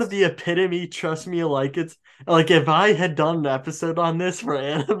like think one of that's the epitome, trust me, like it's like if I had done an episode on this for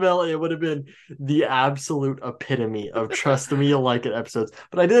Annabelle, it would have been the absolute epitome of trust me, like it episodes.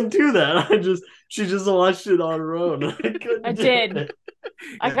 But I didn't do that. She just watched it on her own. I I couldn't do did. it.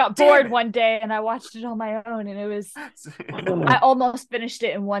 I got damn bored it. one day and I watched it on my own, and I almost finished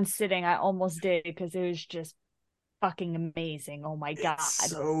it in one sitting. I almost did because it was just fucking amazing. Oh my It's God.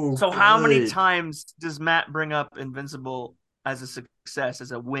 so So how many good. times does Matt bring up Invincible as a success,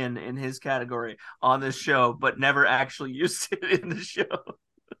 as a win in his category on this show, but never actually used it in the show?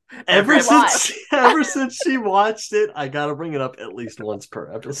 Every A lot. Ever since she watched it, I gotta bring it up at least once per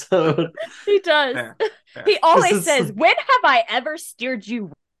episode. He does. fair, fair. He 'Cause always it's says, like, "When have I ever steered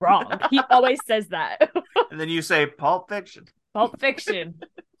you wrong?" He always says that. And then you say Pulp Fiction. Pulp Fiction.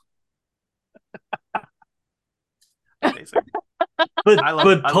 Amazing. but I love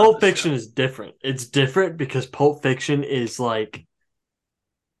but I love Pulp this Fiction show. is different. It's different because Pulp Fiction is like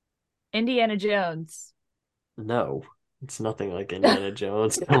Indiana Jones. no, it's nothing like Indiana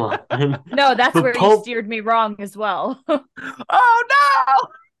Jones. Come on. No, that's But where you steered me wrong as well. Oh no!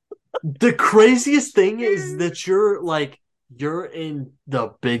 the craziest thing is that you're in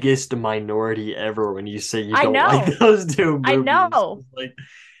the biggest minority ever when you say you I don't know. like those two movies. I know. Like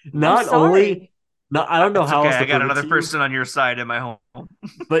I'm not only sorry. no, I don't know It's how okay. else to I got put it another to you, person on your side in my home.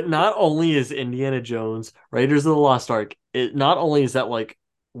 but not only is Indiana Jones, Raiders of the Lost Ark, it not only is that like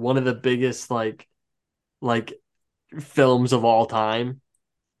one of the biggest like films of all time,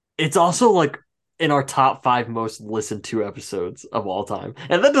 it's also like in our top five most listened to episodes of all time.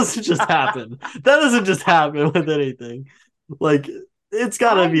 And that doesn't just happen. That doesn't just happen with anything. Like it's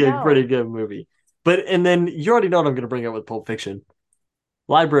gotta I be a pretty know. good movie. But and then you already know what I'm gonna bring up with Pulp Fiction.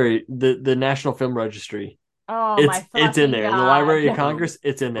 Library, the National Film Registry. Oh my It's in fucking there in the Library of god. Boom. Congress.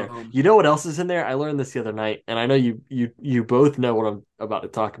 It's in there. Boom. You know what else is in there? I learned this the other night, and I know you both know what I'm about to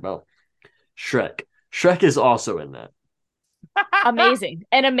talk about. Shrek. Shrek is also in that. Amazing.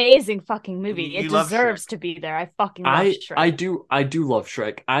 An amazing fucking You, movie. It you love deserves Shrek. to be there. I fucking love Shrek. I do love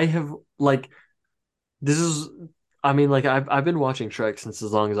Shrek. I have like this is I mean like I've been watching Shrek since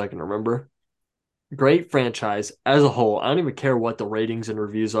as long as I can remember. Great franchise as a whole. I don't even care what the ratings and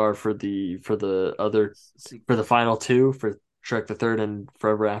reviews are for the other for the final two for Shrek the Third and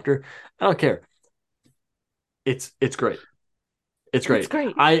Forever After. I don't care. It's great. It's It's great.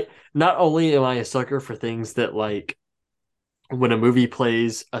 great. I not only am I a sucker for things that like when a movie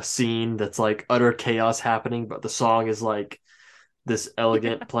plays a scene that's like utter chaos happening, but the song is like this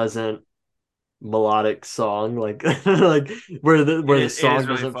elegant, pleasant, melodic song, like like where the It is song really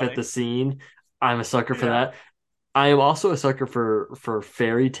doesn't fit funny. the scene. I'm a sucker for Yeah. that. I am also a sucker for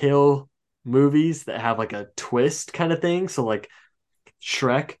fairy tale movies that have like a twist kind of thing. So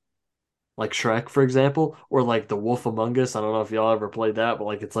Shrek, like Shrek, for example, or like The Wolf Among Us. I don't know if y'all ever played that, but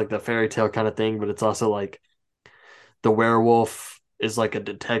like it's like the fairy tale kind of thing, but it's also like the werewolf is like a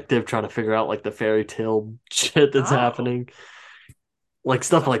detective trying to figure out like the fairy tale shit that's Oh, happening. Like that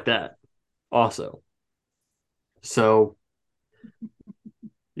stuff sounds like cool. that. Also. So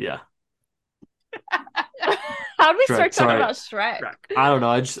yeah. How did we Shrek, start talking sorry. about Shrek? Shrek. I don't know.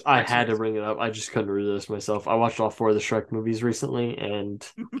 I Shrek's had to amazing. bring it up. I just couldn't resist myself. I watched all four of the Shrek movies recently, and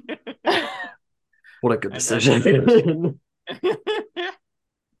what a good I did that decision. too.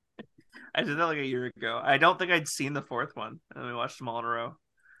 I did that like a year ago. I don't think I'd seen the fourth one, and we watched them all in a row.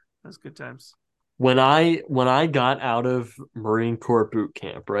 That was good times. When I got out of Marine Corps boot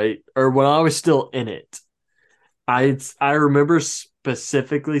camp, right? Or when I was still in it, I remember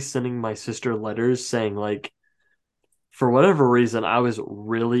specifically sending my sister letters saying like for whatever reason I was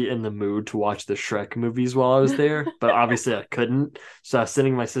really in the mood to watch the Shrek movies while I was there, but obviously I couldn't. So I was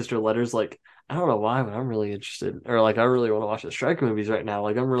sending my sister letters like I don't know why, but I'm really interested or like I really want to watch the Shrek movies right now.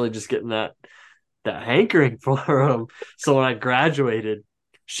 Like I'm really just getting that hankering for them. So when I graduated,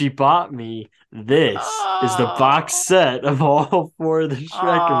 she bought me this is the box Oh, set of all four of the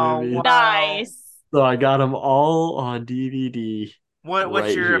Shrek oh movies. wow. Nice. So I got them all on DVD What's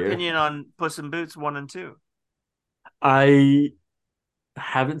right your here. opinion on Puss in Boots 1 and 2? I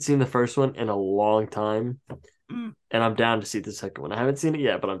haven't seen the first one in a long time, Mm, and I'm down to see the second one. I haven't seen it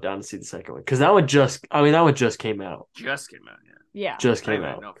yet, but I'm down to see the second one because that one just came out, just came out, yeah. Yeah. just I came don't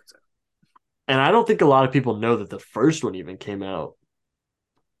even out, know if it's out. and I don't think a lot of people know that the first one even came out.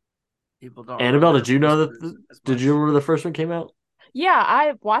 People don't Annabelle, remember did you Puss know in that? Boots as Did you much. remember the first one came out? Yeah,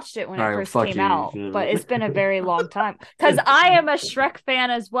 I watched it when All it right, well, first fuck came you. out, but it's been a very long time. Because I am a Shrek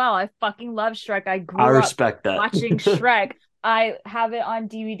fan as well. I fucking love Shrek. I I grew up respect that. watching Shrek. I have it on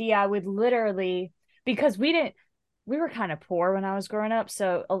DVD. I would literally, because we were kind of poor when I was growing up.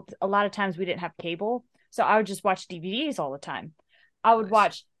 So a lot of times we didn't have cable. So I would just watch DVDs all the time. I would Nice.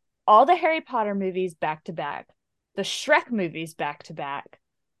 watch all the Harry Potter movies back to back, the Shrek movies back to back.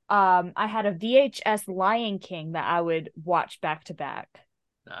 I had a VHS Lion King that I would watch back to back.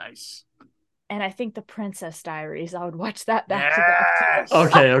 Nice. And I think the Princess Diaries, I would watch that back to back too. Yes.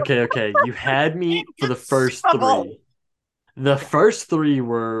 Okay. You had me for the first Inconceivable. three. The Yeah. first three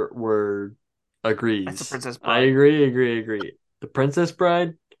were That's the agrees. Princess I Bride. agree. The Princess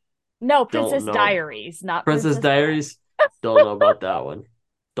Bride, No, don't Princess know. Diaries, not Princess Princess Bride. Diaries, don't know about that one.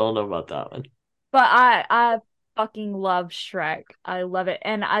 Don't know about that one. But I fucking love Shrek. I love it.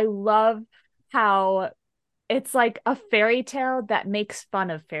 And I love how it's like a fairy tale that makes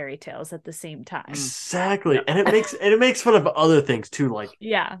fun of fairy tales at the same time. Mm, yeah. Exactly. And it makes fun of other things too. Like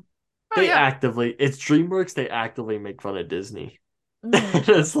Yeah. Oh yeah. it's DreamWorks, they actively make fun of Disney. Mhm.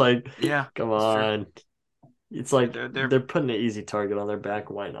 It's like, Yeah. come That's true. on. It's like They're they're putting an easy target on their back.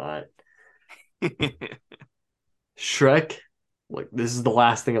 Why not? Shrek, like this is the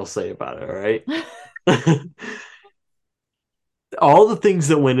last thing I'll say about it, all right? All the things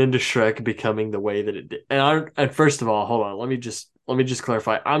that went into Shrek becoming the way that it did. And first of all, hold on, let me just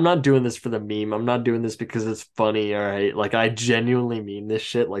clarify. I'm not doing this for the meme. I'm not doing this because it's funny, all right? Like I genuinely mean this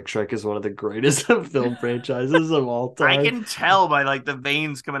shit. Like Shrek is one of the greatest film franchises of all I time, can tell by like the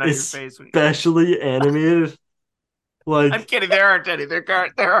veins coming out of your face. especially animated. I'm Like kidding. There aren't any. There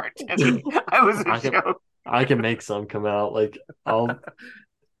aren't any. I was a I can joke. I can make some come out. Like I'll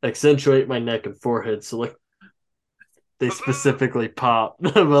accentuate my neck and forehead so like they specifically pop.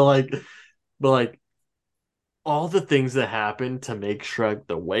 But like all the things that happened to make Shrek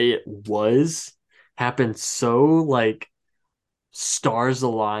the way it was happened so like stars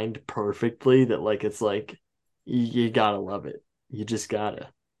aligned perfectly that like it's like you gotta love it. You just gotta.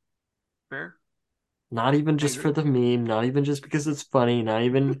 Fair. Not even I just agree. for the meme, not even just because it's funny, not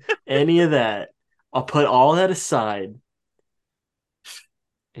even any of that. I'll put all that aside.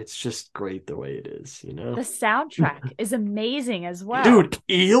 It's just great the way it is, you The know? soundtrack is amazing as well. Dude,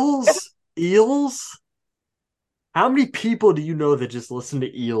 eels? Eels? How many people do you know that just listen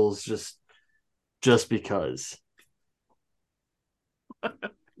to eels just because?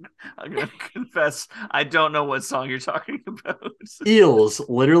 I'm gonna confess, I don't know what song you're talking about. Eels,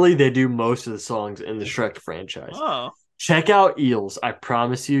 literally, they do most of the songs in the Shrek franchise. Oh, Check out Eels. I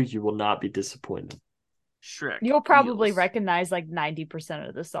promise you, you will not be disappointed. Shrek You'll probably Eels. recognize like 90%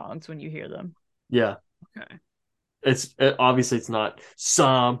 of the songs when you hear them. Yeah, Okay. obviously it's not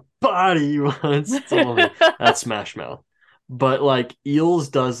somebody wants to tell me that's Smash Mouth, but like Eels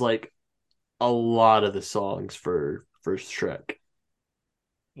does like a lot of the songs for Shrek.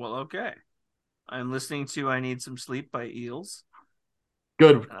 Well, okay. I'm listening to "I Need Some Sleep" by Eels,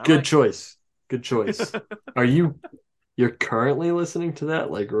 Good, and I good like it. choice. Good choice. Are you're currently listening to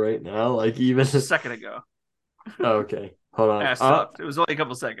that like right now? Like even Just a second ago, oh, okay. Hold on. I stopped. It was only a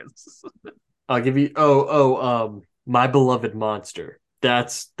couple seconds. I'll give you My Beloved Monster.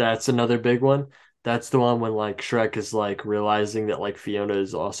 That's another big one. That's the one when like Shrek is like realizing that like Fiona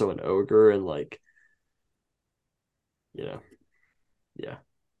is also an ogre and like you know, yeah.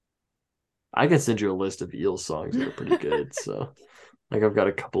 I can send you a list of Eel songs that are pretty good. So like I've got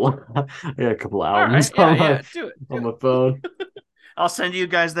a couple of I got a couple of All albums right, yeah, yeah, do it, on do my phone. it. I'll send you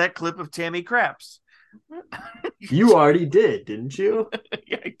guys that clip of Tammy Craps. You already did, didn't you?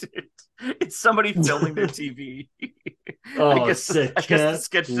 Yeah, I did. It's somebody filming their TV. I Oh, guess sick. I guess the Can't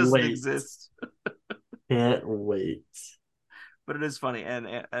sketch doesn't wait. exist, Can't wait. but it is funny. And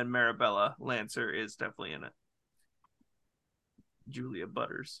Marabella Lancer is definitely in it. Julia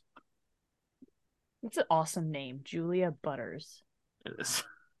Butters. It's an awesome name, Julia Butters. It is.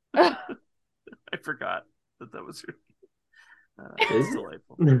 I I forgot that was her. Is It's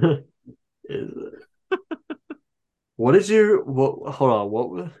delightful. it? Is it? What is your what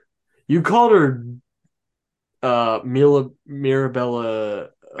hold on, you called her Mirabella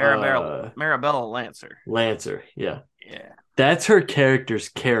Marabella Lancer. Lancer. Yeah. Yeah. That's her character's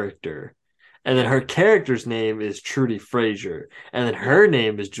character. And then Yeah. her character's name is Trudy Frazier. And then Yep. her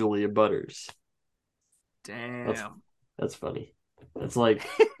name is Julia Butters. That's Damn. that's funny. That's like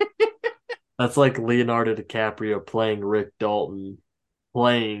that's like Leonardo DiCaprio playing Rick Dalton,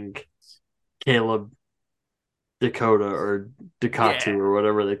 playing Caleb Dakota or Dakatu Yeah. or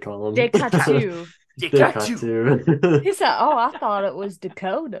whatever they call him. Dekatu. Pikachu. Dakatu. He said, "Oh, I thought it was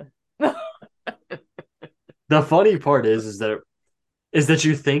Dakota." The funny part is that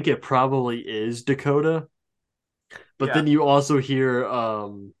you think it probably is Dakota, but Yeah. then you also hear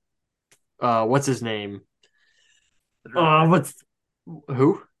what's his name? The director. What's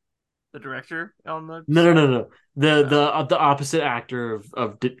who? The director on the No. The uh, the opposite actor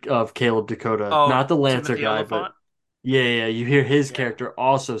of Caleb Dakota, oh, not the Lancer Timothy guy, but Oliphant. yeah, you hear his Yeah. character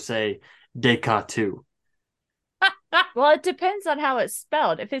also say Dekatu. Well, it depends on how it's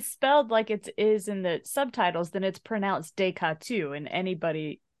spelled. If it's spelled like it is in the subtitles, then it's pronounced Dekatu, and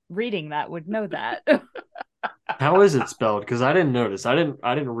anybody reading that would know that. How is it spelled? Because I didn't notice. I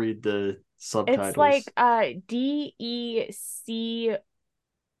didn't read the It's subtitles. like Deco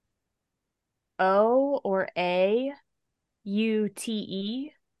or Aute,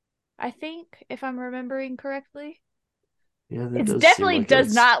 I think, if I'm remembering correctly. Yeah, that It does seem definitely like does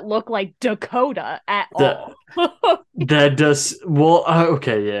it's not look like Dakota at that all. that does well.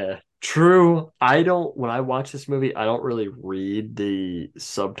 Okay, yeah, true. I don't when I watch this movie, I don't really read the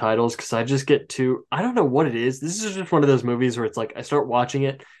subtitles because I just get too. I don't know what it is. This is just one of those movies where it's like I start watching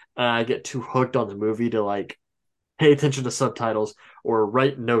it and I get too hooked on the movie to like pay attention to subtitles or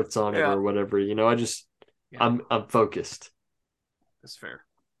write notes on it Yeah. or whatever. Yeah. I'm focused. That's fair.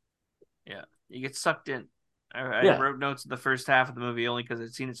 Yeah. You get sucked in. I Yeah, wrote notes in the first half of the movie only because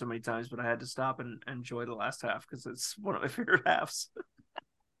I'd seen it so many times, but I had to stop and enjoy the last half because it's one of my favorite halves.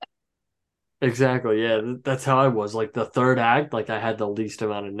 exactly. Yeah, that's how I was. Like the third act, like I had the least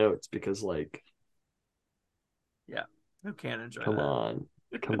amount of notes because like, Yeah. Who can't enjoy come that? on,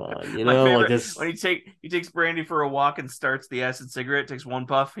 come on, My like favorite it's when he takes Brandy for a walk and starts the acid cigarette, takes one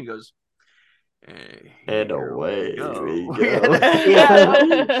puff, he goes, hey, and here we away we go. Yeah,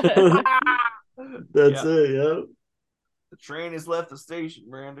 go. That's yeah. it. Yeah, The train has left the station,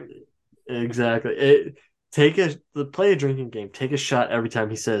 Brandy. exactly. Play a drinking game. Take a shot every time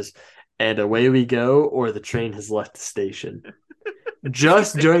he says, "And away we go," or the train has left the station.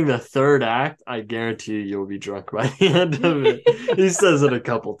 Just during the third act, I guarantee you you'll be drunk by the end of it. He says it a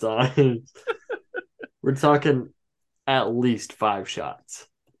couple times. We're talking at least 5 shots.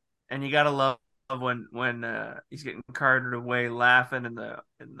 And you gotta love when he's getting carted away laughing in the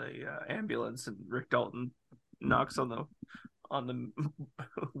ambulance, and Rick Dalton knocks on the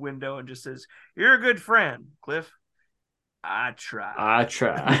window and just says, "You're a good friend, Cliff. I try." I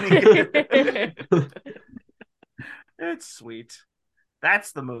try. It's sweet.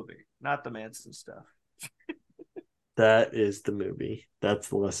 That's the movie, not the Manson stuff. That is the movie. That's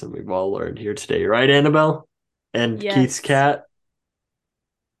the lesson we've all learned here today, right, Annabelle? And Yes. Keith's cat.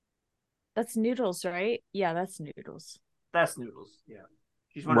 That's Noodles, right? Yeah, that's Noodles. That's Noodles. Yeah.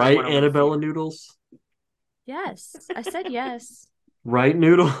 She's Right, Annabella Noodles? Yes, I said yes. Right,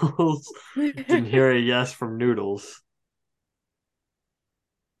 Noodles? Didn't hear a yes from Noodles.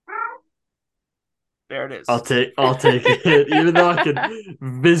 There it is. I'll take it. Even though I could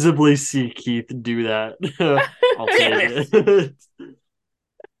visibly see Keith do that. I'll take it.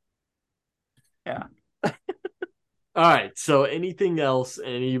 Yeah. All right. So anything else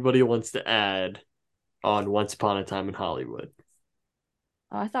anybody wants to add on Once Upon a Time in Hollywood?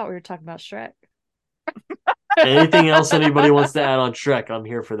 Oh, I thought we were talking about Shrek. Anything else anybody wants to add on Shrek? I'm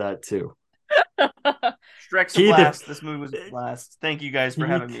here for that too. Shrek's Keith, a blast. This movie was a blast. Thank you guys for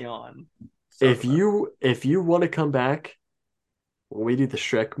having me on. So if you want to come back when we do the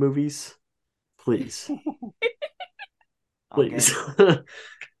Shrek movies, please. Please.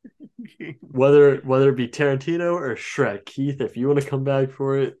 whether it be Tarantino or Shrek, Keith, if you want to come back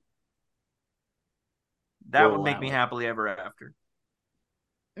for it, that would make me happily ever after.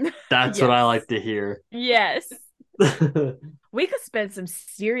 That's Yes. what I like to hear. Yes. We could spend some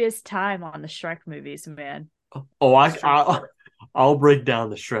serious time on the Shrek movies, man. Oh, I'll break down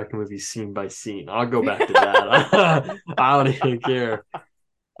the Shrek movie scene by scene. I'll go back to that. I don't even care.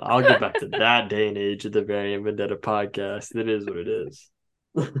 I'll go back to that day and age of the Variant Vendetta podcast. It is what it is.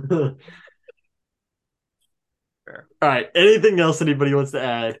 Fair. All right. Anything else anybody wants to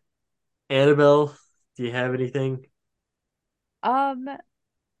add? Annabelle, do you have anything?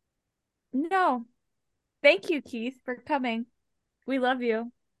 No. Thank you, Keith, for coming. We love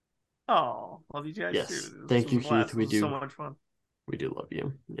you. Oh, love you guys Yes. too. Thank you, Keith. We do. So much fun. We do love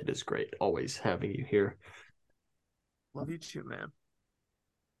you. It is great always having you here. Love you too, man.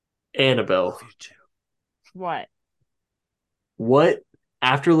 Annabelle. Love you too. What?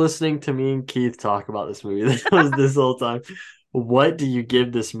 After listening to me and Keith talk about this movie this whole time, what do you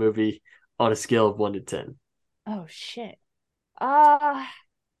give this movie on a scale of 1 to 10? Oh shit.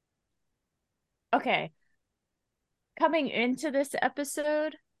 Okay. Coming into this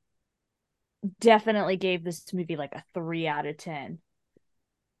episode, definitely gave this movie like a 3 out of 10.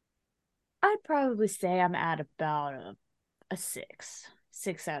 I'd probably say I'm at about a 6.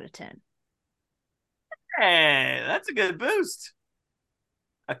 6 out of 10. Hey, that's a good boost.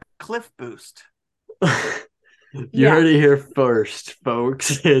 A Cliff boost. You heard it here first,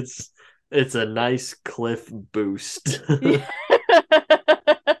 folks. It's a nice Cliff boost.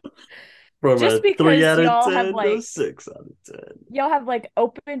 From Just a because 3 out of y'all 10 have to like 6 out of 10. Y'all have like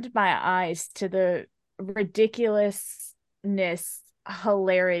opened my eyes to the ridiculousness,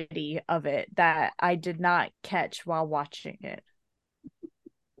 hilarity of it that I did not catch while watching it.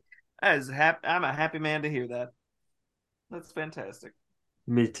 I'm a happy man to hear that. That's fantastic.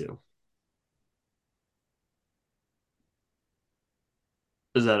 Me too.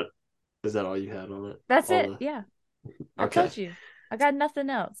 Is that all you had on it? That's it. Yeah. I told you. I got nothing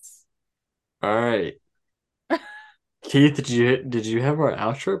else. All right. Keith, did you have our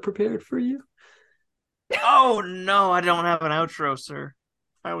outro prepared for you? Oh no, I don't have an outro, sir.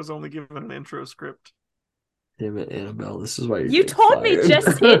 I was only given an intro script. Damn it, Annabelle. This is why you told me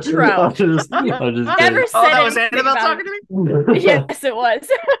just intro. I'm just Never kidding. said that was anything Annabelle about talking it. to me? Yes, it was.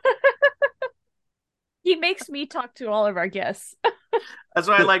 He makes me talk to all of our guests. That's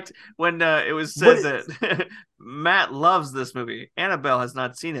why I liked when it was said that Matt loves this movie. Annabelle has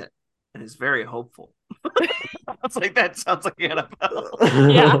not seen it and is very hopeful. It's like, that sounds like Annabelle.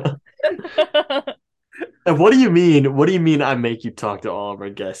 Yeah. And what do you mean? What do you mean I make you talk to all of our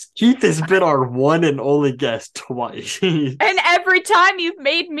guests? Keith has been our one and only guest twice. And every time you've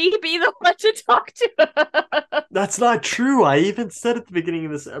made me be the one to talk to. That's not true. I even said at the beginning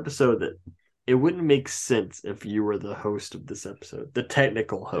of this episode that it wouldn't make sense if you were the host of this episode, the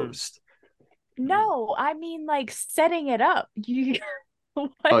technical host. No, I mean like setting it up.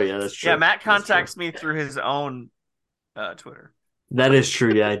 Oh yeah, that's true. Yeah, Matt contacts me through his own Twitter. That is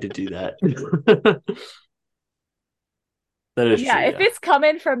true. Yeah, I did do that. That is true. Yeah, if it's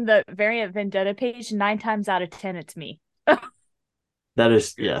coming from the Variant Vendetta page, 9 times out of 10, it's me. That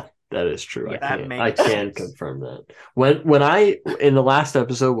is, yeah, That is true. Yeah. That I makes can sense. confirm that. When I in the last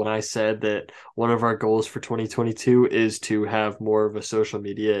episode when I said that one of our goals for 2022 is to have more of a social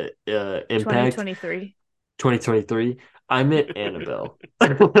media impact 2023. 2023, I meant Annabelle.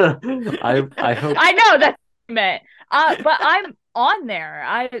 I hope I know that's what I meant. But I'm on there.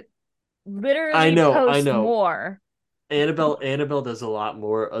 I I literally know, I post know. more. Annabelle does a lot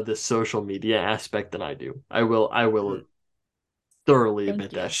more of the social media aspect than I do. I will thoroughly Thank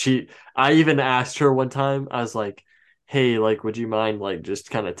admit that. you. I even asked her one time, I was like, hey, like, would you mind like just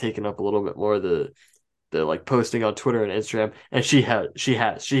kind of taking up a little bit more of the like posting on Twitter and Instagram? And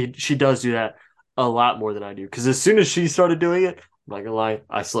she does do that a lot more than I do. Because as soon as she started doing it, I'm not gonna lie,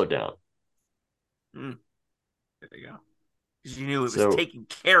 I slowed down. Mm, there you go. Because you knew it was So taken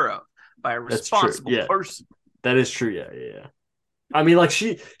care of by a that's true. responsible Yeah, person. that is true. Yeah. I mean, like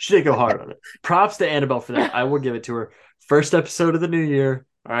she did go hard on it. Props to Annabelle for that. I will give it to her. First episode of the new year.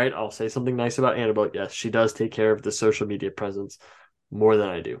 All right, I'll say something nice about Annabelle. Yes, she does take care of the social media presence more than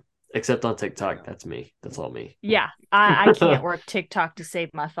I do. Except on TikTok. That's me. That's all me. Yeah, I can't work TikTok to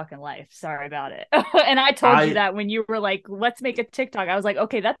save my fucking life. Sorry about it. And I told you I that when you were like, let's make a TikTok. I was like,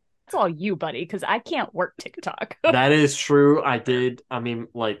 okay, that's all you, buddy, because I can't work TikTok. that is true. I did. I mean,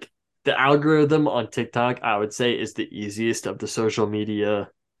 like the algorithm on TikTok, I would say is the easiest of the social media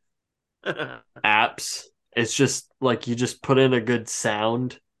apps. It's just like you just put in a good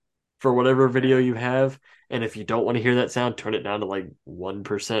sound for whatever video you have. And if you don't want to hear that sound, turn it down to like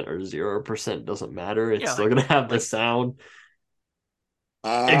 1% or 0%. Doesn't matter. It's Yeah, still gonna have the like sound.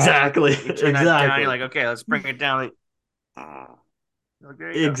 Exactly. you turn that down, you're Exactly. like, okay, let's bring it down. Like,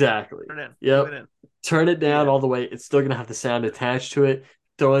 there you go. Exactly. Turn it in. Leave it Yep. in. Turn it Leave it down in. all the way. It's still gonna have the sound attached to it.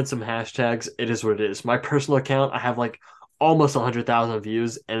 Throw in some hashtags. It is what it is. My personal account, I have like almost 100,000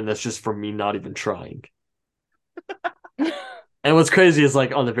 views, and that's just from me not even trying. And what's crazy is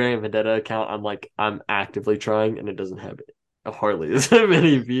like on the Variant Vendetta account, I'm actively trying, and it doesn't have hardly as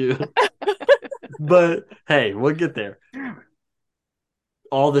many views. But hey, we'll get there.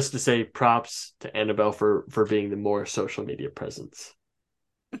 All this to say, props to Annabelle for being the more social media presence.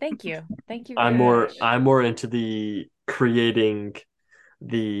 Thank you. Thank you I'm very more much. I'm more into the creating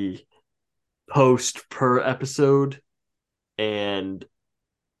the post per episode and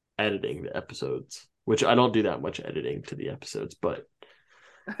editing the episodes, which I don't do that much editing to the episodes, but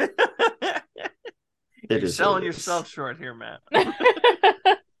it You're is what selling it is. yourself short here, Matt.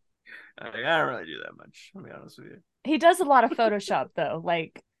 I don't really do that much. I'll be honest with you. He does a lot of Photoshop though,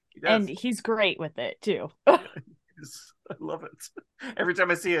 like, He and does. he's great with it too. I love it. Every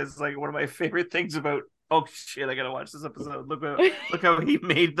time I see it, it's like one of my favorite things about. Oh shit! I gotta watch this episode. Look how he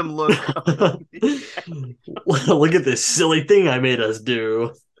made them look. Look at this silly thing I made us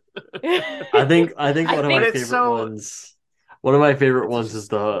do. I think one of I my But think it's favorite so. ones. One of my favorite It's ones is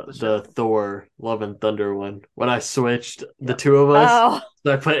just all the the show. Thor Love and Thunder one. When I switched the Yep. two of us, oh,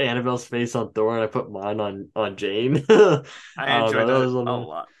 so I put Annabelle's face on Thor and I put mine on Jane. I I don't know. enjoyed that a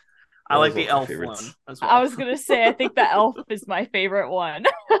lot. I That was like one the of my elf favorites. one as I well. was gonna say I think the elf is my favorite one.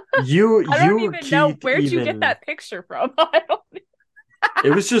 I don't You even know Keith where'd you get even that picture from. I don't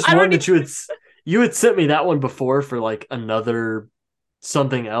it was just I one don't that even you had sent me that one before for like another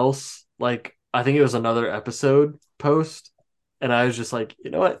something else. Like I think it was another episode post, and I was just like, you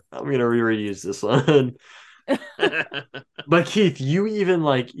know what, I'm gonna reuse this one. But Keith, you even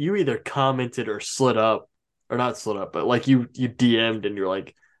like you either commented or slid up, or not slid up, but like you DM'd and you're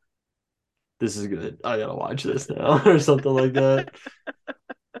like, this is good. I gotta watch this now or something like that.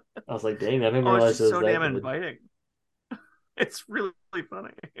 I was like, dang, I didn't Oh, it's realize it just was so that damn good. inviting. It's really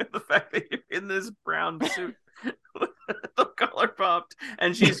funny. The fact that you're in this brown suit with the collar popped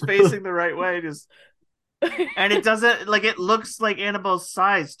and she's facing the right way, just and it doesn't like it looks like Annabelle's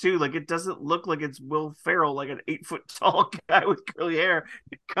size too. Like it doesn't look like it's Will Ferrell, like an 8 foot tall guy with curly hair.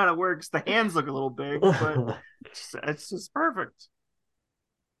 It kind of works. The hands look a little big, but it's just perfect.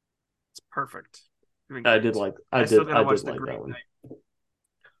 It's perfect. Doing great. I still gotta I watch did the like Green that one. Knight.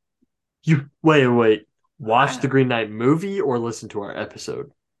 You wait. Watch the Ah, Green Knight movie or listen to our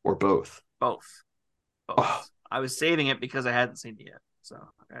episode or both. both, both. Oh, I was saving it because I hadn't seen it yet, so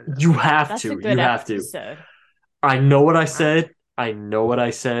I gotta do that you first. have That's a to. good You have to. episode. I know what I All right. said. I know what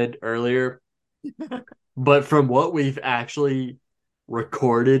I said earlier, but from what we've actually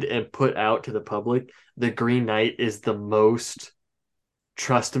recorded and put out to the public, the Green Knight is the most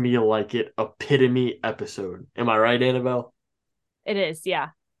trust me like it epitome episode. Am I right, Annabelle? It is, yeah.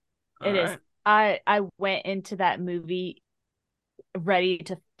 All It is. right. I went into that movie ready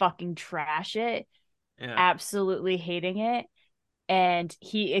to fucking trash it, Yeah. absolutely hating it. And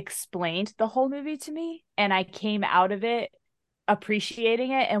he explained the whole movie to me, and I came out of it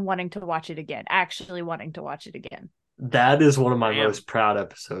appreciating it and wanting to watch it again. Actually wanting to watch it again. That is one of my Damn. most proud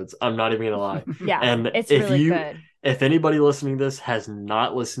episodes. I'm not even gonna lie. Yeah, And it's really good. if anybody listening to this has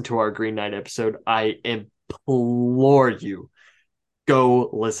not listened to our Green Knight episode, I implore you, go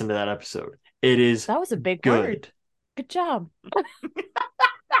listen to that episode. It is That was a big good. word. Good job.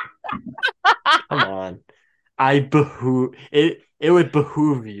 Come on. It would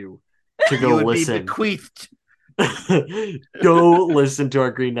behoove you to You go would be listen. bequeathed. Go listen to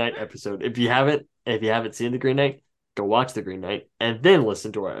our Green Knight episode. If you haven't seen the Green Knight, go watch the Green Knight and then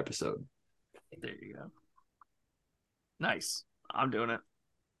listen to our episode. There you go. Nice. I'm doing it.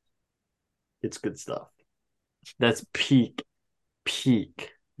 It's good stuff. That's peak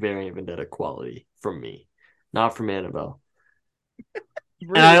Variant Vendetta quality from me, not from Annabelle.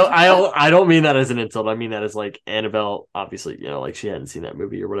 Rude. And I don't mean that as an insult. I mean that as like Annabelle, obviously, like she hadn't seen that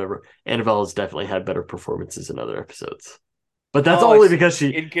movie or whatever. Annabelle has definitely had better performances in other episodes. But that's only because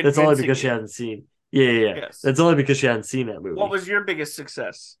she hadn't seen. Yeah. Yes. That's only because she hadn't seen that movie. What was your biggest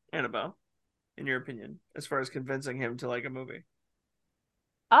success, Annabelle, in your opinion, as far as convincing him to like a movie?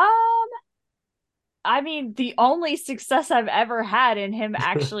 I mean, the only success I've ever had in him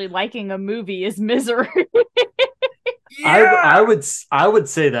actually liking a movie is Misery. I would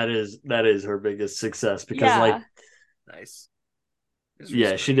say that is her biggest success because like nice.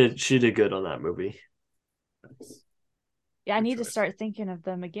 Yeah, she did good on that movie. Nice. Yeah, I need to start thinking of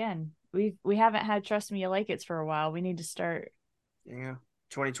them again. We haven't had Trust Me You Like It's for a while. We need to start. Yeah.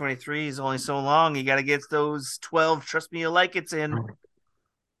 2023 is only so long. You got to get those 12 Trust Me You Like It's in.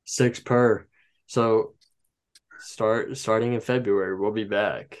 6 per. So starting in February, we'll be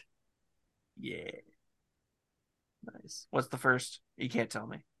back. Yeah. Nice. What's the first? You can't tell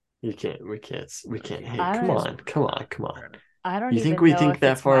me. We can't. Hey, come on. I don't. You even think we know think if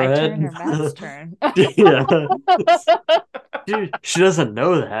that it's far my ahead? Turn or Matt's turn. Yeah. Dude, she doesn't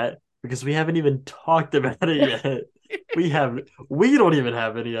know that because we haven't even talked about it yet. We don't even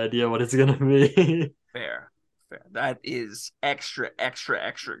have any idea what it's gonna be. Fair. That is extra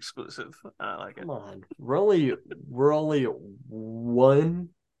exclusive. I like it. Come on. We're only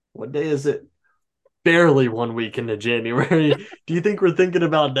what day is it? Barely 1 week into January. Do you think we're thinking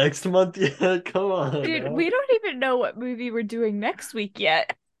about next month yet? Come on. Dude, now. we don't even know what movie we're doing next week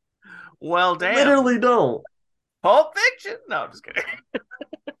yet. Well, damn. Literally don't. Pulp Fiction? No, I'm just kidding.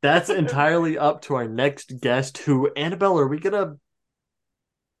 That's entirely up to our next guest. Who, Annabelle? Are we gonna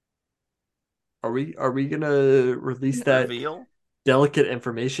release that reveal delicate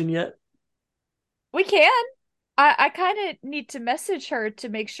information yet? We can. I kind of need to message her to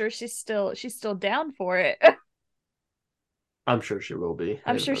make sure she's still down for it. I'm sure she will be.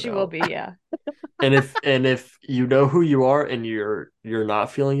 I'm sure she will be. Yeah. And if you know who you are and you're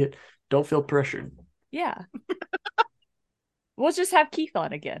not feeling it, don't feel pressured. Yeah. We'll just have Keith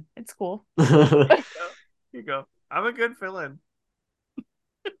on again. It's cool. Here you go. I'm a good fill-in.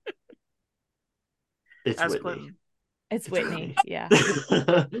 It's As Whitney. Clinton. It's Whitney. Yeah.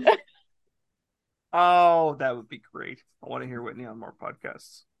 Oh, that would be great. I want to hear Whitney on more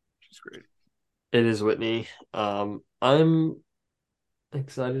podcasts. She's great. It is Whitney. I'm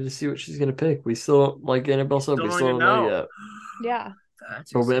excited to see what she's gonna pick. We still, like Annabelle said, we still don't know yet. Yeah.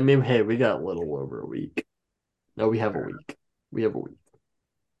 But I mean, hey, we got a little over a week. No, we have a week.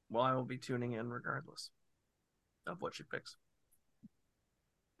 Well, I will be tuning in regardless of what she picks.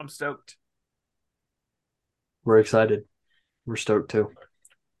 I'm stoked. We're excited. We're stoked too.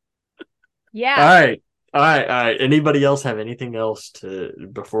 Yeah. All right. Anybody else have anything else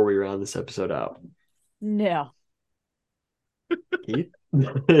before we round this episode out? No. Keith?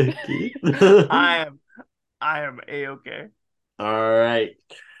 Keith? I am A-okay. All right.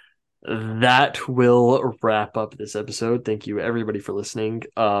 That will wrap up this episode. Thank you everybody for listening.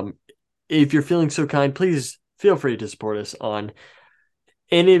 If you're feeling so kind, please feel free to support us on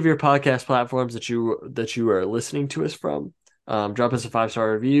any of your podcast platforms that you are listening to us from. Drop us a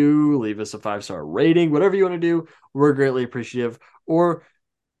 5-star review, leave us a 5-star rating, whatever you want to do. We're greatly appreciative. Or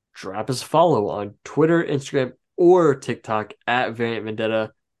drop us a follow on Twitter, Instagram, or TikTok at Variant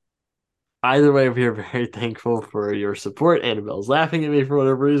Vendetta. Either way, we are very thankful for your support. Annabelle's laughing at me for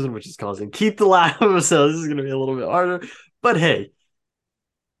whatever reason, which is causing Keith to laugh. So this is going to be a little bit harder. But hey,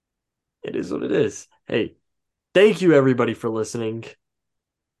 it is what it is. Hey, thank you everybody for listening.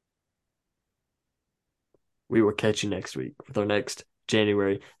 We will catch you next week with our next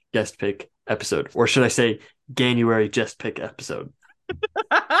January guest pick episode. Or should I say January guest pick episode?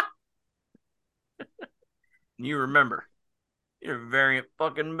 You remember, you're Variant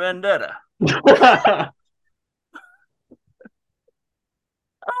fucking Vendetta. Oh,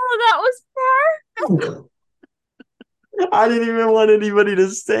 that was fair. I didn't even want anybody to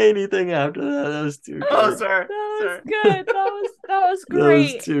say anything after that. That was too good. Oh, sorry. That was Sorry. good. That was That was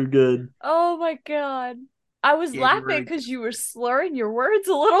great. too good. Oh my god. I was Yeah, you laughing really- because you were slurring your words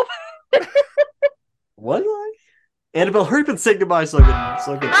a little bit. Was I? Annabelle, hurry up and say goodbye so I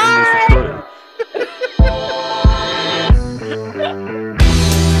can end this recording.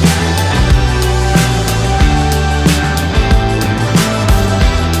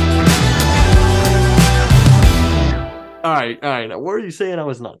 All right. Now, what were you saying? I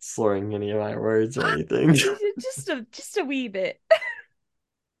was not slurring any of my words or anything. just a wee bit.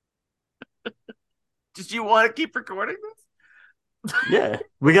 Did you want to keep recording this? Yeah,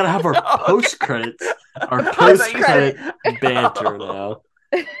 we gotta have our Oh, okay. post credits, our I post thought you credit said- banter now.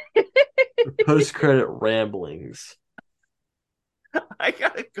 Post credit ramblings. I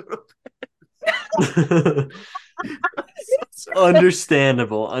gotta go to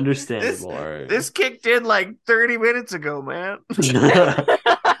Understandable. All right. This kicked in like 30 minutes ago, man.